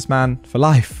to be with this man for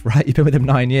life, right? You've been with him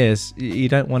 9 years. You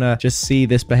don't want to just see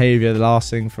this behavior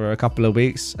lasting for a couple of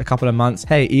weeks, a couple of months,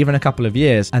 hey, even a couple of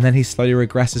years, and then he slowly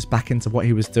regresses back into what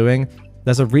he was doing.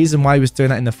 There's a reason why he was doing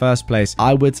that in the first place.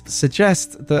 I would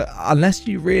suggest that unless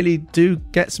you really do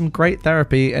get some great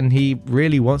therapy and he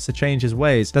really wants to change his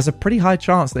ways, there's a pretty high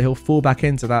chance that he'll fall back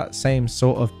into that same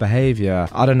sort of behavior.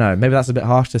 I don't know, maybe that's a bit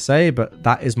harsh to say, but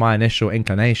that is my initial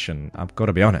inclination. I've got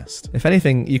to be honest. If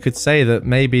anything, you could say that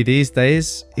maybe these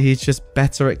days he's just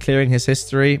better at clearing his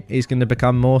history. He's going to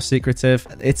become more secretive.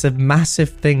 It's a massive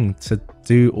thing to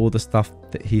do all the stuff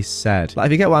that he said. Like,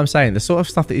 if you get what I'm saying, the sort of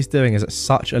stuff that he's doing is at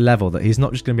such a level that he's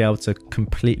not just going to be able to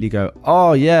completely go,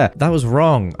 "Oh yeah, that was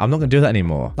wrong, I'm not going to do that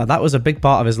anymore." Like, that was a big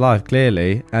part of his life,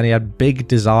 clearly, and he had big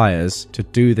desires to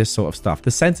do this sort of stuff. The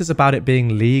sentence about it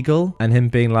being legal and him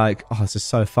being like, "Oh, this is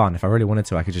so fun, if I really wanted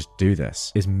to, I could just do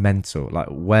this," is mental. Like,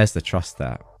 where's the trust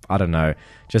there? I don't know.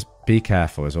 Just Be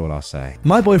careful is all I'll say.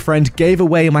 My boyfriend gave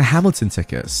away my Hamilton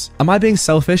tickets. Am I being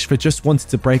selfish for just wanting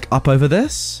to break up over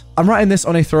this? I'm writing this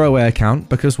on a throwaway account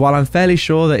because while I'm fairly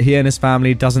sure that he and his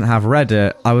family doesn't have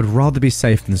Reddit, I would rather be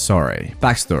safe than sorry.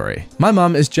 Backstory. My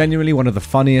mum is genuinely one of the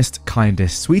funniest,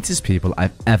 kindest, sweetest people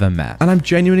I've ever met, and I'm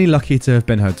genuinely lucky to have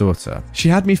been her daughter. She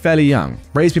had me fairly young,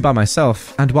 raised me by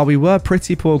myself, and while we were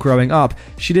pretty poor growing up,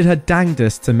 she did her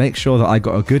dangdest to make sure that I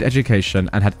got a good education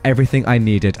and had everything I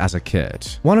needed as a kid.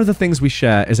 One of the things we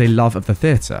share is a love of the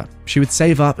theatre. She would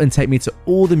save up and take me to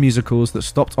all the musicals that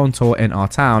stopped on tour in our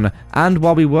town, and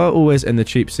while we were always in the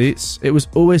cheap seats, it was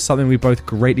always something we both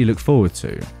greatly look forward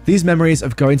to. These memories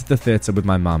of going to the theatre with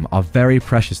my mum are very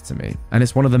precious to me, and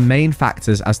it's one of the main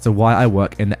factors as to why I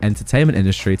work in the entertainment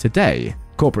industry today.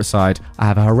 Corporate side, I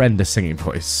have a horrendous singing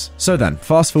voice. So then,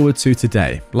 fast forward to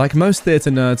today. Like most theatre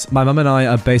nerds, my mum and I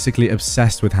are basically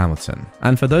obsessed with Hamilton.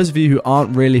 And for those of you who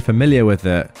aren't really familiar with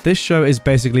it, this show is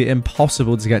basically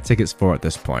impossible to get tickets for at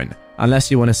this point,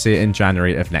 unless you want to see it in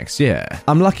January of next year.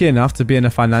 I'm lucky enough to be in a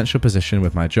financial position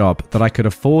with my job that I could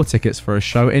afford tickets for a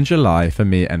show in July for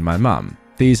me and my mum.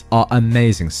 These are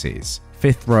amazing seats.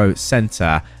 5th row,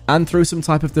 centre, and through some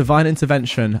type of divine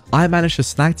intervention, I managed to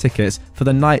snag tickets for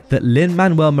the night that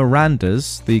Lin-Manuel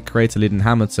Miranda's, the creator lead in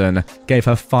Hamilton, gave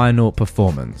her final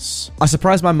performance. I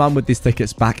surprised my mum with these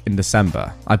tickets back in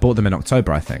December. I bought them in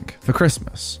October, I think, for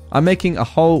Christmas. I'm making a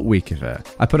whole week of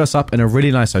it. I put us up in a really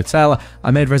nice hotel,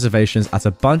 I made reservations at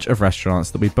a bunch of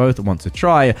restaurants that we both want to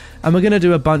try, and we're going to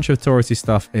do a bunch of touristy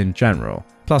stuff in general.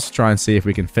 Plus try and see if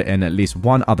we can fit in at least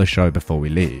one other show before we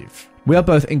leave. We are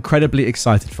both incredibly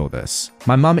excited for this.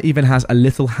 My mum even has a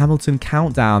little Hamilton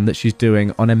countdown that she's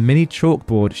doing on a mini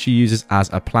chalkboard she uses as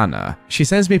a planner. She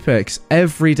sends me pics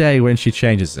every day when she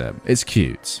changes it. It's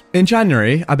cute. In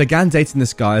January, I began dating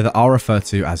this guy that I'll refer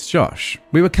to as Josh.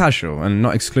 We were casual and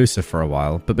not exclusive for a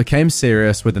while, but became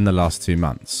serious within the last 2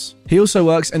 months. He also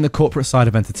works in the corporate side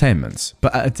of entertainment,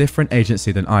 but at a different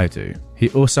agency than I do. He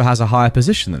also has a higher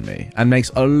position than me and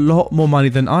makes a lot more money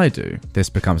than I do. This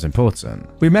becomes important.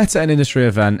 We met at an industry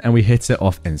event and we hit it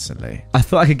off instantly. I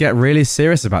thought I could get really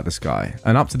serious about this guy,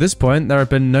 and up to this point, there have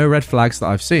been no red flags that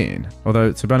I've seen.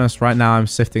 Although, to be honest, right now I'm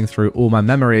sifting through all my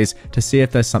memories to see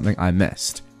if there's something I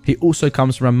missed. He also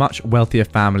comes from a much wealthier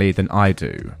family than I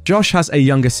do. Josh has a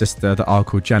younger sister that I'll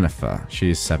call Jennifer,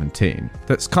 she's 17,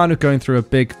 that's kind of going through a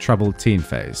big troubled teen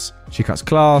phase. She cuts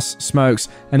class, smokes,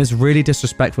 and is really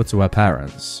disrespectful to her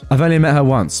parents. I've only met her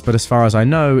once, but as far as I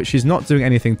know, she's not doing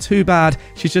anything too bad,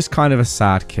 she's just kind of a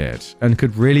sad kid, and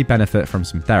could really benefit from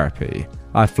some therapy.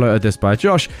 I floated this by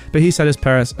Josh, but he said his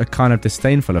parents are kind of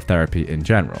disdainful of therapy in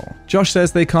general. Josh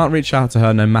says they can't reach out to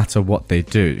her no matter what they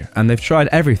do, and they've tried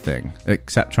everything,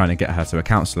 except trying to get her to a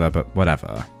counsellor, but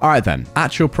whatever. Alright then,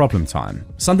 actual problem time.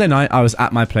 Sunday night, I was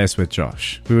at my place with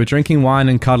Josh. We were drinking wine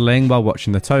and cuddling while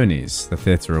watching the Tonys, the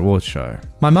theatre awards show.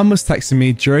 My mum was texting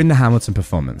me during the Hamilton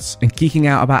performance and geeking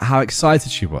out about how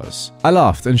excited she was. I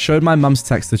laughed and showed my mum's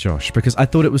text to Josh because I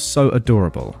thought it was so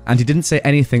adorable, and he didn't say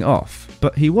anything off,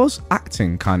 but he was acting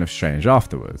kind of strange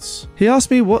afterwards. He asked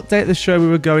me what date the show we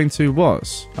were going to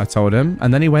was. I told him,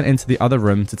 and then he went into the other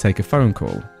room to take a phone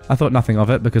call. I thought nothing of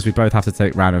it because we both have to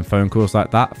take random phone calls like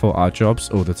that for our jobs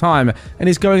all the time, and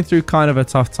he's going through kind of a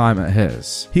tough time at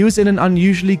his. He was in an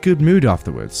unusually good mood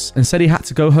afterwards and said he had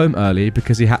to go home early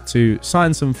because he had to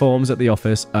sign some forms at the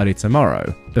office early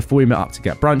tomorrow before we met up to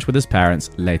get brunch with his parents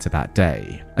later that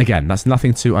day. Again, that's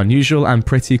nothing too unusual and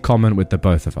pretty common with the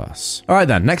both of us. Alright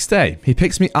then, next day, he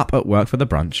picks me up at work for the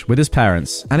brunch with his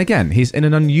parents, and again, he's in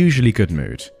an unusually good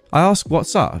mood. I ask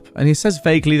what's up, and he says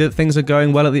vaguely that things are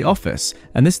going well at the office,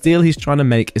 and this deal he's trying to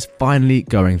make is finally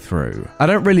going through. I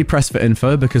don't really press for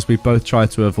info because we both try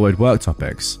to avoid work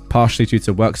topics, partially due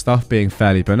to work stuff being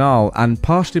fairly banal, and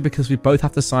partially because we both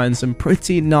have to sign some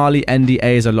pretty gnarly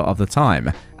NDAs a lot of the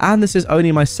time, and this is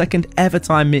only my second ever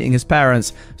time meeting his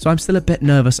parents, so I'm still a bit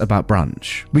nervous about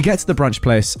brunch. We get to the brunch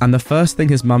place, and the first thing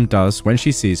his mum does when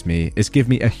she sees me is give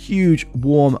me a huge,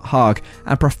 warm hug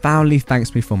and profoundly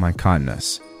thanks me for my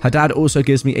kindness. Her dad also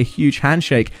gives me a huge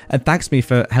handshake and thanks me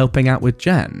for helping out with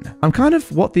Jen. I'm kind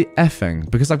of what the effing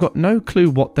because I've got no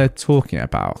clue what they're talking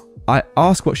about. I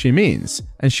ask what she means,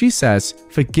 and she says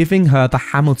for giving her the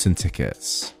Hamilton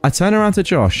tickets. I turn around to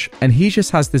Josh, and he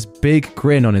just has this big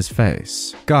grin on his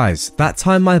face. Guys, that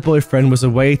time my boyfriend was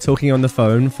away talking on the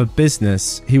phone for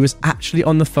business, he was actually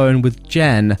on the phone with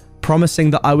Jen, promising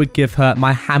that I would give her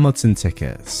my Hamilton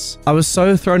tickets. I was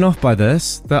so thrown off by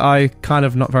this that I, kind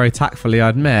of not very tactfully I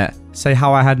admit, say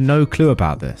how I had no clue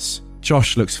about this.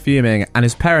 Josh looks fuming, and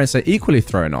his parents are equally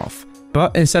thrown off.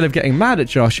 But instead of getting mad at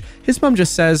Josh, his mum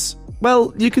just says,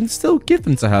 well, you can still give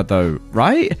them to her though,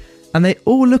 right? and they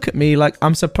all look at me like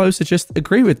I'm supposed to just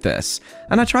agree with this.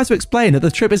 And I try to explain that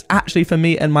the trip is actually for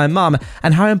me and my mum,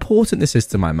 and how important this is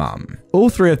to my mum. All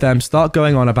three of them start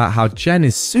going on about how Jen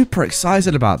is super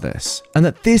excited about this, and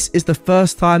that this is the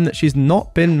first time that she's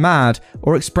not been mad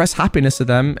or expressed happiness to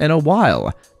them in a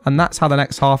while. And that's how the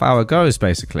next half hour goes,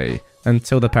 basically,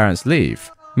 until the parents leave.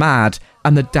 Mad,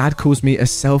 and the dad calls me a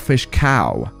selfish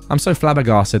cow. I'm so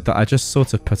flabbergasted that I just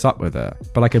sort of put up with it,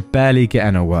 but I could barely get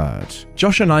in a word.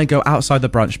 Josh and I go outside the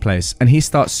brunch place, and he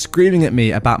starts screaming at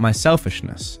me about my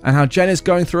selfishness and how Jen is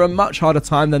going through a much harder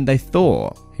time than they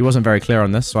thought. He wasn't very clear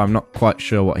on this, so I'm not quite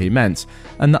sure what he meant,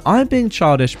 and that I'm being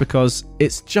childish because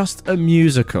it's just a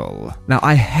musical. Now,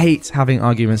 I hate having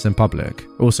arguments in public.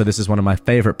 Also, this is one of my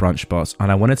favorite brunch spots,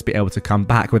 and I wanted to be able to come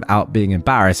back without being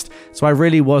embarrassed, so I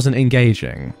really wasn't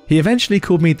engaging. He eventually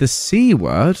called me the C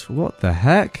word, what the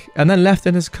heck, and then left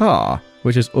in his car,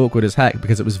 which is awkward as heck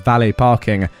because it was valet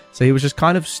parking, so he was just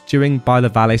kind of stewing by the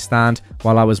valet stand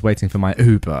while I was waiting for my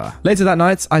Uber. Later that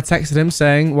night, I texted him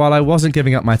saying while I wasn't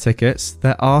giving up my tickets,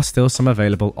 there are still some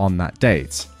available on that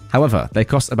date. However, they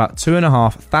cost about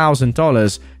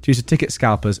 $2,500 due to ticket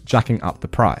scalpers jacking up the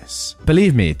price.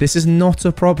 Believe me, this is not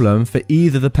a problem for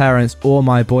either the parents or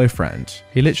my boyfriend.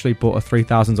 He literally bought a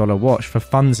 $3,000 watch for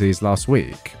funsies last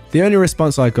week. The only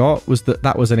response I got was that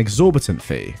that was an exorbitant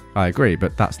fee. I agree,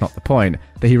 but that's not the point.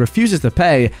 That he refuses to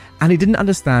pay, and he didn't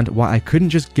understand why I couldn't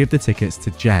just give the tickets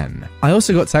to Jen. I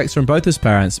also got texts from both his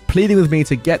parents pleading with me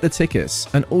to get the tickets,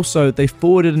 and also they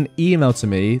forwarded an email to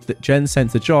me that Jen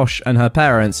sent to Josh and her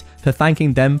parents for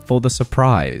thanking them for the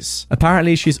surprise.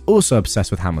 Apparently, she's also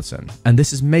obsessed with Hamilton, and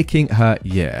this is making her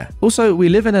year. Also, we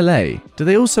live in LA. Do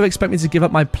they also expect me to give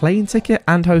up my plane ticket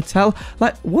and hotel?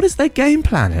 Like, what is their game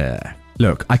plan here?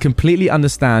 Look, I completely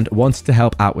understand wanting to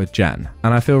help out with Jen,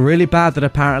 and I feel really bad that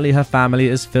apparently her family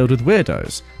is filled with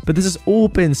weirdos, but this has all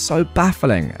been so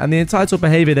baffling, and the entitled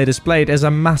behavior they displayed is a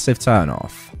massive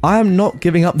turn-off. I am not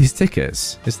giving up these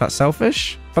tickets. Is that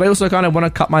selfish? But I also kind of want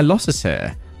to cut my losses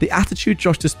here. The attitude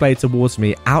Josh displayed towards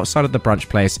me outside of the brunch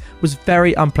place was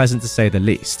very unpleasant to say the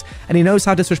least, and he knows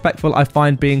how disrespectful I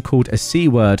find being called a C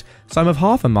word, so I'm of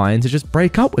half a mind to just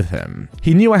break up with him.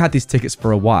 He knew I had these tickets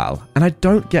for a while, and I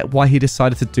don't get why he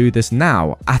decided to do this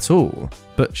now at all.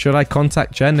 But should I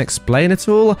contact Jen and explain it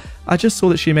all? I just saw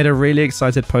that she made a really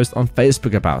excited post on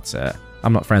Facebook about it.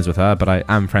 I'm not friends with her, but I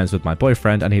am friends with my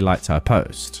boyfriend, and he liked her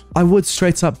post. I would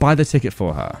straight up buy the ticket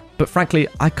for her, but frankly,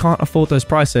 I can't afford those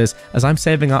prices as I'm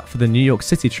saving up for the New York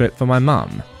City trip for my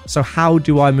mum. So how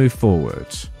do I move forward?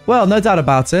 Well, no doubt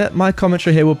about it, my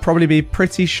commentary here will probably be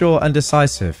pretty short and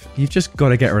decisive. You've just got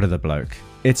to get rid of the bloke.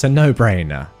 It's a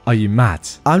no-brainer. Are you mad?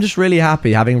 I'm just really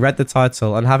happy, having read the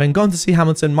title and having gone to see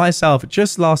Hamilton myself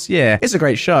just last year. It's a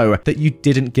great show that you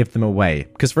didn't give them away.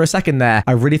 Because for a second there,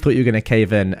 I really thought you were going to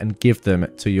cave in and give them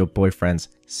to your boyfriend's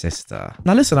sister.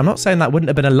 Now listen, I'm not saying that wouldn't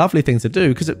have been a lovely thing to do,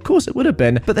 because of course it would have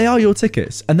been, but they are your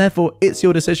tickets, and therefore it's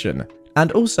your decision.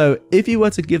 And also, if you were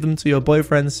to give them to your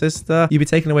boyfriend's sister, you'd be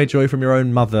taking away joy from your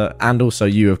own mother, and also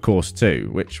you, of course, too,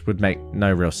 which would make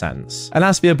no real sense. And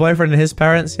as for your boyfriend and his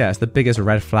parents, yeah, it's the biggest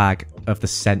red flag of the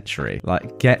century.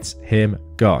 Like, get him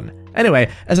gone. Anyway,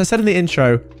 as I said in the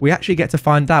intro, we actually get to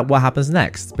find out what happens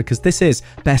next, because this is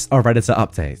Best of Redditor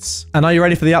Updates. And are you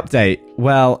ready for the update?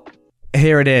 Well,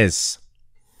 here it is.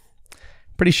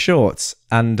 Pretty short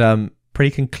and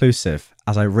pretty conclusive,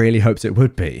 as I really hoped it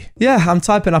would be. Yeah, I'm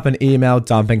typing up an email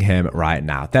dumping him right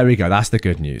now. There we go, that's the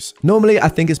good news. Normally, I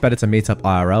think it's better to meet up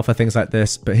IRL for things like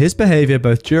this, but his behavior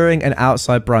both during and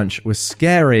outside brunch was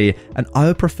scary, and I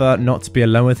would prefer not to be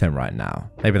alone with him right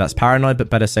now. Maybe that's paranoid, but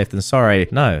better safe than sorry.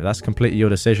 No, that's completely your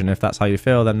decision. If that's how you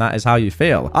feel, then that is how you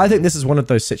feel. I think this is one of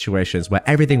those situations where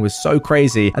everything was so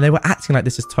crazy, and they were acting like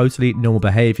this is totally normal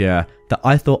behavior, that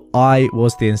I thought I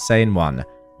was the insane one.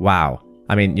 Wow.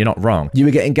 I mean, you're not wrong. You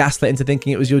were getting gaslit into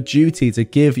thinking it was your duty to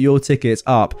give your tickets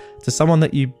up to someone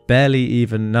that you barely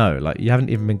even know. Like, you haven't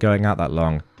even been going out that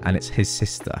long, and it's his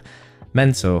sister.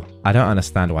 Mental. I don't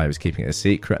understand why he was keeping it a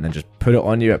secret and then just put it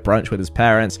on you at brunch with his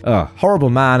parents. Ugh, horrible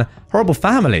man, horrible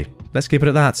family. Let's keep it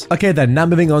at that. Okay then, now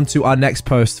moving on to our next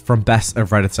post from Best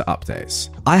of Redditor Updates.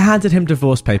 I handed him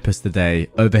divorce papers today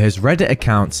over his Reddit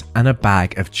account and a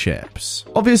bag of chips.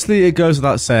 Obviously, it goes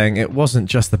without saying it wasn't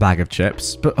just the bag of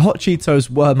chips, but hot Cheetos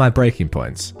were my breaking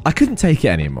points. I couldn't take it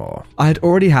anymore. I had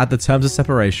already had the terms of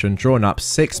separation drawn up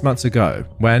 6 months ago,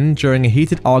 when, during a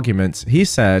heated argument, he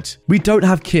said, "We don't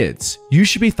have kids. You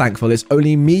should be thankful it's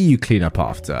only me you clean up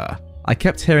after." I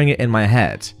kept hearing it in my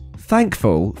head.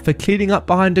 Thankful for cleaning up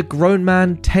behind a grown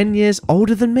man 10 years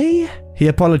older than me? He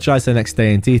apologized the next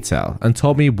day in detail and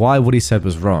told me why what he said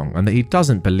was wrong and that he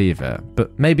doesn't believe it.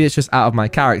 But maybe it's just out of my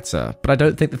character, but I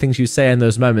don't think the things you say in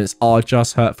those moments are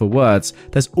just hurtful words.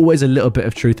 There's always a little bit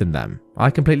of truth in them. I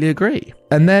completely agree.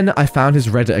 And then I found his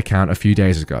Reddit account a few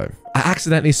days ago. I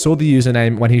accidentally saw the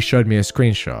username when he showed me a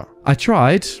screenshot. I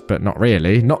tried, but not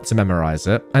really, not to memorize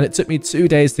it, and it took me 2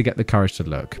 days to get the courage to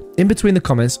look. In between the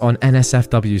comments on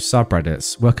NSFW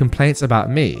subreddits were complaints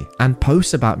about me, and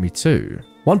posts about me too.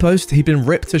 One post, he'd been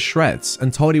ripped to shreds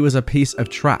and told he was a piece of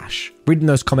trash. Reading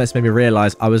those comments made me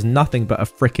realize I was nothing but a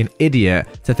freaking idiot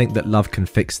to think that love can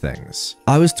fix things.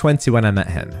 I was 20 when I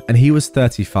met him, and he was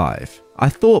 35. I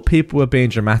thought people were being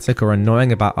dramatic or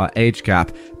annoying about our age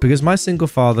gap because my single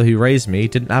father who raised me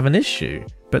didn't have an issue.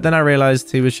 But then I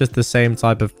realized he was just the same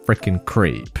type of freaking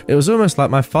creep. It was almost like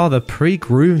my father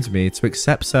pre-groomed me to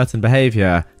accept certain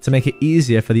behavior to make it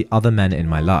easier for the other men in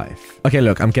my life. Okay,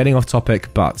 look, I'm getting off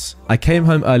topic, but I came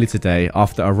home early today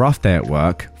after a rough day at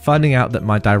work, finding out that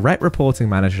my direct reporting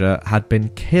manager had been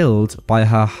killed by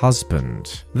her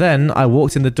husband. Then I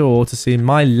walked in the door to see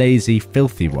my lazy,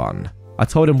 filthy one. I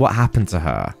told him what happened to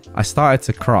her. I started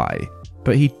to cry,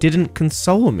 but he didn't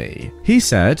console me. He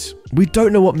said, "We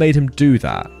don't know what made him do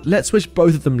that. Let's wish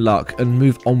both of them luck and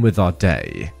move on with our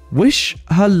day." Wish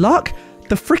her luck?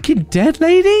 The freaking dead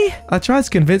lady? I tried to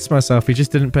convince myself he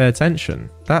just didn't pay attention.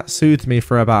 That soothed me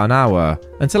for about an hour,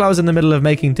 until I was in the middle of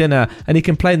making dinner and he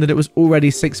complained that it was already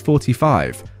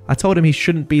 6:45. I told him he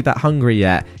shouldn't be that hungry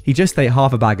yet. He just ate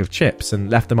half a bag of chips and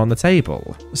left them on the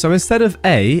table. So instead of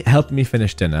A, helping me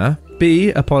finish dinner, B,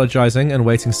 apologizing and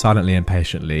waiting silently and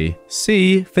patiently,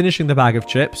 C, finishing the bag of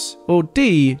chips, or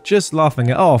D, just laughing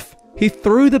it off, he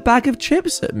threw the bag of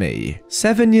chips at me.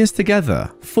 7 years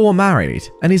together, 4 married,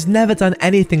 and he's never done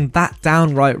anything that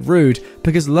downright rude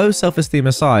because low self-esteem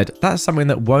aside, that's something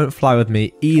that won't fly with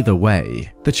me either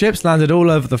way. The chips landed all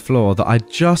over the floor that I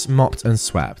just mopped and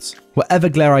swept. Whatever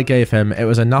glare I gave him, it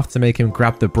was enough to make him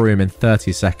grab the broom in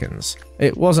 30 seconds.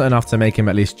 It wasn't enough to make him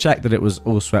at least check that it was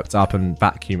all swept up and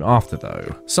vacuum after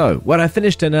though. So, when I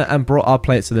finished dinner and brought our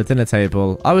plates to the dinner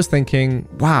table, I was thinking,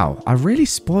 wow, I really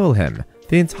spoil him.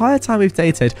 The entire time we've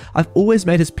dated, I've always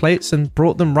made his plates and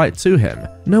brought them right to him.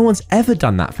 No one's ever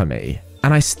done that for me.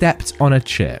 And I stepped on a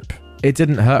chip. It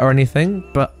didn't hurt or anything,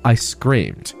 but I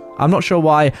screamed. I'm not sure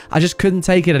why, I just couldn't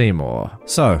take it anymore.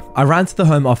 So, I ran to the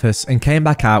home office and came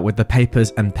back out with the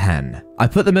papers and pen. I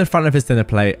put them in front of his dinner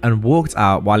plate and walked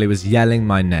out while he was yelling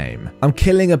my name. I'm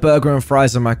killing a burger and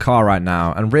fries in my car right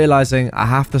now and realizing I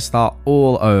have to start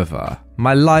all over.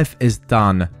 My life is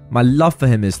done. My love for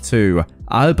him is too.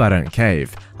 I hope I don't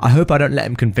cave. I hope I don't let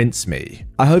him convince me.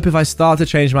 I hope if I start to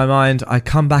change my mind, I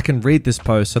come back and read this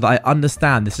post so that I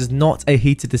understand this is not a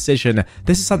heated decision.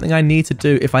 This is something I need to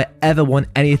do if I ever want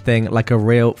anything like a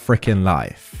real freaking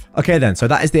life. Okay then, so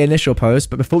that is the initial post,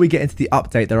 but before we get into the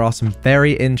update, there are some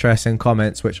very interesting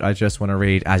comments which I just want to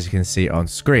read as you can see on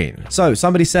screen. So,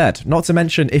 somebody said, not to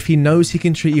mention, if he knows he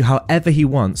can treat you however he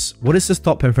wants, what is to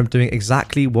stop him from doing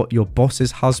exactly what your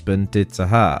boss's husband did to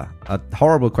her? A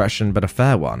horrible question, but a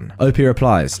fair one. OP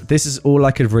replies, this is all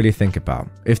I could really think about.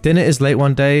 If dinner is late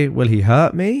one day, will he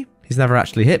hurt me? He's never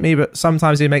actually hit me, but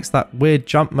sometimes he makes that weird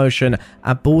jump motion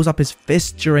and balls up his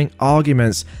fist during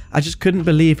arguments. I just couldn't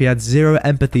believe he had zero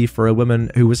empathy for a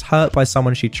woman who was hurt by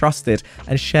someone she trusted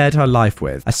and shared her life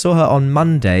with. I saw her on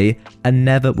Monday and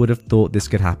never would have thought this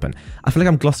could happen. I feel like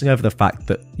I'm glossing over the fact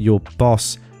that your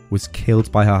boss was killed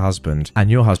by her husband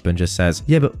and your husband just says,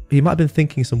 yeah, but he might have been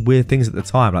thinking some weird things at the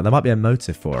time, like there might be a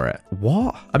motive for it.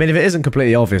 What? I mean, if it isn't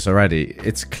completely obvious already,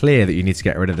 it's clear that you need to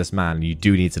get rid of this man and you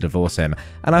do need to divorce him,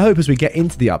 and I hope as we get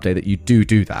into the update that you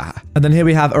do that. And then here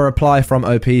we have a reply from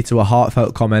OP to a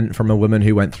heartfelt comment from a woman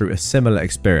who went through a similar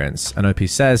experience, and OP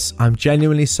says, I'm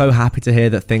genuinely so happy to hear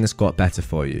that things got better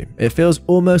for you. It feels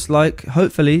almost like,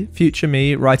 hopefully, future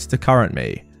me writes to current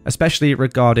me. Especially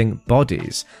regarding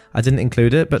bodies. I didn't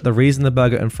include it, but the reason the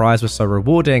burger and fries were so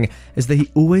rewarding is that he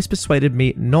always persuaded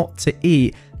me not to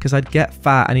eat because I'd get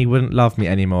fat and he wouldn't love me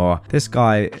anymore. This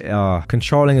guy,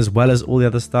 controlling as well as all the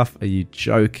other stuff. Are you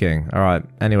joking? All right,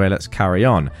 anyway, let's carry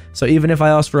on. So even if I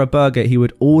asked for a burger, he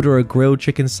would order a grilled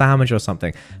chicken sandwich or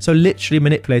something. So literally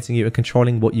manipulating you and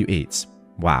controlling what you eat.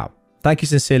 Wow. Thank you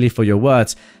sincerely for your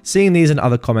words. Seeing these and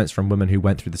other comments from women who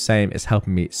went through the same is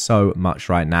helping me so much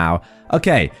right now.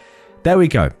 Okay, there we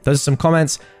go. Those are some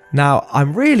comments. Now,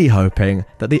 I'm really hoping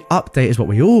that the update is what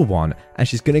we all want and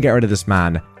she's going to get rid of this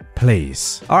man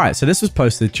Please. Alright, so this was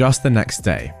posted just the next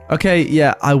day. Okay,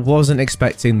 yeah, I wasn't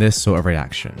expecting this sort of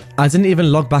reaction. I didn't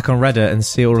even log back on Reddit and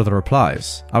see all of the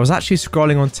replies. I was actually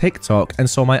scrolling on TikTok and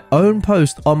saw my own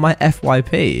post on my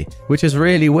FYP, which is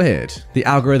really weird. The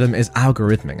algorithm is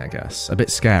algorithming, I guess. A bit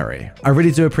scary. I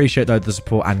really do appreciate though the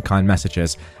support and kind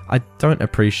messages. I don't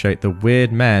appreciate the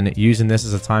weird men using this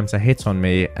as a time to hit on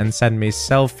me and send me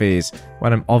selfies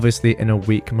when I'm obviously in a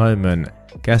weak moment.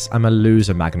 Guess I'm a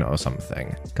loser magnet or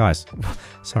something. Guys,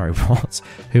 sorry, what?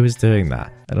 Who is doing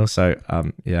that? And also,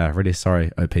 yeah, really sorry,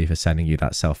 OP, for sending you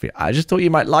that selfie. I just thought you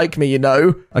might like me, you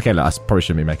know? Okay, look, I probably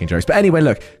shouldn't be making jokes. But anyway,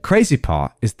 look, crazy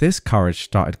part is this courage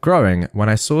started growing when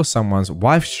I saw someone's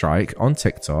wife strike on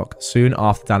TikTok soon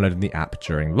after downloading the app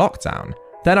during lockdown.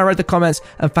 Then I read the comments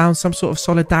and found some sort of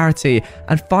solidarity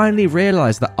and finally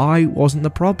realized that I wasn't the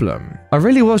problem. I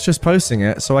really was just posting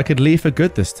it so I could leave for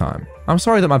good this time. I'm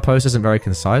sorry that my post isn't very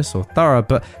concise or thorough,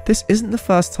 but this isn't the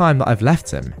first time that I've left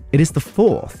him. It is the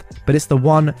fourth, but it's the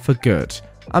one for good.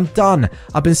 I'm done.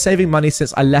 I've been saving money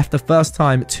since I left the first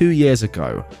time 2 years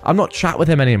ago. I'm not chat with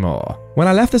him anymore. When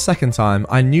I left the second time,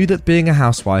 I knew that being a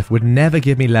housewife would never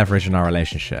give me leverage in our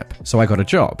relationship, so I got a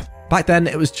job. Back then,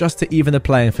 it was just to even the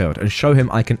playing field and show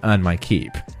him I can earn my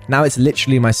keep. Now it's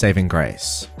literally my saving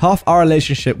grace. Half our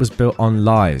relationship was built on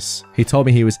lies. He told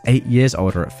me he was 8 years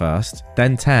older at first,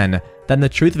 then 10, then the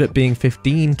truth of it being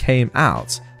 15 came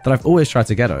out that I've always tried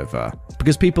to get over.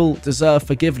 Because people deserve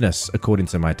forgiveness, according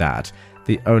to my dad,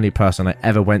 the only person I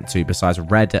ever went to besides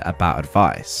Reddit about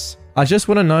advice. I just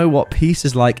want to know what peace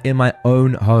is like in my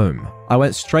own home. I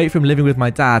went straight from living with my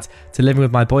dad to living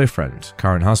with my boyfriend,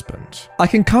 current husband. I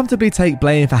can comfortably take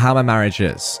blame for how my marriage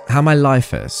is, how my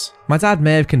life is. My dad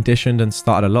may have conditioned and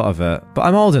started a lot of it, but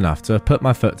I'm old enough to have put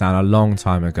my foot down a long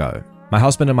time ago. My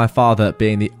husband and my father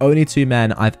being the only two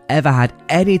men I've ever had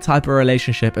any type of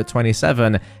relationship at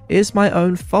 27 is my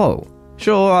own fault.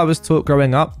 Sure, I was taught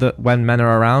growing up that when men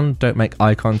are around, don't make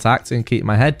eye contact and keep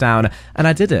my head down, and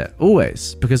I did it,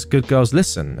 always, because good girls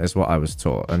listen, is what I was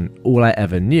taught, and all I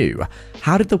ever knew.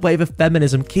 How did the wave of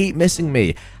feminism keep missing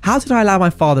me? How did I allow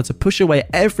my father to push away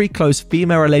every close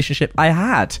female relationship I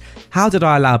had? How did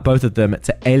I allow both of them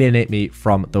to alienate me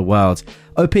from the world?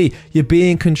 OP, you're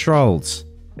being controlled.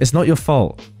 It's not your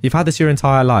fault. You've had this your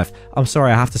entire life. I'm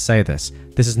sorry, I have to say this.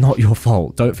 This is not your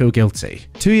fault. Don't feel guilty.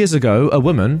 2 years ago, a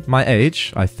woman, my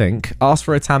age, I think, asked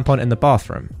for a tampon in the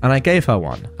bathroom, and I gave her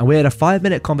one, and we had a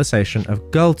 5-minute conversation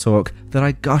of girl talk that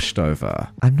I gushed over.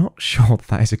 I'm not sure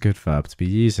that is a good verb to be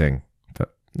using,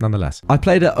 but nonetheless. I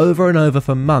played it over and over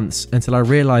for months until I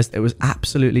realized it was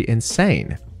absolutely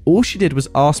insane. All she did was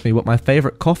ask me what my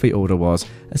favorite coffee order was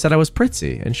and said I was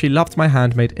pretty, and she loved my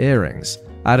handmade earrings.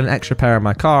 I had an extra pair in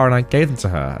my car and I gave them to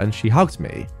her and she hugged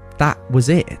me. That was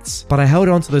it. But I held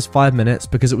on to those 5 minutes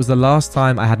because it was the last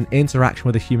time I had an interaction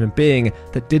with a human being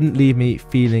that didn't leave me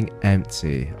feeling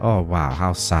empty. Oh wow,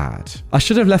 how sad. I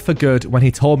should have left for good when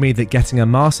he told me that getting a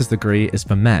master's degree is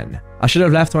for men. I should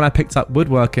have left when I picked up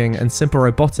woodworking and simple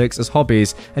robotics as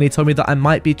hobbies and he told me that I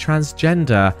might be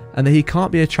transgender and that he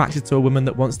can't be attracted to a woman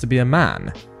that wants to be a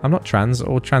man. I'm not trans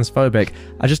or transphobic,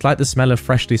 I just like the smell of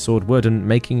freshly sawed wood and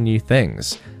making new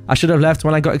things. I should have left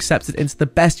when I got accepted into the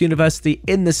best university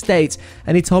in the state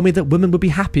and he told me that women would be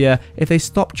happier if they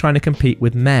stopped trying to compete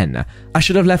with men. I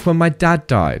should have left when my dad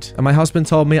died and my husband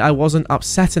told me I wasn't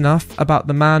upset enough about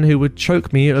the man who would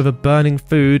choke me over burning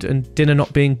food and dinner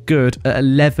not being good at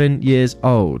 11 years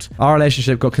old. Our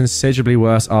relationship got considerably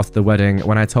worse after the wedding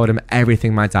when I told him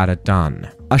everything my dad had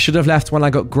done. I should have left when I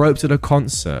got groped at a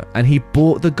concert and he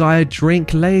bought the guy a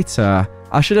drink later.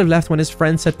 I should have left when his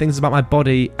friend said things about my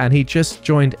body and he just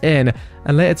joined in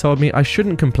and later told me I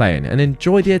shouldn't complain and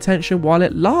enjoy the attention while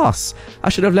it lasts. I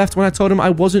should have left when I told him I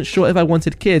wasn't sure if I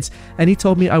wanted kids and he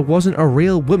told me I wasn't a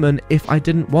real woman if I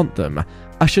didn't want them.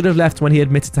 I should have left when he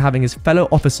admitted to having his fellow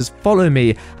officers follow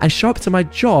me and show up to my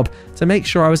job to make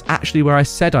sure I was actually where I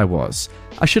said I was.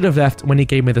 I should have left when he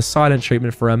gave me the silent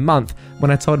treatment for a month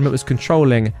when I told him it was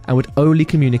controlling and would only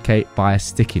communicate via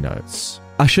sticky notes.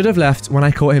 I should have left when I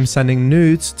caught him sending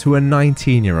nudes to a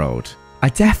 19-year-old. I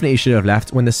definitely should have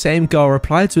left when the same girl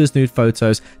replied to his nude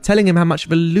photos telling him how much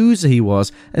of a loser he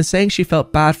was and saying she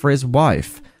felt bad for his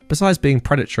wife. Besides being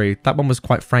predatory, that one was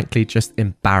quite frankly just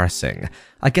embarrassing.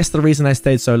 I guess the reason I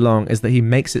stayed so long is that he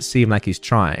makes it seem like he's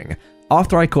trying.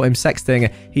 After I caught him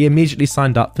sexting, he immediately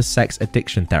signed up for sex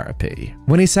addiction therapy.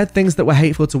 When he said things that were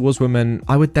hateful towards women,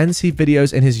 I would then see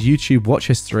videos in his YouTube watch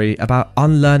history about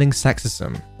unlearning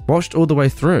sexism. Watched all the way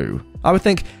through. I would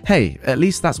think, hey, at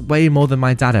least that's way more than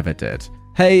my dad ever did.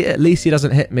 Hey, at least he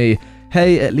doesn't hit me.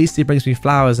 Hey, at least he brings me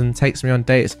flowers and takes me on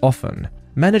dates often.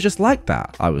 Men are just like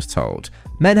that, I was told.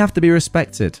 Men have to be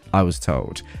respected, I was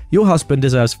told. Your husband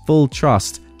deserves full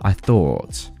trust, I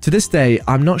thought. To this day,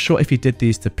 I'm not sure if he did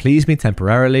these to please me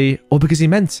temporarily or because he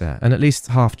meant it and at least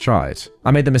half tried. I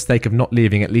made the mistake of not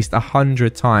leaving at least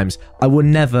 100 times. I will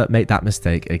never make that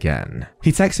mistake again.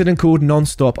 He texted and called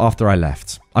non-stop after I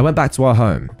left. I went back to our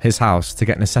home, his house, to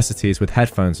get necessities with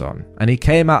headphones on, and he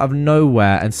came out of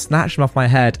nowhere and snatched them off my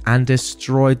head and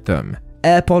destroyed them.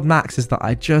 AirPod Maxes that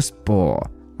I just bought.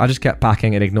 I just kept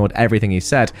packing and ignored everything he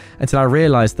said until I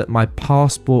realized that my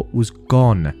passport was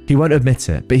gone. He won't admit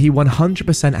it, but he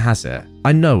 100% has it.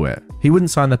 I know it. He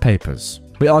wouldn't sign the papers.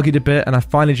 We argued a bit and I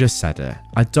finally just said it.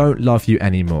 I don't love you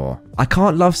anymore. I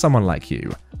can't love someone like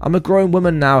you. I'm a grown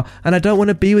woman now and I don't want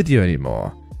to be with you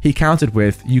anymore. He countered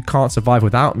with, you can't survive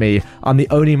without me. I'm the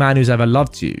only man who's ever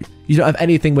loved you. You don't have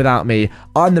anything without me.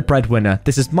 I'm the breadwinner.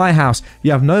 This is my house.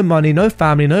 You have no money, no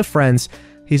family, no friends.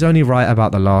 He's only right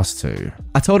about the last two.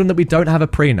 I told him that we don't have a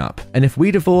prenup, and if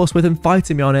we divorce with him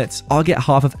fighting me on it, I'll get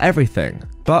half of everything.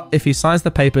 But if he signs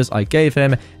the papers I gave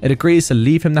him, it agrees to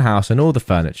leave him the house and all the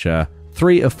furniture,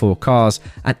 3 of 4 cars,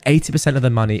 and 80% of the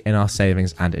money in our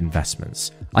savings and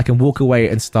investments. I can walk away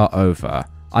and start over.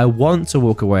 I want to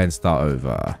walk away and start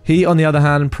over. He, on the other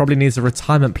hand, probably needs a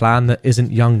retirement plan that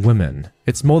isn't young women.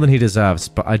 It's more than he deserves,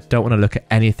 but I don't want to look at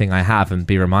anything I have and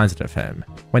be reminded of him.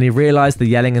 When he realized the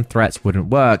yelling and threats wouldn't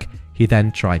work, he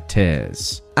then tried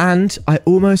tears. And I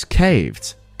almost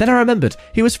caved. Then I remembered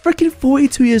he was freaking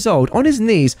 42 years old, on his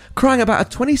knees, crying about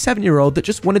a 27-year-old that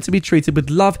just wanted to be treated with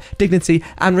love, dignity,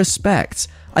 and respect.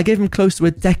 I gave him close to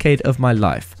a decade of my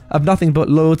life, of nothing but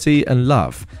loyalty and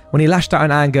love. When he lashed out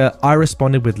in anger, I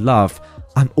responded with love.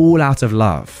 I'm all out of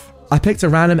love. I picked a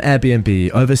random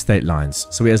Airbnb over state lines,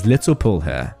 so he has little pull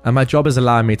here, and my job is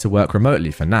allowing me to work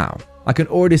remotely for now. I can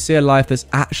already see a life that's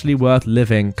actually worth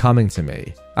living coming to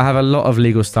me. I have a lot of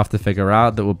legal stuff to figure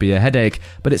out that will be a headache,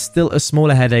 but it's still a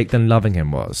smaller headache than loving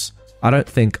him was. I don't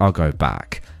think I'll go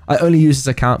back. I only use this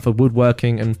account for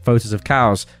woodworking and photos of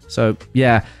cows, so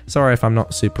yeah, sorry if I'm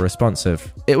not super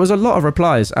responsive. It was a lot of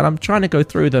replies and I'm trying to go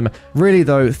through them. Really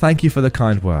though, thank you for the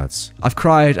kind words. I've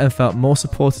cried and felt more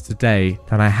supported today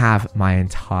than I have my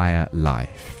entire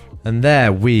life. And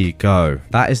there we go.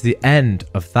 That is the end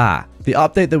of that. The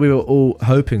update that we were all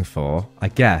hoping for, I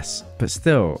guess, but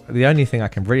still, the only thing I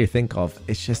can really think of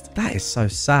is just, that is so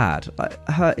sad. Like,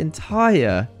 her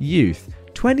entire youth,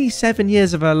 27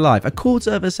 years of her life, a quarter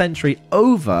of a century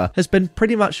over, has been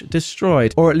pretty much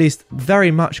destroyed, or at least very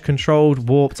much controlled,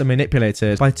 warped, and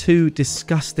manipulated by 2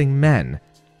 disgusting men.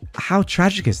 How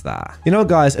tragic is that? You know,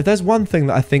 guys, if there's one thing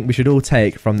that I think we should all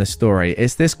take from this story,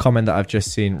 it's this comment that I've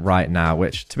just seen right now,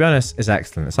 which, to be honest, is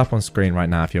excellent. It's up on screen right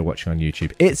now if you're watching on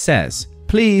YouTube. It says,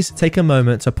 please take a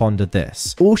moment to ponder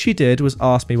this. All she did was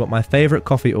ask me what my favorite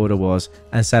coffee order was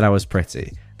and said I was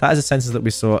pretty. That is a sentence that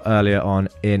we saw earlier on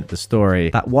in the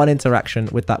story. That one interaction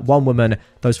with that one woman,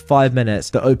 those 5 minutes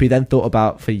that Opie then thought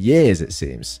about for years, it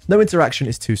seems. No interaction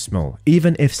is too small,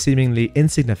 even if seemingly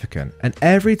insignificant. And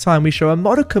every time we show a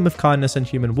modicum of kindness and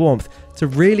human warmth to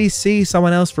really see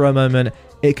someone else for a moment,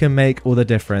 it can make all the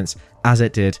difference, as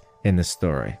it did in the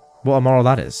story. What a moral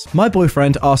that is. My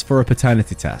boyfriend asked for a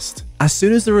paternity test. As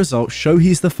soon as the results show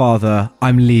he's the father,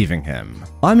 I'm leaving him.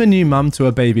 I'm a new mum to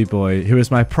a baby boy who is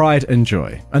my pride and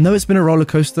joy. And though it's been a roller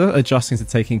coaster adjusting to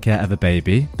taking care of a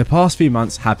baby, the past few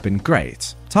months have been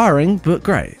great. Tiring, but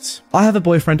great. I have a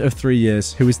boyfriend of 3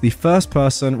 years who is the first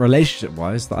person,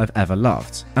 relationship-wise, that I've ever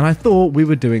loved. And I thought we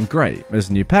were doing great as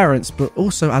new parents, but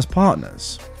also as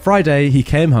partners. Friday, he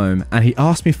came home and he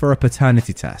asked me for a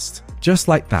paternity test. Just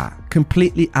like that,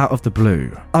 completely out of the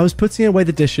blue. I was putting away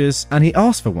the dishes and he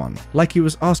asked for one, like he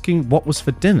was asking what was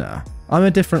for dinner. I'm a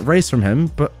different race from him,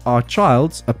 but our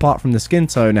child, apart from the skin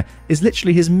tone, is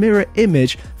literally his mirror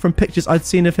image from pictures I'd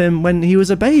seen of him when he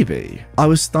was a baby. I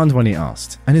was stunned when he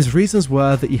asked, and his reasons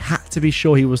were that he had to be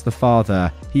sure he was the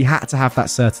father. He had to have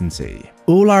that certainty.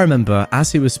 All I remember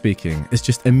as he was speaking is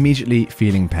just immediately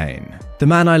feeling pain. The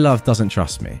man I love doesn't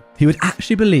trust me. He would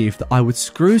actually believe that I would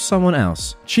screw someone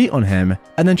else, cheat on him,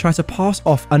 and then try to pass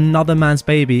off another man's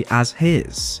baby as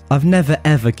his. I've never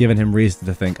ever given him reason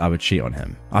to think I would cheat on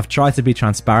him. I've tried to be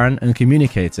transparent and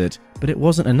communicated, but it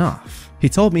wasn't enough. He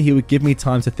told me he would give me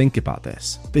time to think about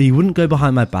this, but he wouldn't go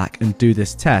behind my back and do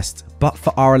this test. But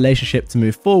for our relationship to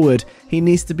move forward, he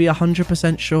needs to be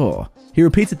 100% sure. He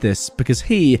repeated this because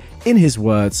he, in his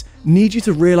words, needs you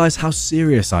to realize how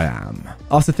serious I am.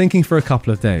 After thinking for a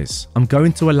couple of days, I'm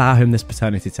going to allow him this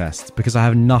paternity test because I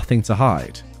have nothing to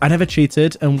hide. I never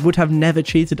cheated and would have never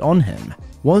cheated on him.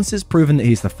 Once it's proven that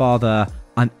he's the father,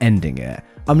 I'm ending it.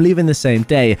 I'm leaving the same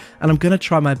day, and I'm going to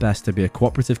try my best to be a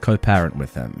cooperative co-parent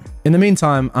with him. In the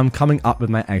meantime, I'm coming up with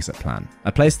my exit plan,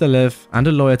 a place to live, and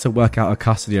a lawyer to work out a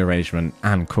custody arrangement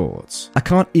and courts. I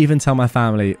can't even tell my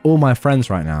family or my friends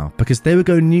right now because they would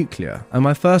go nuclear, and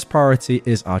my first priority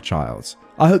is our child.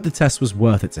 I hope the test was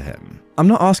worth it to him. I'm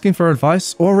not asking for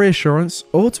advice or reassurance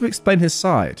or to explain his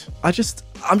side. I'm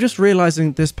just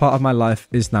realizing this part of my life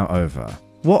is now over.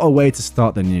 What a way to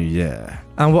start the new year.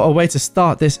 And what a way to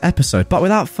start this episode. But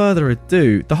without further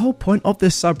ado, the whole point of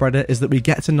this subreddit is that we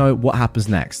get to know what happens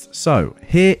next. So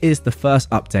here is the first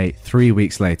update 3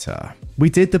 weeks later. We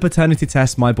did the paternity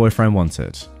test my boyfriend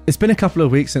wanted. It's been a couple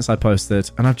of weeks since I posted,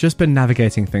 and I've just been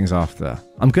navigating things after.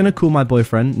 I'm gonna call my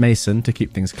boyfriend, Mason, to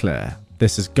keep things clear.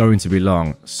 This is going to be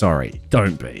long. Sorry,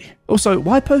 don't be. Also,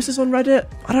 why post this on Reddit?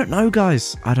 I don't know,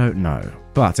 guys. I don't know.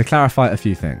 But to clarify a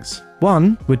few things.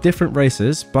 One, we're different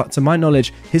races, but to my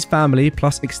knowledge, his family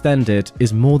plus extended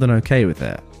is more than okay with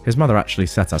it. His mother actually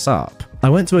set us up. I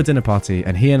went to a dinner party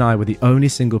and he and I were the only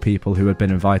single people who had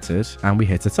been invited, and we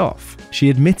hit it off. She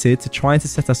admitted to trying to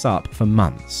set us up for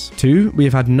months. 2, we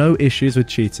have had no issues with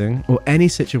cheating or any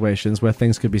situations where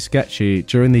things could be sketchy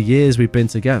during the years we've been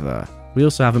together. We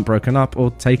also haven't broken up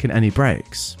or taken any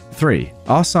breaks. 3,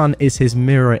 our son is his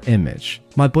mirror image.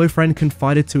 My boyfriend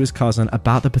confided to his cousin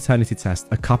about the paternity test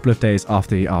a couple of days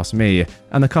after he asked me,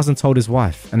 and the cousin told his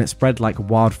wife, and it spread like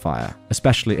wildfire,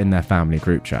 especially in their family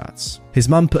group chats. His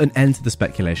mum put an end to the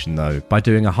speculation though by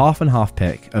doing a half and half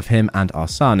pic of him and our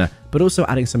son, but also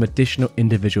adding some additional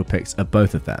individual pics of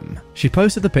both of them. She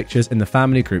posted the pictures in the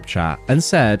family group chat and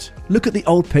said, "Look at the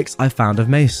old pics I found of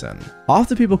Mason."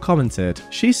 After people commented,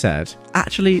 she said,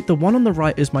 "Actually, the one on the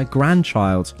right is my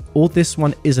grandchild, or this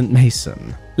one isn't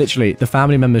Mason." Literally, the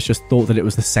family members just thought that it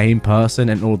was the same person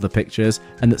in all of the pictures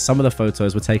and that some of the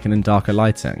photos were taken in darker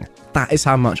lighting. That is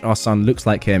how much our son looks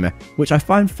like him, which I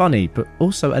find funny but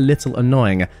also a little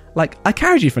annoying. Like, I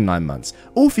carried you for 9 months,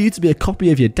 all for you to be a copy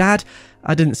of your dad.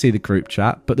 I didn't see the group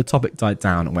chat, but the topic died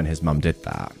down when his mum did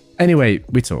that. Anyway,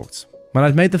 we talked. When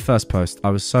I'd made the first post, I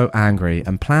was so angry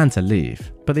and planned to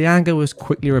leave, but the anger was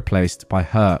quickly replaced by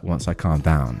hurt once I calmed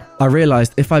down. I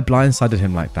realized if I blindsided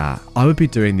him like that, I would be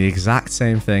doing the exact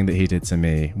same thing that he did to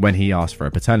me when he asked for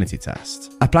a paternity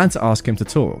test. I planned to ask him to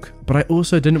talk, but I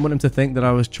also didn't want him to think that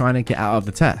I was trying to get out of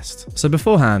the test. So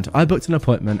beforehand, I booked an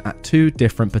appointment at 2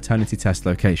 different paternity test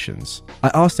locations.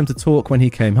 I asked him to talk when he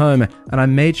came home, and I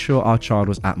made sure our child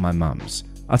was at my mum's.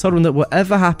 I told him that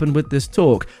whatever happened with this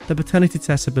talk, the paternity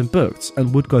test had been booked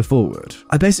and would go forward.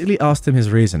 I basically asked him his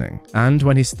reasoning, and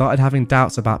when he started having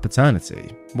doubts about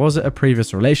paternity. Was it a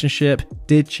previous relationship?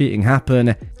 Did cheating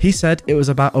happen? He said it was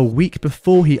about a week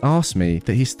before he asked me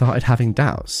that he started having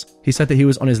doubts. He said that he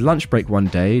was on his lunch break one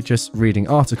day just reading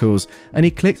articles, and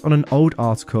he clicked on an old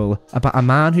article about a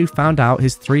man who found out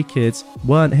his 3 kids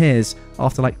weren't his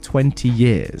after like 20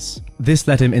 years. This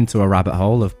led him into a rabbit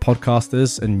hole of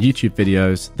podcasters and YouTube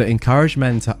videos that encourage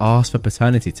men to ask for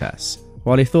paternity tests.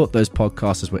 While he thought those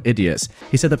podcasters were idiots,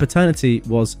 he said that paternity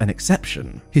was an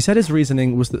exception. He said his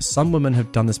reasoning was that some women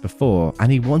have done this before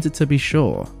and he wanted to be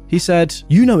sure. He said,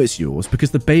 "You know it's yours because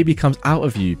the baby comes out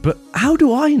of you, but how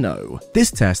do I know?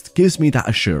 This test gives me that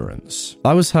assurance."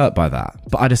 I was hurt by that,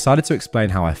 but I decided to explain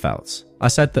how I felt. I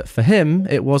said that for him,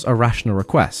 it was a rational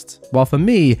request, while for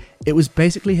me, it was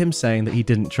basically him saying that he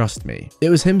didn't trust me. It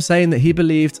was him saying that he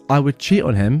believed I would cheat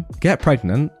on him, get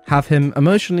pregnant, have him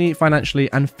emotionally, financially,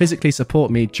 and physically support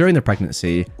me during the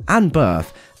pregnancy and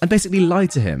birth, and basically lie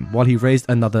to him while he raised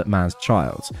another man's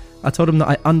child. I told him that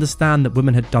I understand that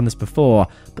women had done this before,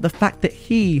 but the fact that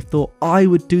he thought I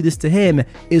would do this to him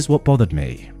is what bothered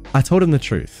me. I told him the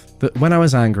truth, that when I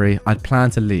was angry, I'd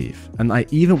planned to leave, and I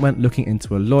even went looking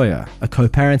into a lawyer, a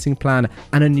co-parenting plan,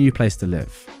 and a new place to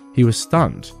live. He was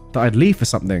stunned that I'd leave for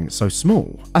something so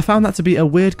small. I found that to be a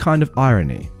weird kind of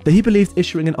irony, that he believed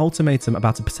issuing an ultimatum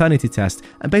about a paternity test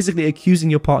and basically accusing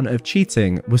your partner of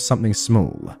cheating was something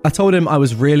small. I told him I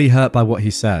was really hurt by what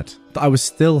he said, that I was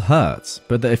still hurt,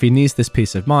 but that if he needs this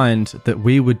peace of mind, that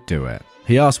we would do it.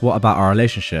 He asked what about our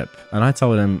relationship, and I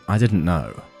told him I didn't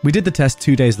know. We did the test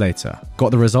 2 days later, got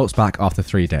the results back after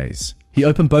 3 days. He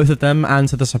opened both of them, and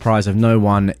to the surprise of no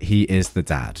one, he is the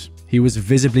dad. He was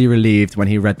visibly relieved when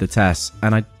he read the tests,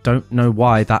 and I don't know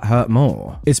why that hurt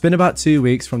more. It's been about 2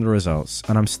 weeks from the results,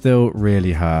 and I'm still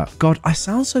really hurt. God, I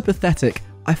sound so pathetic.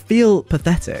 I feel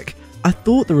pathetic. I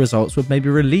thought the results would maybe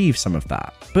relieve some of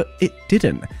that, but it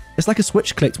didn't. It's like a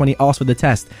switch clicked when he asked for the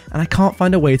test, and I can't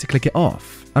find a way to click it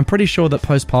off. I'm pretty sure that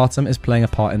postpartum is playing a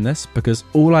part in this because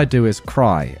all I do is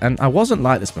cry, and I wasn't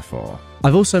like this before.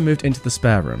 I've also moved into the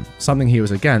spare room, something he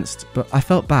was against, but I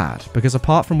felt bad because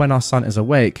apart from when our son is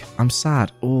awake, I'm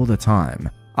sad all the time.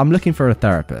 I'm looking for a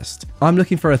therapist.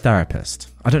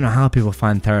 I don't know how people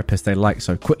find therapists they like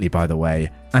so quickly, by the way,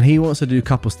 and he wants to do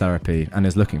couples therapy and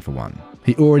is looking for one.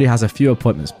 He already has a few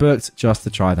appointments booked just to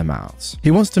try them out.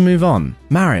 He wants to move on,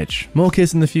 marriage, more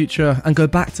kids in the future, and go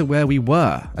back to where we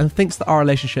were, and thinks that our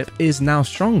relationship is now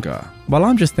stronger. While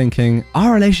I'm just thinking,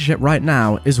 our relationship right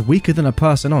now is weaker than a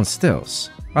person on stilts.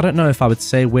 I don't know if I would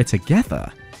say we're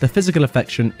together. The physical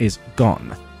affection is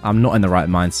gone. I'm not in the right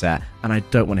mindset, and I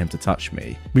don't want him to touch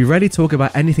me. We rarely talk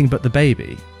about anything but the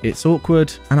baby. It's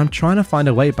awkward, and I'm trying to find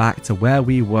a way back to where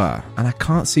we were, and I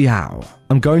can't see how.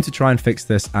 I'm going to try and fix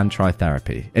this and try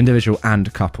therapy, individual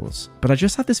and couples, but I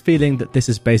just have this feeling that this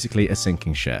is basically a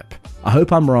sinking ship. I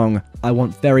hope I'm wrong. I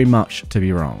want very much to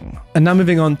be wrong. And now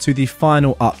moving on to the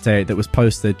final update that was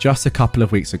posted just a couple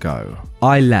of weeks ago.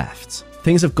 I left.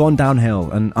 Things have gone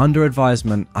downhill, and under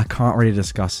advisement, I can't really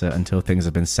discuss it until things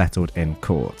have been settled in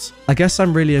court. I guess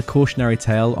I'm really a cautionary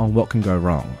tale on what can go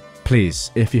wrong.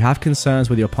 Please, if you have concerns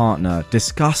with your partner,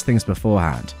 discuss things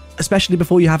beforehand, especially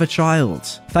before you have a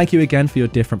child. Thank you again for your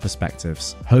different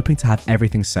perspectives, hoping to have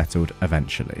everything settled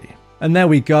eventually. And there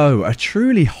we go, a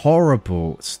truly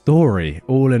horrible story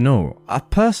all in all. I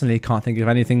personally can't think of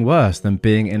anything worse than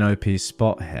being in OP's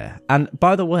spot here. And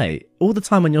by the way, all the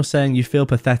time when you're saying you feel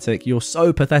pathetic, you're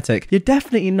so pathetic, you're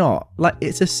definitely not. Like,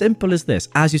 it's as simple as this,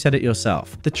 as you said it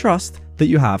yourself. The trust that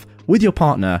you have with your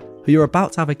partner, who you're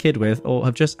about to have a kid with or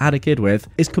have just had a kid with,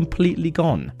 is completely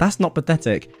gone. That's not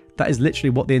pathetic. That is literally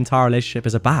what the entire relationship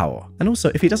is about. And also,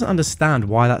 if he doesn't understand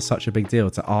why that's such a big deal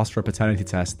to ask for a paternity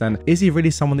test, then is he really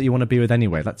someone that you want to be with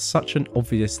anyway? That's such an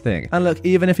obvious thing. And look,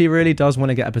 even if he really does want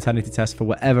to get a paternity test for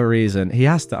whatever reason, he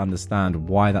has to understand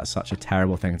why that's such a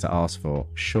terrible thing to ask for,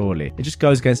 surely. It just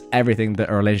goes against everything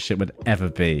that a relationship would ever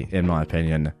be, in my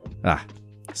opinion.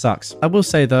 Sucks. I will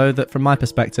say though that from my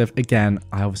perspective, again,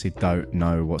 I obviously don't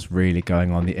know what's really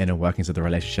going on, the inner workings of the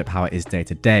relationship, how it is day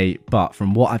to day, but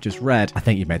from what I've just read, I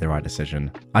think you've made the right decision.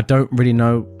 I don't really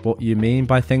know what you mean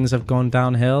by things have gone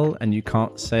downhill and you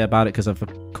can't say about it because of a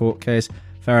court case.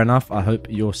 Fair enough. I hope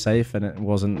you're safe and it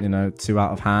wasn't, too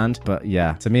out of hand. But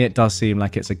yeah, to me, it does seem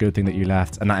like it's a good thing that you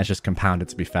left. And that is just compounded,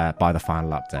 to be fair, by the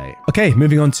final update. Okay,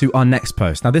 moving on to our next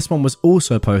post. Now, this one was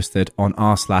also posted on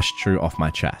r/true off my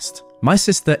chest. My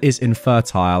sister is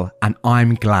infertile and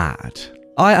I'm glad.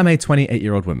 I am a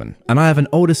 28-year-old woman and I have an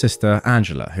older sister,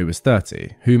 Angela, who is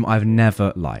 30, whom I've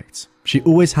never liked. She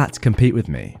always had to compete with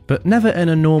me, but never in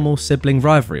a normal sibling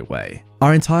rivalry way.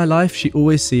 Our entire life, she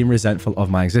always seemed resentful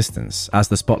of my existence, as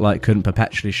the spotlight couldn't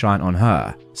perpetually shine on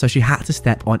her, so she had to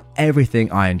step on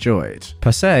everything I enjoyed.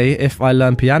 Per se, if I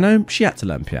learned piano, she had to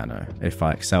learn piano. If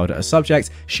I excelled at a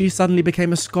subject, she suddenly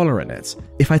became a scholar in it.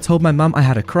 If I told my mum I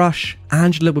had a crush,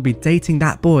 Angela would be dating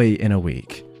that boy in a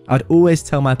week. I'd always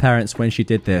tell my parents when she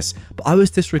did this, but I was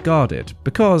disregarded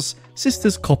because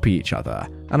sisters copy each other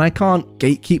and I can't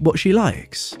gatekeep what she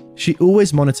likes. She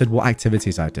always monitored what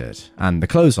activities I did and the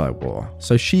clothes I wore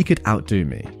so she could outdo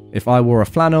me. If I wore a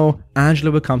flannel,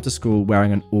 Angela would come to school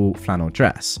wearing an all flannel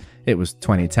dress. It was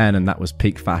 2010 and that was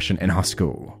peak fashion in our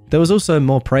school. There was also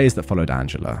more praise that followed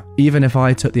Angela. Even if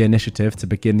I took the initiative to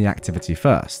begin the activity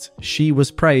first, she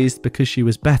was praised because she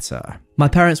was better. My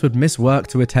parents would miss work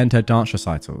to attend her dance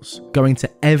recitals, going to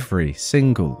every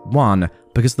single one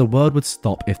because the world would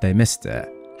stop if they missed it.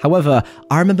 However,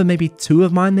 I remember maybe 2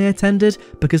 of mine they attended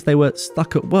because they were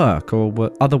stuck at work or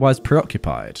were otherwise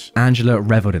preoccupied. Angela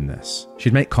reveled in this.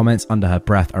 She'd make comments under her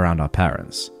breath around our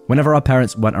parents. Whenever our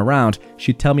parents weren't around,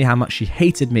 she'd tell me how much she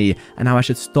hated me and how I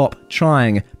should stop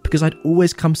trying because I'd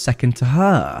always come second to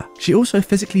her. She also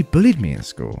physically bullied me in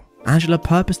school. Angela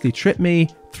purposely tripped me,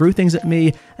 threw things at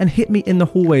me, and hit me in the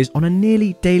hallways on a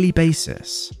nearly daily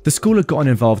basis. The school had gotten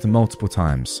involved multiple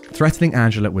times, threatening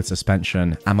Angela with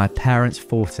suspension, and my parents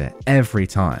fought it every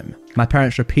time. My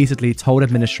parents repeatedly told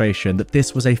administration that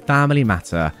this was a family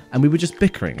matter and we were just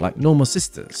bickering like normal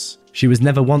sisters. She was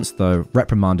never once, though,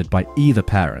 reprimanded by either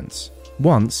parent.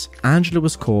 Once, Angela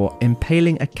was caught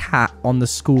impaling a cat on the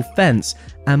school fence,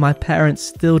 and my parents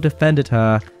still defended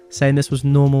her, saying this was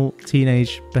normal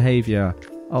teenage behaviour.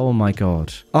 Oh my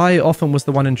god. I often was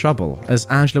the one in trouble, as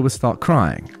Angela would start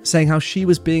crying, saying how she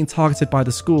was being targeted by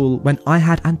the school when I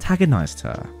had antagonised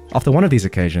her. After one of these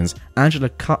occasions, Angela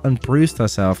cut and bruised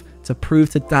herself to prove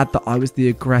to Dad that I was the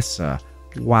aggressor.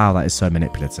 Wow, that is so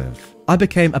manipulative. I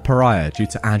became a pariah due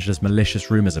to Angela's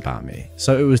malicious rumours about me,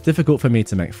 so it was difficult for me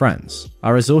to make friends.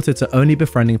 I resorted to only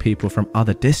befriending people from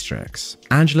other districts.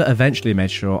 Angela eventually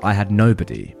made sure I had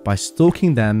nobody by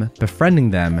stalking them, befriending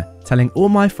them, telling all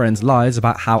my friends lies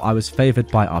about how I was favoured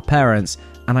by our parents,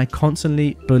 and I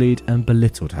constantly bullied and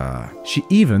belittled her. She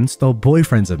even stole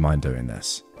boyfriends of mine doing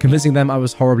this. convincing them I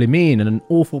was horribly mean and an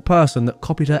awful person that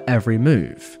copied her every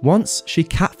move. Once, she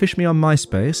catfished me on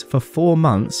MySpace for 4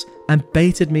 months and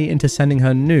baited me into sending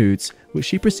her nudes, which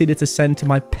she proceeded to send to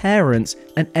my parents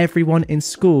and everyone in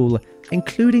school,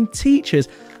 including teachers.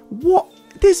 What?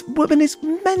 This woman is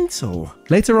mental.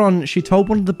 Later on, she told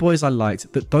one of the boys I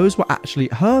liked that those were actually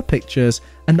her pictures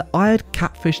and that I had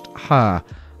catfished her.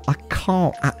 I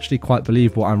can't actually quite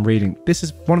believe what I'm reading. This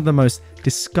is one of the most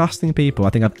disgusting people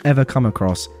I think I've ever come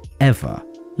across, ever.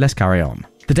 Let's carry on.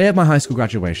 The day of my high school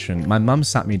graduation, my mum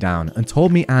sat me down and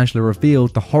told me Angela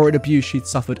revealed the horrid abuse she'd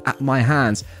suffered at my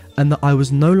hands and that I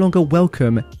was no longer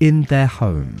welcome in their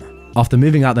home. After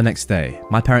moving out the next day,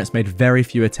 my parents made very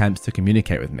few attempts to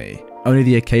communicate with me, only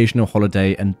the occasional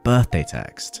holiday and birthday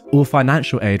text. All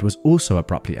financial aid was also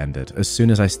abruptly ended as soon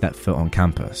as I stepped foot on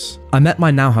campus. I met my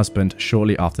now husband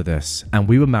shortly after this, and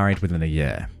we were married within a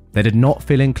year. They did not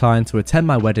feel inclined to attend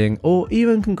my wedding or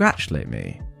even congratulate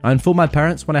me. I informed my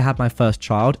parents when I had my first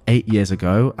child 8 years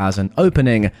ago as an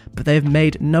opening, but they have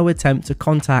made no attempt to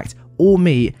contact or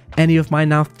meet any of my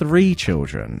now 3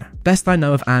 children. Best I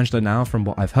know of Angela now from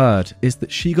what I've heard is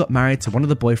that she got married to one of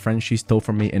the boyfriends she stole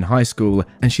from me in high school,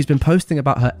 and she's been posting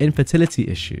about her infertility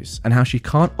issues and how she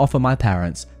can't offer my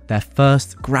parents their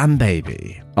first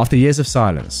grandbaby. After years of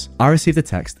silence, I received a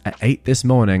text at 8 this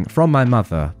morning from my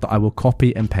mother that I will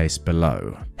copy and paste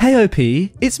below. Hey OP,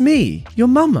 it's me, your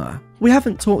mama. We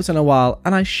haven't talked in a while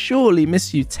and I surely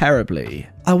miss you terribly.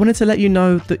 I wanted to let you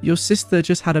know that your sister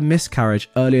just had a miscarriage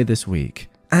earlier this week.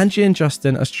 Angie and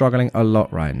Justin are struggling a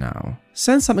lot right now.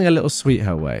 Send something a little sweet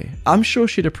her way. I'm sure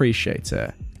she'd appreciate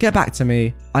it. Get back to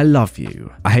me. I love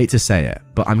you. I hate to say it,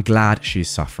 but I'm glad she's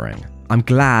suffering. I'm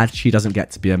glad she doesn't get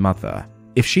to be a mother.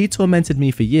 If she tormented me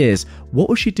for years, what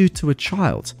would she do to a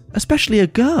child, especially a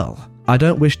girl? I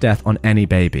don't wish death on any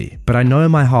baby, but I know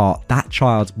in my heart that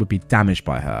child would be damaged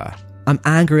by her. I'm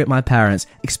angry at my parents,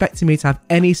 expecting me to have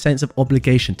any sense of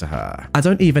obligation to her. I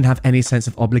don't even have any sense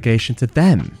of obligation to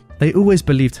them. They always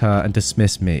believed her and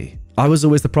dismissed me. I was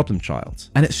always the problem child.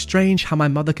 And it's strange how my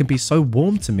mother can be so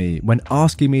warm to me when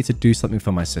asking me to do something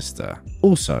for my sister.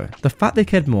 Also, the fact they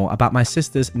cared more about my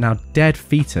sister's now dead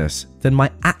fetus than my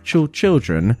actual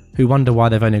children, who wonder why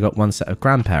they've only got one set of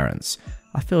grandparents.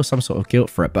 I feel some sort of guilt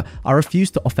for it, but I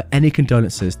refuse to offer any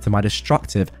condolences to my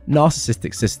destructive,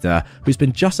 narcissistic sister who's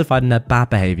been justified in her bad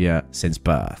behavior since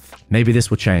birth. Maybe this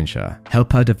will change her,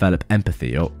 help her develop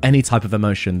empathy or any type of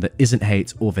emotion that isn't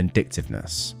hate or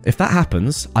vindictiveness. If that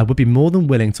happens, I would be more than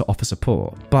willing to offer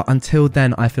support, but until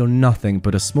then I feel nothing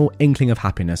but a small inkling of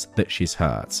happiness that she's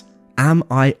hurt. Am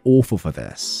I awful for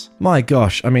this? My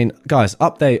gosh, I mean, guys,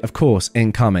 update, of course,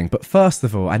 incoming. But first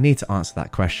of all, I need to answer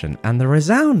that question. And the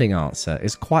resounding answer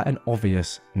is quite an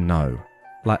obvious no.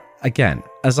 Like, again,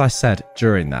 as I said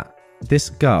during that, this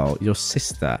girl, your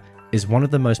sister, is one of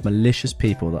the most malicious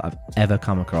people that I've ever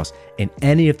come across in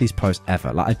any of these posts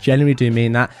ever. Like, I genuinely do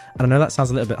mean that. And I know that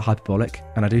sounds a little bit hyperbolic,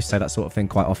 and I do say that sort of thing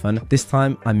quite often. This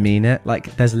time, I mean it.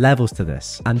 Like, there's levels to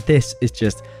this. And this is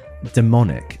just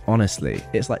demonic, honestly.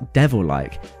 It's like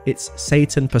devil-like. It's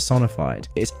Satan personified.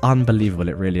 It's unbelievable,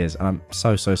 it really is. And I'm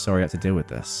so sorry I had to deal with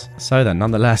this. So then,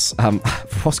 nonetheless,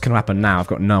 what's going to happen now? I've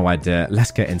got no idea.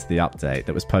 Let's get into the update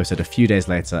that was posted a few days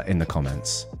later in the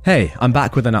comments. Hey, I'm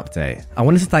back with an update. I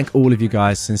wanted to thank all of you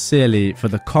guys sincerely for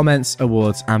the comments,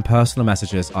 awards, and personal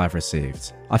messages I've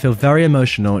received. I feel very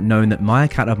emotional knowing that my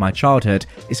account of my childhood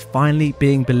is finally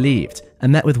being believed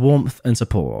and met with warmth and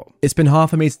support. It's been hard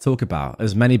for me to talk about,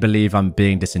 as many believe I'm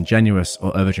being disingenuous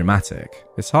or overdramatic.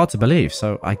 It's hard to believe,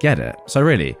 so I get it. So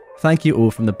really, thank you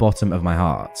all from the bottom of my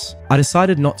heart. I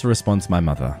decided not to respond to my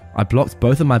mother. I blocked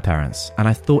both of my parents, and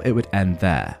I thought it would end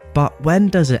there. But when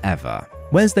does it ever?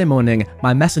 Wednesday morning,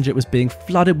 my messenger was being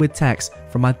flooded with texts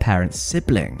from my parents'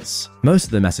 siblings. Most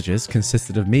of the messages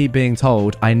consisted of me being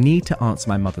told I need to answer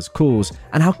my mother's calls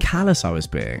and how callous I was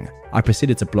being. I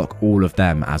proceeded to block all of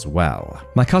them as well.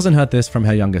 My cousin heard this from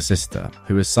her younger sister,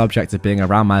 who was subject to being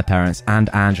around my parents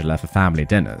and Angela for family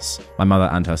dinners. My mother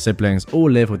and her siblings all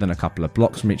live within a couple of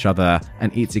blocks from each other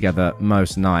and eat together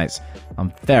most nights.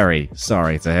 I'm very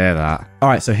sorry to hear that.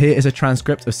 Alright, so here is a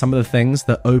transcript of some of the things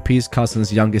that OP's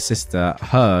cousin's younger sister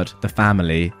heard the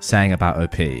family saying about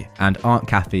OP, and Aunt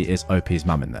Kathy is OP's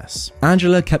mum in this.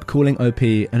 Angela kept calling OP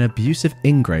an abusive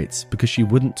ingrate because she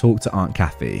wouldn't talk to Aunt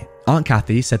Kathy. Aunt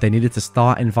Kathy said they needed to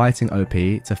start inviting OP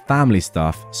to family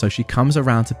stuff, so she comes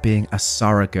around to being a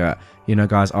surrogate. You know,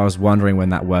 guys, I was wondering when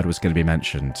that word was going to be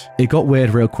mentioned. It got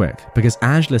weird real quick because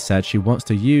Angela said she wants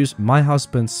to use my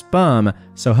husband's sperm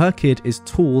so her kid is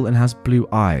tall and has blue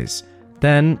eyes.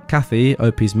 Then Kathy,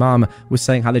 OP's mum, was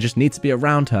saying how they just need to be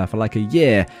around her for like a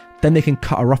year. then they can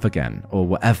cut her off again or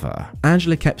whatever.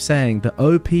 Angela kept saying that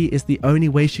OP is the only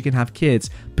way she can have kids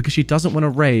because she doesn't want to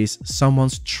raise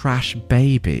someone's trash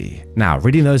baby. Now,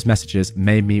 reading those messages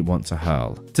made me want to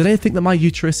hurl. Do they think that my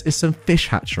uterus is some fish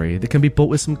hatchery that can be bought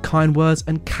with some kind words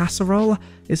and casserole?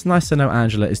 It's nice to know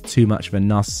Angela is too much of a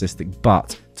narcissistic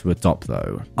butt to adopt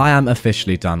though. I am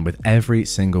officially done with every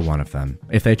single one of them.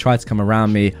 If they try to come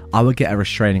around me, I will get a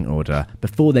restraining order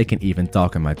before they can even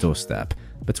darken my doorstep.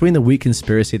 Between the weak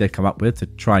conspiracy they come up with to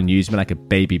try and use me like a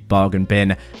baby bargain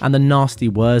bin and the nasty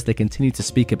words they continue to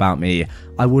speak about me,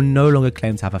 I will no longer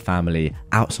claim to have a family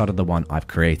outside of the one I've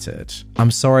created.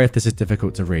 I'm sorry if this is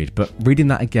difficult to read, but reading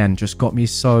that again just got me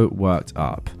so worked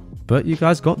up. But you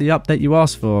guys got the update you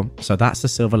asked for, so that's the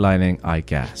silver lining, I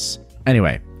guess.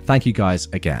 Anyway, thank you guys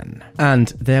again. And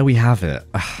there we have it.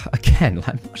 Again,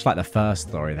 much like the first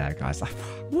story there, guys.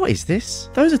 What is this?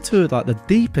 Those are two of the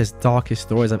deepest, darkest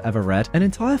stories I've ever read. An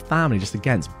entire family just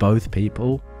against both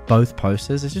people, both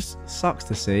posters. It just sucks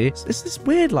to see. It's just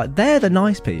weird, they're the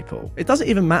nice people. It doesn't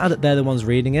even matter that they're the ones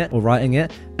reading it or writing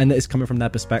it and that it's coming from their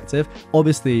perspective.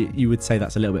 Obviously, you would say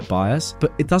that's a little bit biased,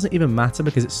 but it doesn't even matter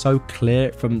because it's so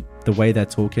clear from the way they're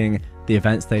talking, the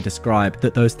events they describe,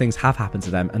 that those things have happened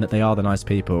to them and that they are the nice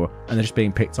people and they're just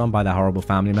being picked on by their horrible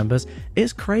family members.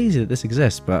 It's crazy that this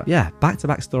exists, but yeah,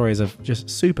 back-to-back stories of just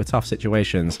super tough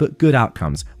situations, but good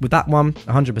outcomes. With that one,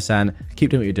 100%, keep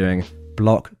doing what you're doing,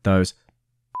 block those.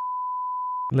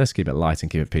 Let's keep it light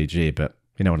and keep it PG, but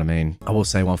you know what I mean. I will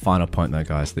say one final point though,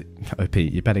 guys, that OP,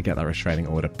 you better get that restraining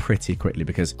order pretty quickly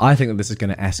because I think that this is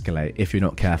going to escalate if you're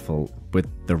not careful with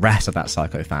the rest of that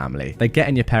psycho family. They're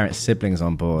getting your parents' siblings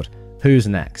on board. Who's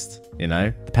next? You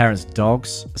know, the parents'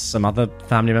 dogs, some other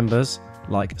family members,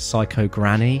 like Psycho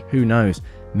Granny, who knows?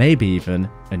 Maybe even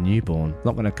a newborn.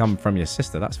 Not going to come from your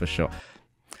sister, that's for sure.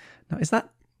 Now, is that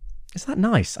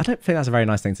nice? I don't think that's a very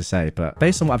nice thing to say, but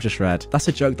based on what I've just read, that's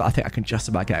a joke that I think I can just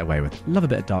about get away with. Love a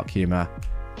bit of dark humour,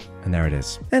 and there it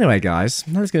is. Anyway, guys,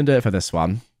 that's going to do it for this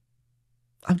one.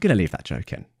 I'm going to leave that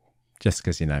joke in, just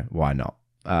because, why not?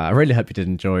 I really hope you did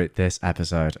enjoy this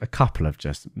episode. A couple of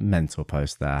just mental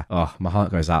posts there. Oh, my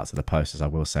heart goes out to the posters, I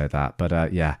will say that.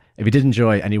 But yeah, if you did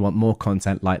enjoy and you want more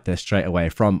content like this straight away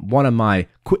from one of my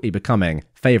quickly becoming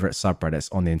favourite subreddits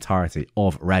on the entirety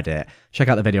of Reddit, check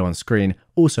out the video on screen.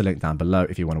 Also linked down below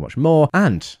if you want to watch more.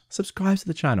 And subscribe to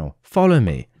the channel. Follow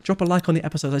me. Drop a like on the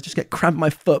episodes. I just get cramped in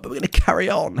my foot, but we're going to carry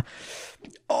on.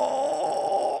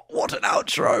 Oh, what an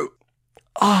outro.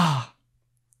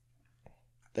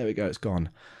 There we go, it's gone.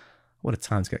 What a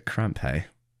time to get cramp, hey?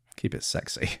 Keep it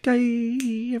sexy.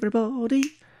 Okay, everybody.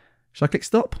 Should I click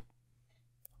stop?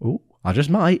 Ooh, I just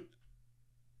might.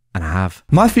 And I have.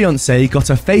 My fiancé got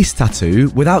a face tattoo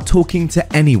without talking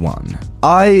to anyone.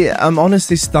 I am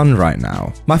honestly stunned right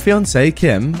now. My fiancé,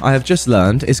 Kim, I have just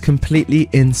learned, is completely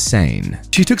insane.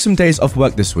 She took some days off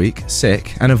work this week,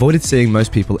 sick, and avoided seeing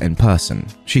most people in person.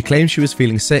 She claimed she was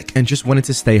feeling sick and just wanted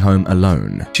to stay home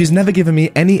alone. She's never given me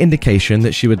any indication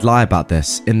that she would lie about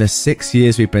this in the 6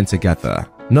 years we've been together.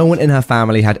 No one in her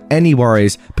family had any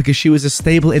worries because she was a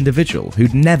stable individual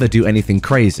who'd never do anything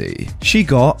crazy. She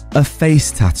got a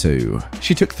face tattoo.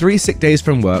 She took 3 sick days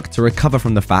from work to recover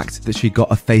from the fact that she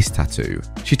got a face tattoo.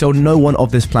 She told no one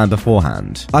of this plan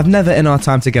beforehand. I've never in our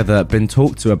time together been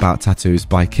talked to about tattoos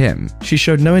by Kim. She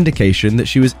showed no indication that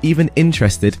she was even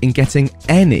interested in getting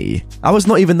any. I was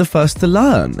not even the first to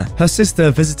learn. Her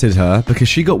sister visited her because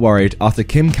she got worried after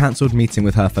Kim cancelled meeting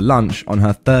with her for lunch on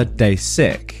her 3rd day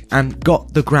sick and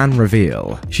got the grand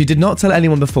reveal. She did not tell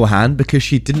anyone beforehand because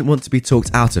she didn't want to be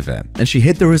talked out of it, and she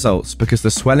hid the results because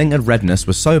the swelling and redness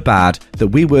was so bad that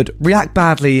we would react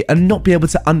badly and not be able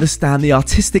to understand the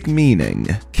artistic meaning.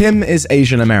 Kim is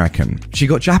Asian American. She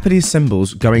got Japanese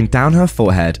symbols going down her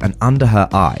forehead and under her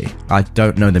eye. I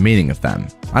don't know the meaning of them.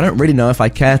 I don't really know if I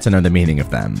care to know the meaning of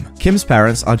them. Kim's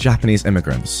parents are Japanese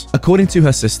immigrants. According to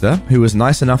her sister, who was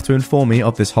nice enough to inform me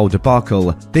of this whole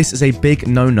debacle, this is a big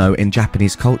no-no in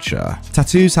Japanese culture.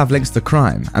 Tattoos have links to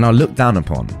crime and are looked down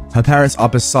upon. Her parents are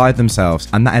beside themselves,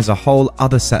 and that is a whole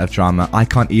other set of drama I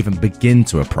can't even begin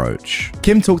to approach.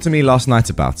 Kim talked to me last night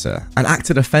about it and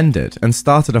acted offended and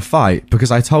started a fight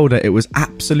because I told her it was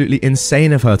absolutely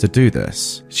insane of her to do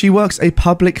this. She works a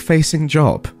public-facing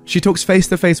job. She talks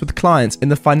face-to-face with clients in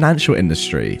the financial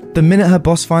industry. The minute her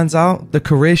boss finds out, the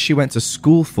career she went to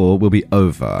school for will be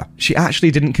over. She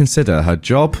actually didn't consider her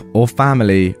job or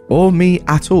family or me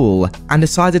at all and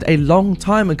decided a long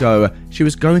time ago she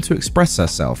was going to express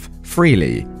herself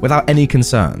freely without any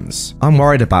concerns. I'm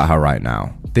worried about her right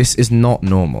now. This is not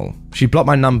normal. She blocked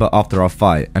my number after our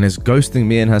fight and is ghosting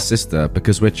me and her sister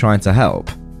because we're trying to help.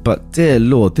 But dear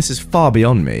Lord, this is far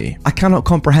beyond me. I cannot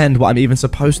comprehend what I'm even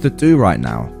supposed to do right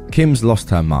now. Kim's lost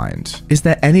her mind. Is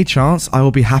there any chance I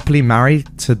will be happily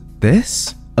married to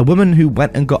this? A woman who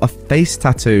went and got a face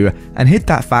tattoo and hid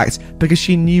that fact because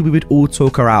she knew we would all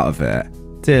talk her out of it.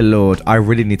 Dear Lord, I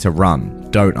really need to run,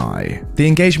 don't I? The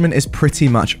engagement is pretty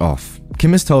much off.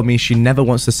 Kim has told me she never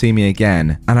wants to see me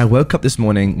again, and I woke up this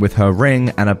morning with her ring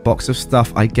and a box of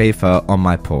stuff I gave her on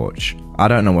my porch. I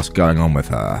don't know what's going on with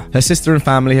her. Her sister and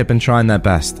family have been trying their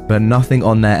best, but nothing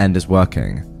on their end is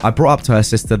working. I brought up to her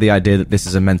sister the idea that this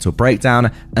is a mental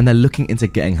breakdown and they're looking into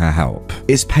getting her help.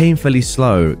 It's painfully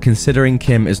slow, considering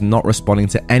Kim is not responding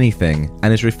to anything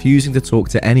and is refusing to talk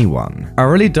to anyone. I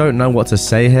really don't know what to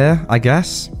say here, I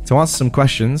guess. To answer some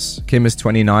questions, Kim is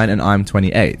 29 and I'm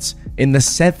 28. In the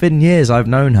 7 years I've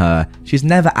known her, she's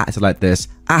never acted like this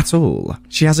at all.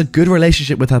 She has a good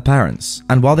relationship with her parents,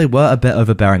 and while they were a bit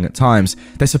overbearing at times,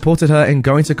 they supported her in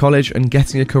going to college and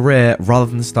getting a career rather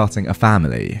than starting a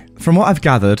family. From what I've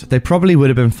gathered, they probably would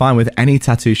have been fine with any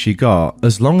tattoo she got,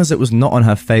 as long as it was not on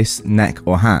her face, neck,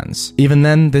 or hands. Even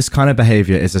then, this kind of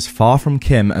behavior is as far from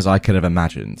Kim as I could have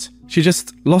imagined. She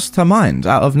just lost her mind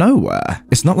out of nowhere.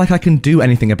 It's not like I can do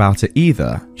anything about it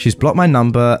either. She's blocked my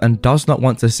number and does not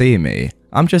want to see me.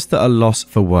 I'm just at a loss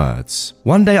for words.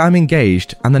 One day I'm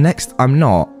engaged and the next I'm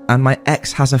not, and my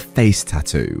ex has a face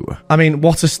tattoo. I mean,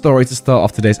 what a story to start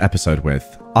off today's episode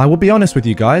with. I will be honest with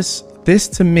you guys, this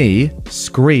to me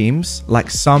screams like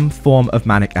some form of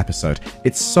manic episode.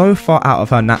 It's so far out of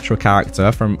her natural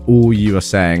character from all you are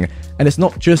saying. And it's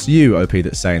not just you, OP,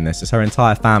 that's saying this, it's her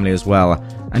entire family as well.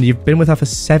 And you've been with her for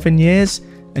 7 years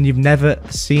and you've never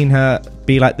seen her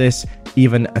be like this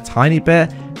even a tiny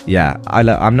bit. Yeah,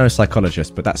 I'm no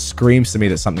psychologist, but that screams to me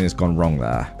that something has gone wrong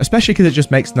there. Especially because it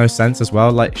just makes no sense as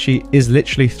well. Like, she is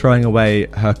literally throwing away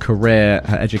her career,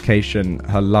 her education,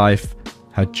 her life,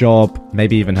 her job,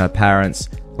 maybe even her parents.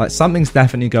 Like, something's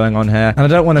definitely going on here, and I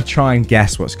don't want to try and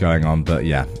guess what's going on, but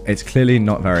yeah, it's clearly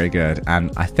not very good,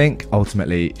 and I think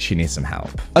ultimately she needs some help.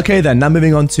 Okay then, now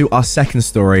moving on to our second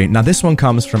story. Now this one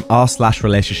comes from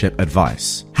r/relationship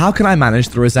advice. How can I manage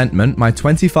the resentment my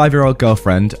 25-year-old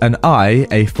girlfriend and I,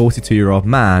 a 42-year-old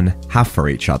man, have for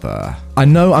each other? I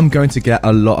know I'm going to get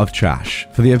a lot of trash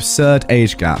for the absurd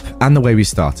age gap and the way we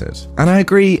started. And I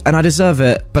agree, and I deserve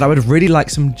it, but I would really like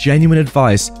some genuine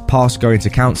advice past going to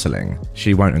counselling.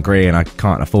 She won't agree and I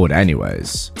can't afford it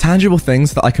anyways. Tangible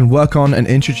things that I can work on and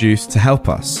introduce to help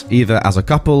us, either as a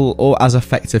couple or as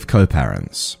effective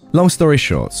co-parents. Long story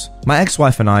short, my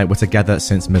ex-wife and I were together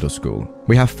since middle school.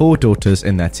 We have 4 daughters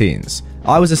in their teens.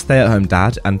 I was a stay-at-home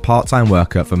dad and part-time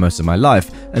worker for most of my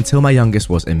life until my youngest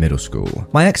was in middle school.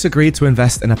 My ex agreed to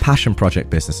invest in a passion project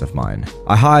business of mine.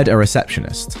 I hired a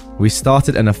receptionist. We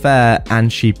started an affair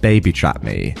and she baby-trapped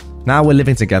me. Now we're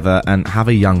living together and have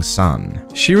a young son.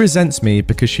 She resents me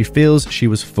because she feels she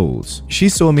was fooled. She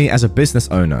saw me as a business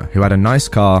owner who had a nice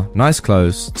car, nice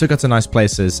clothes, took her to nice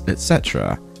places,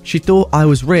 etc. She thought I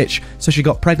was rich, so she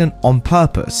got pregnant on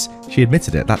purpose. She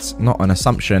admitted it, that's not an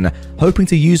assumption, hoping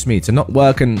to use me to not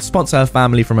work and sponsor her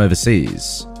family from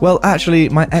overseas. Well, actually,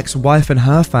 my ex-wife and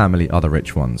her family are the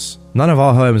rich ones. None of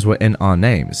our homes were in our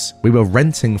names. We were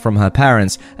renting from her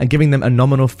parents and giving them a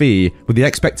nominal fee with the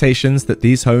expectations that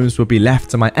these homes would be left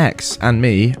to my ex and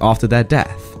me after their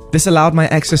death. This allowed my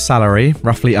ex's salary,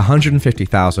 roughly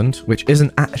 $150,000, which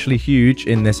isn't actually huge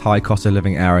in this high cost of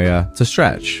living area, to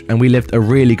stretch, and we lived a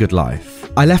really good life.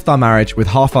 I left our marriage with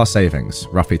half our savings,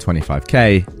 roughly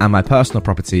 $25,000, and my personal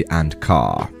property and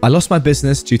car. I lost my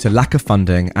business due to lack of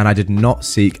funding, and I did not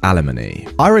seek alimony.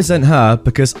 I resent her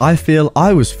because I feel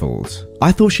I was fooled.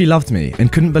 I thought she loved me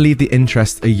and couldn't believe the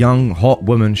interest a young, hot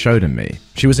woman showed in me.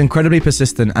 She was incredibly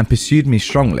persistent and pursued me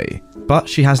strongly, but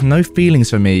she has no feelings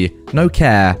for me, no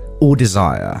care, or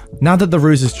desire. Now that the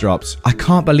ruse is dropped, I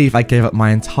can't believe I gave up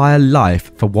my entire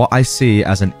life for what I see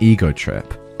as an ego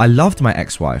trip. I loved my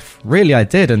ex-wife, really I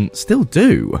did and still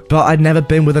do, but I'd never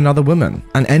been with another woman,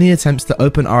 and any attempts to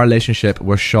open our relationship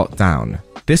were shot down.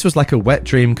 This was like a wet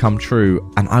dream come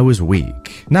true, and I was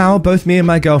weak. Now, both me and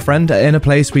my girlfriend are in a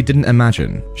place we didn't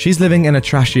imagine. She's living in a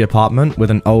trashy apartment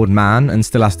with an old man and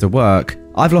still has to work.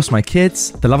 I've lost my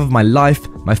kids, the love of my life,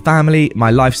 my family,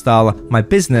 my lifestyle, my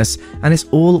business, and it's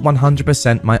all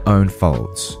 100% my own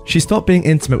fault. She stopped being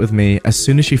intimate with me as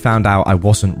soon as she found out I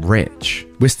wasn't rich.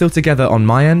 We're still together on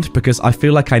my end because I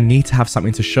feel like I need to have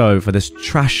something to show for this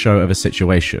trash show of a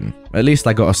situation. At least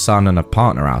I got a son and a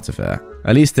partner out of it.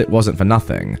 At least it wasn't for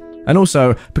nothing. And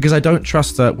also, because I don't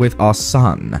trust her with our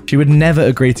son. She would never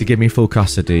agree to give me full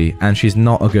custody, and she's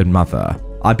not a good mother.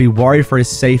 I'd be worried for his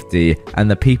safety and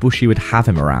the people she would have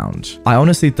him around. I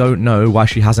honestly don't know why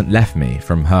she hasn't left me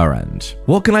from her end.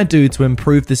 What can I do to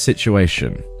improve this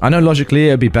situation? I know logically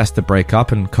it would be best to break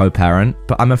up and co-parent,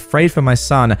 but I'm afraid for my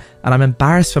son and I'm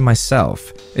embarrassed for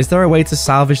myself. Is there a way to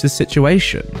salvage this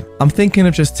situation? I'm thinking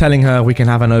of just telling her we can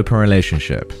have an open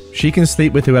relationship. She can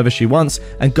sleep with whoever she wants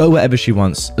and go wherever she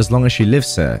wants as long as she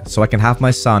lives here, so I can have my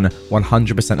son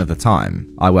 100% of the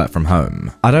time. I work from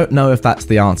home. I don't know if that's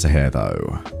the answer here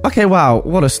though. Okay, wow,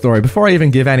 what a story. Before I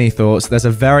even give any thoughts, there's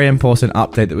a very important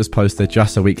update that was posted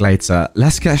just a week later.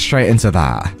 Let's get straight into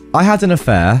that. I had an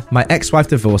affair, my ex-wife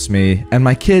divorced me, and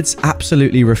my kids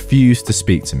absolutely refused to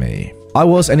speak to me. I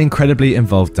was an incredibly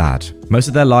involved dad. Most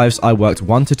of their lives I worked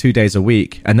 1 to 2 days a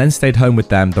week and then stayed home with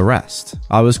them the rest.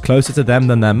 I was closer to them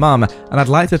than their mum, and I'd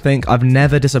like to think I've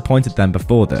never disappointed them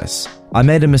before this. I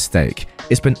made a mistake.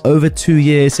 It's been over 2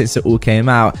 years since it all came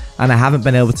out, and I haven't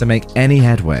been able to make any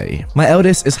headway. My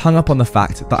eldest is hung up on the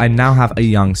fact that I now have a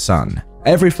young son.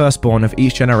 Every firstborn of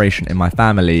each generation in my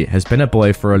family has been a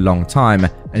boy for a long time,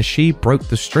 and she broke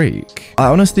the streak. I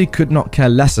honestly could not care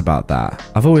less about that.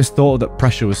 I've always thought that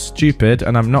pressure was stupid,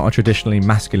 and I'm not a traditionally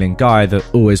masculine guy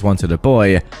that always wanted a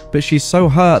boy, but she's so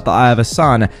hurt that I have a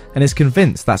son and is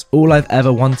convinced that's all I've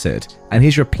ever wanted, and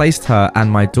he's replaced her and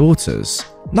my daughters.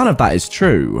 None of that is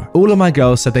true. All of my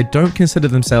girls said they don't consider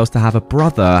themselves to have a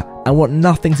brother and want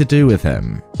nothing to do with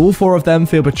him. All 4 of them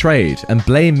feel betrayed and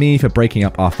blame me for breaking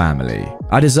up our family.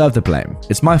 I deserve the blame.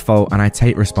 It's my fault and I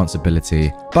take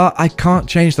responsibility, but I can't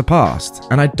change the past,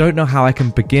 and I don't know how I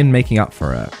can begin making up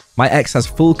for it. My ex has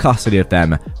full custody of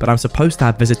them, but I'm supposed to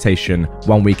have visitation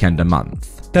 1 weekend a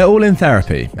month. They're all in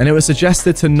therapy, and it was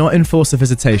suggested to not enforce a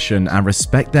visitation and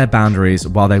respect their boundaries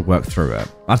while they work through it.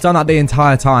 I've done that the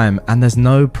entire time, and there's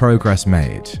no progress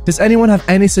made. Does anyone have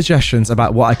any suggestions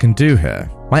about what I can do here?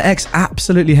 My ex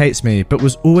absolutely hates me, but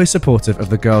was always supportive of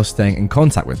the girls staying in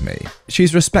contact with me.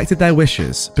 She's respected their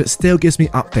wishes, but still gives me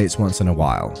updates once in a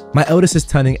while. My eldest is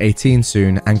turning 18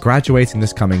 soon and graduating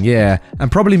this coming year, and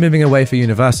probably moving away for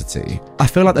university. I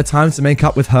feel like the time to make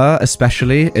up with her,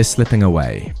 especially, is slipping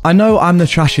away. I know I'm the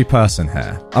trashy person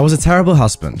here. I was a terrible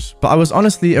husband, but I was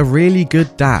honestly a really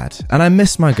good dad, and I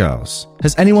miss my girls.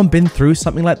 Has anyone been through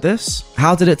something like this?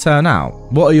 How did it turn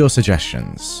out? What are your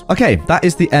suggestions? Okay, that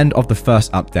is the end of the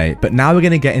first update, but now we're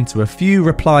going to get into a few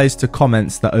replies to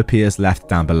comments that OP has left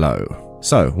down below.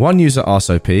 So, one user asked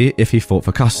OP if he fought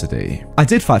for custody. I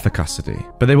did fight for custody,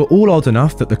 but they were all old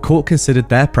enough that the court considered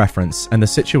their preference and the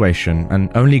situation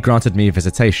and only granted me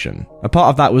visitation. A part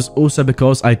of that was also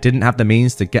because I didn't have the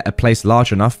means to get a place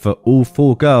large enough for all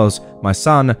 4 girls, my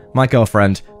son, my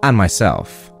girlfriend, and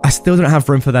myself. I still don't have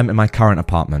room for them in my current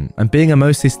apartment, and being a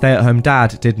mostly stay-at-home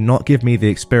dad did not give me the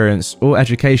experience or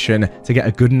education to get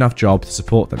a good enough job to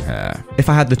support them here. If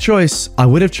I had the choice, I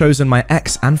would have chosen my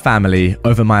ex and family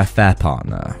over my affair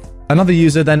partner. Another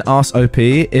user then asked OP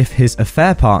if his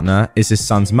affair partner is his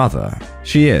son's mother.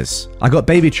 She is. I got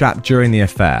baby trapped during the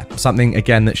affair, something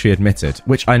again that she admitted,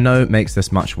 which I know makes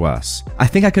this much worse. I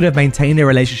think I could have maintained a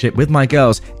relationship with my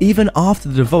girls even after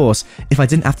the divorce if I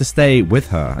didn't have to stay with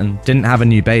her and didn't have a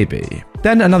new baby.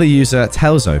 Then another user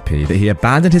tells OP that he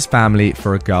abandoned his family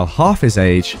for a girl half his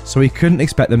age, so he couldn't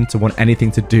expect them to want anything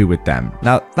to do with them.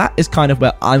 Now, that is kind of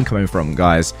where I'm coming from,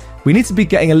 guys. We need to be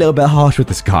getting a little bit harsh with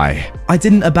this guy. I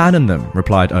didn't abandon them,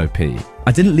 replied OP.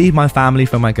 I didn't leave my family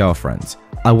for my girlfriend.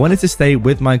 I wanted to stay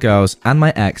with my girls and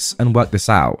my ex and work this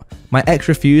out. My ex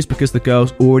refused because the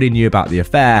girls already knew about the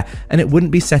affair and it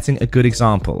wouldn't be setting a good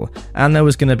example, and there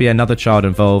was going to be another child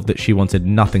involved that she wanted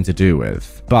nothing to do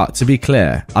with. But to be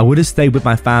clear, I would have stayed with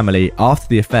my family after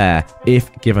the affair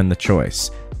if given the choice.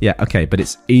 Yeah, okay, but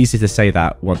it's easy to say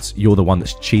that once you're the one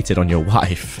that's cheated on your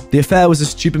wife. The affair was a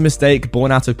stupid mistake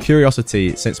born out of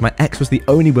curiosity since my ex was the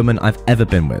only woman I've ever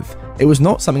been with. It was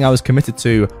not something I was committed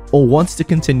to or wanted to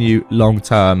continue long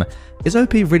term. Is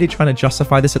OP really trying to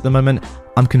justify this at the moment?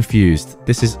 I'm confused.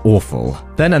 This is awful.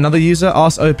 Then another user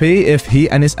asked OP if he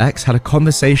and his ex had a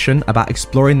conversation about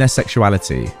exploring their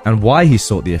sexuality and why he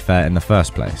sought the affair in the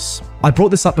first place. I brought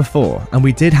this up before, and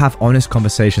we did have honest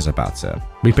conversations about it.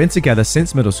 We've been together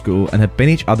since middle school and have been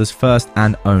each other's first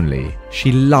and only.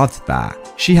 She loved that.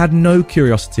 She had no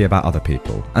curiosity about other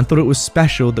people and thought it was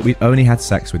special that we'd only had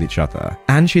sex with each other.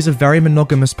 And she's a very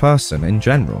monogamous person in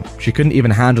general. She couldn't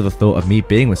even handle the thought of me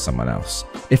being with someone else.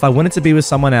 If I wanted to be with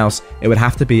someone else, it would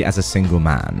have to be as a single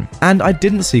man. And I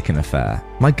didn't seek an affair.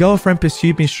 My girlfriend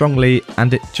pursued me strongly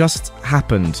and it just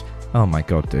happened. Oh my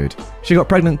god, dude. She got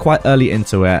pregnant quite early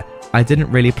into it. I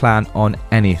didn't really plan on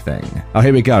anything. Oh,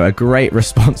 here we go. A great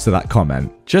response to that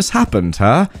comment. Just happened,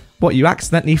 huh? What, you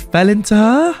accidentally fell into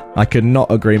her? I could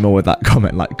not agree more with that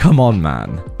comment. Like, come on,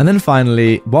 man. And then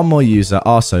finally, one more user,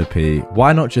 RSOP,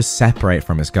 why not just separate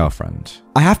from his girlfriend?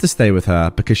 I have to stay with her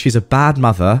because she's a bad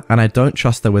mother and I don't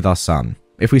trust her with our son.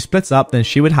 If we split up, then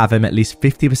she would have him at least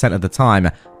 50% of the time.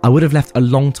 I would have left a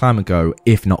long time ago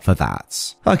if not for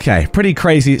that. Okay, pretty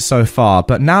crazy so far,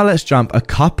 but now let's jump a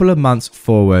couple of months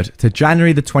forward to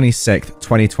January the 26th,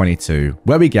 2022,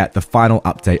 where we get the final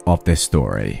update of this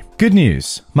story. Good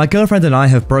news, my girlfriend and I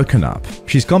have broken up.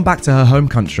 She's gone back to her home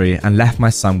country and left my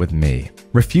son with me.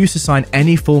 Refused to sign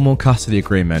any formal custody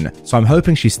agreement, so I'm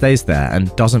hoping she stays there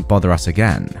and doesn't bother us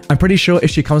again. I'm pretty sure if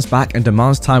she comes back and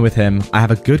demands time with him, I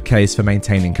have a good case for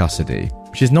maintaining custody.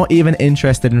 She's not even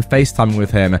interested in FaceTiming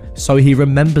with him, so he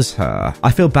remembers her.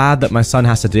 I feel bad that my son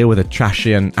has to deal with a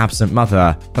trashy and absent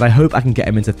mother, but I hope I can get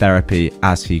him into therapy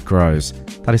as he grows.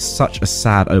 That is such a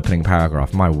sad opening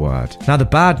paragraph, my word. Now the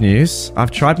bad news,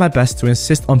 I've tried my best to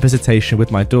insist on visitation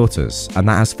with my daughters, and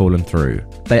that has fallen through.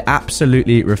 They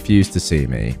absolutely refuse to see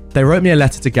me. They wrote me a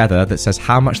letter together that says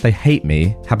how much they hate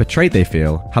me, how betrayed they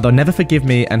feel, how they'll never forgive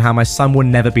me, and how my son will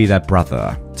never be their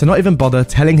brother. To not even bother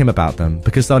telling him about them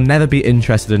because they'll never be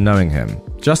interested in knowing him.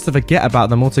 Just to forget about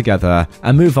them altogether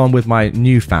and move on with my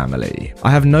new family.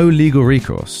 I have no legal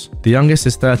recourse. The youngest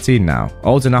is 13 now,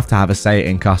 old enough to have a say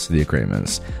in custody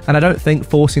agreements, and I don't think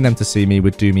forcing them to see me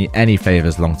would do me any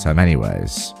favours long term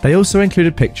anyways. They also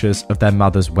included pictures of their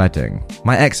mother's wedding.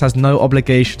 My ex has no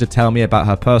obligation to tell me about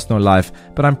her personal life,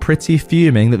 but I'm pretty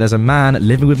fuming that there's a man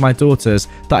living with my daughters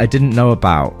that I didn't know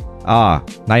about. Ah,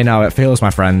 now you know how it feels,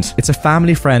 my friend. It's a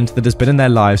family friend that has been in their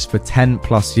lives for 10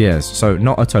 plus years, so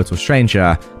not a total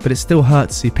stranger, but it still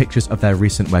hurts to see pictures of their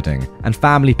recent wedding and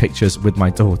family pictures with my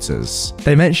daughters.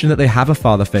 They mention that they have a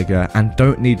father figure and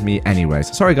don't need me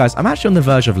anyways. Sorry guys, I'm actually on the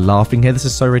verge of laughing here. This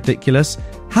is so ridiculous.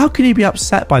 How can you be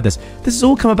upset by this? This has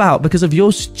all come about because of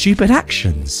your stupid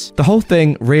actions. The whole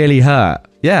thing really hurt.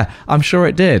 Yeah, I'm sure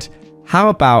it did. How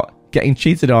about getting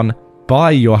cheated on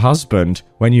by your husband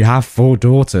when you have 4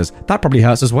 daughters? That probably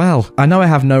hurts as well. I know I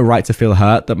have no right to feel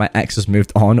hurt that my ex has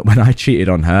moved on when I cheated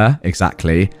on her,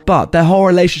 exactly, but their whole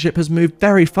relationship has moved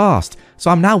very fast,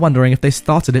 so I'm now wondering if they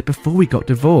started it before we got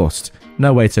divorced.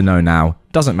 No way to know now.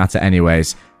 Doesn't matter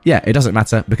anyways. Yeah, it doesn't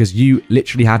matter because you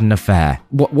literally had an affair.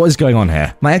 What is going on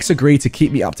here? My ex agreed to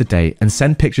keep me up to date and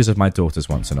send pictures of my daughters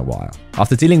once in a while.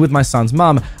 After dealing with my son's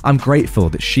mum, I'm grateful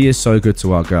that she is so good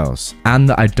to our girls and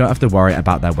that I don't have to worry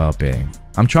about their well-being.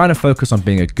 I'm trying to focus on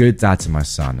being a good dad to my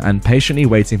son and patiently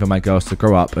waiting for my girls to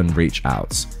grow up and reach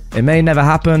out. It may never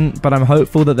happen, but I'm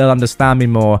hopeful that they'll understand me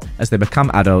more as they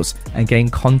become adults and gain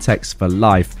context for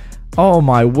life. Oh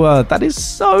my word, that is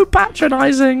so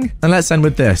patronizing. And let's end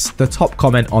with this, the top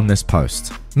comment on this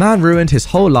post. Man ruined his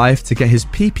whole life to get his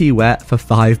pee-pee wet for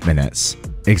 5 minutes.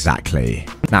 Exactly.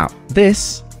 Now,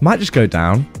 this might just go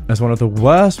down as one of the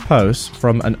worst posts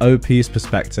from an OP's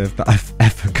perspective that I've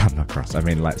ever come across. I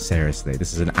mean, like, seriously,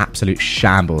 this is an absolute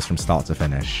shambles from start to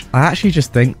finish. I actually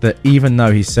just think that even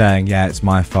though he's saying, yeah, it's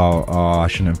my fault, oh, I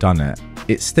shouldn't have done it,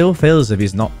 it still feels as if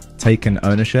he's not taken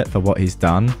ownership for what he's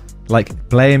done. Like,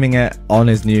 blaming it on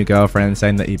his new girlfriend,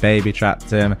 saying that he baby trapped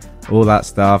him, all that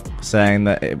stuff, saying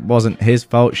that it wasn't his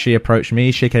fault, she approached me,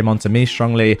 she came on to me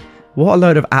strongly. What a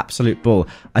load of absolute bull.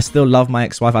 I still love my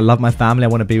ex-wife, I love my family, I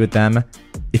want to be with them.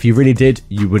 If you really did,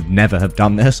 you would never have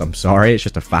done this, I'm sorry, it's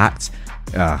just a fact.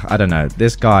 I don't know,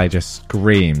 this guy just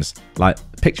screams. Like,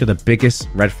 picture the biggest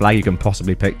red flag you can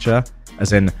possibly picture,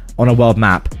 as in, on a world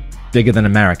map, bigger than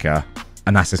America.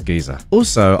 And that's his geezer.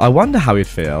 Also, I wonder how he'd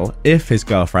feel if his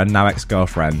girlfriend, now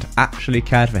ex-girlfriend, actually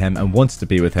cared for him and wanted to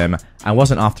be with him and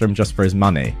wasn't after him just for his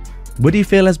money. Would he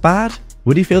feel as bad?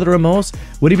 Would he feel the remorse?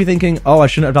 Would he be thinking, oh, I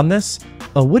shouldn't have done this?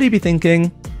 Or would he be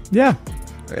thinking, yeah,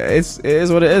 it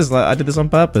is what it is. Like, I did this on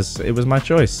purpose. It was my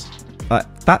choice. Like,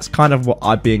 that's kind of what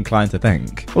I'd be inclined to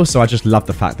think. Also, I just love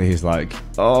the fact that he's like,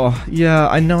 oh, yeah,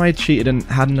 I know I cheated and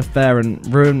had an affair and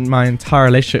ruined my entire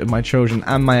relationship with my children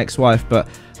and my ex-wife, but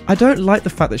I don't like the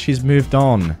fact that she's moved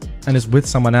on and is with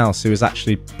someone else who is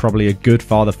actually probably a good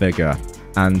father figure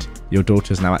and your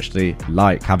daughters now actually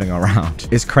like having her around.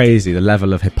 It's crazy, the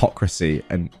level of hypocrisy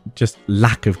and just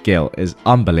lack of guilt is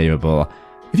unbelievable.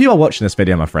 If you are watching this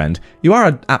video, my friend, you are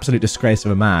an absolute disgrace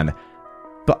of a man,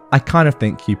 but I kind of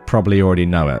think you probably already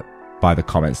know it by the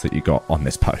comments that you got on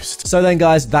this post. So then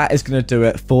guys, that is going to do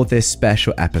it for this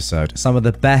special episode. Some of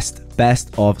the best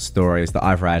of stories that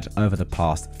I've read over the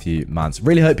past few months.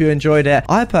 Really hope you enjoyed it.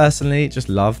 I personally just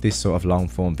love these sort of long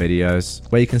form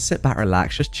videos where you can sit back,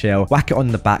 relax, just chill, whack it on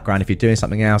in the background if you're doing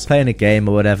something else, playing a game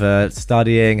or whatever,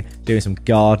 studying, doing some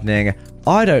gardening,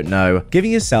 I don't know,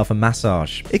 giving yourself a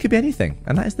massage. It could be anything,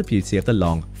 and that is the beauty of the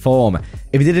long form.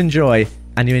 If you did enjoy,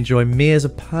 and you enjoy me as a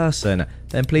person,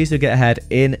 then please do get ahead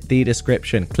in the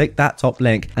description. Click that top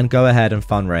link and go ahead and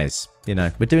fundraise. You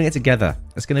know, we're doing it together.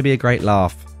 It's going to be a great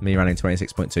laugh, me running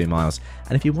 26.2 miles.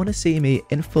 And if you want to see me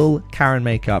in full Karen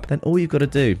makeup, then all you've got to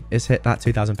do is hit that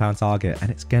 £2,000 target, and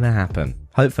it's going to happen.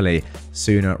 Hopefully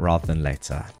sooner rather than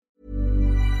later.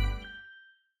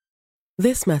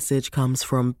 This message comes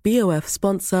from BOF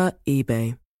sponsor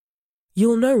eBay.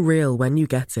 You'll know real when you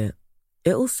get it.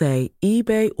 It'll say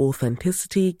eBay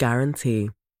Authenticity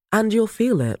Guarantee. And you'll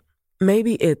feel it.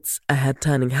 Maybe it's a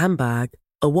head-turning handbag,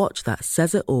 a watch that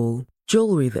says it all,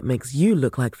 jewelry that makes you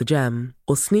look like the gem,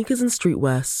 or sneakers and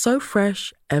streetwear so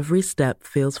fresh every step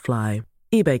feels fly.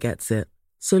 eBay gets it.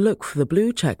 So look for the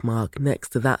blue check mark next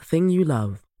to that thing you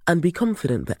love. And be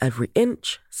confident that every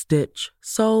inch, stitch,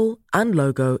 sole, and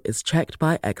logo is checked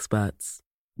by experts.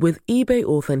 With eBay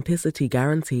Authenticity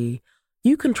Guarantee,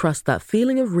 you can trust that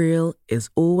feeling of real is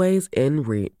always in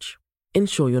reach.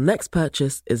 Ensure your next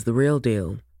purchase is the real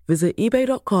deal. Visit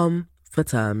ebay.com for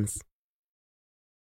terms.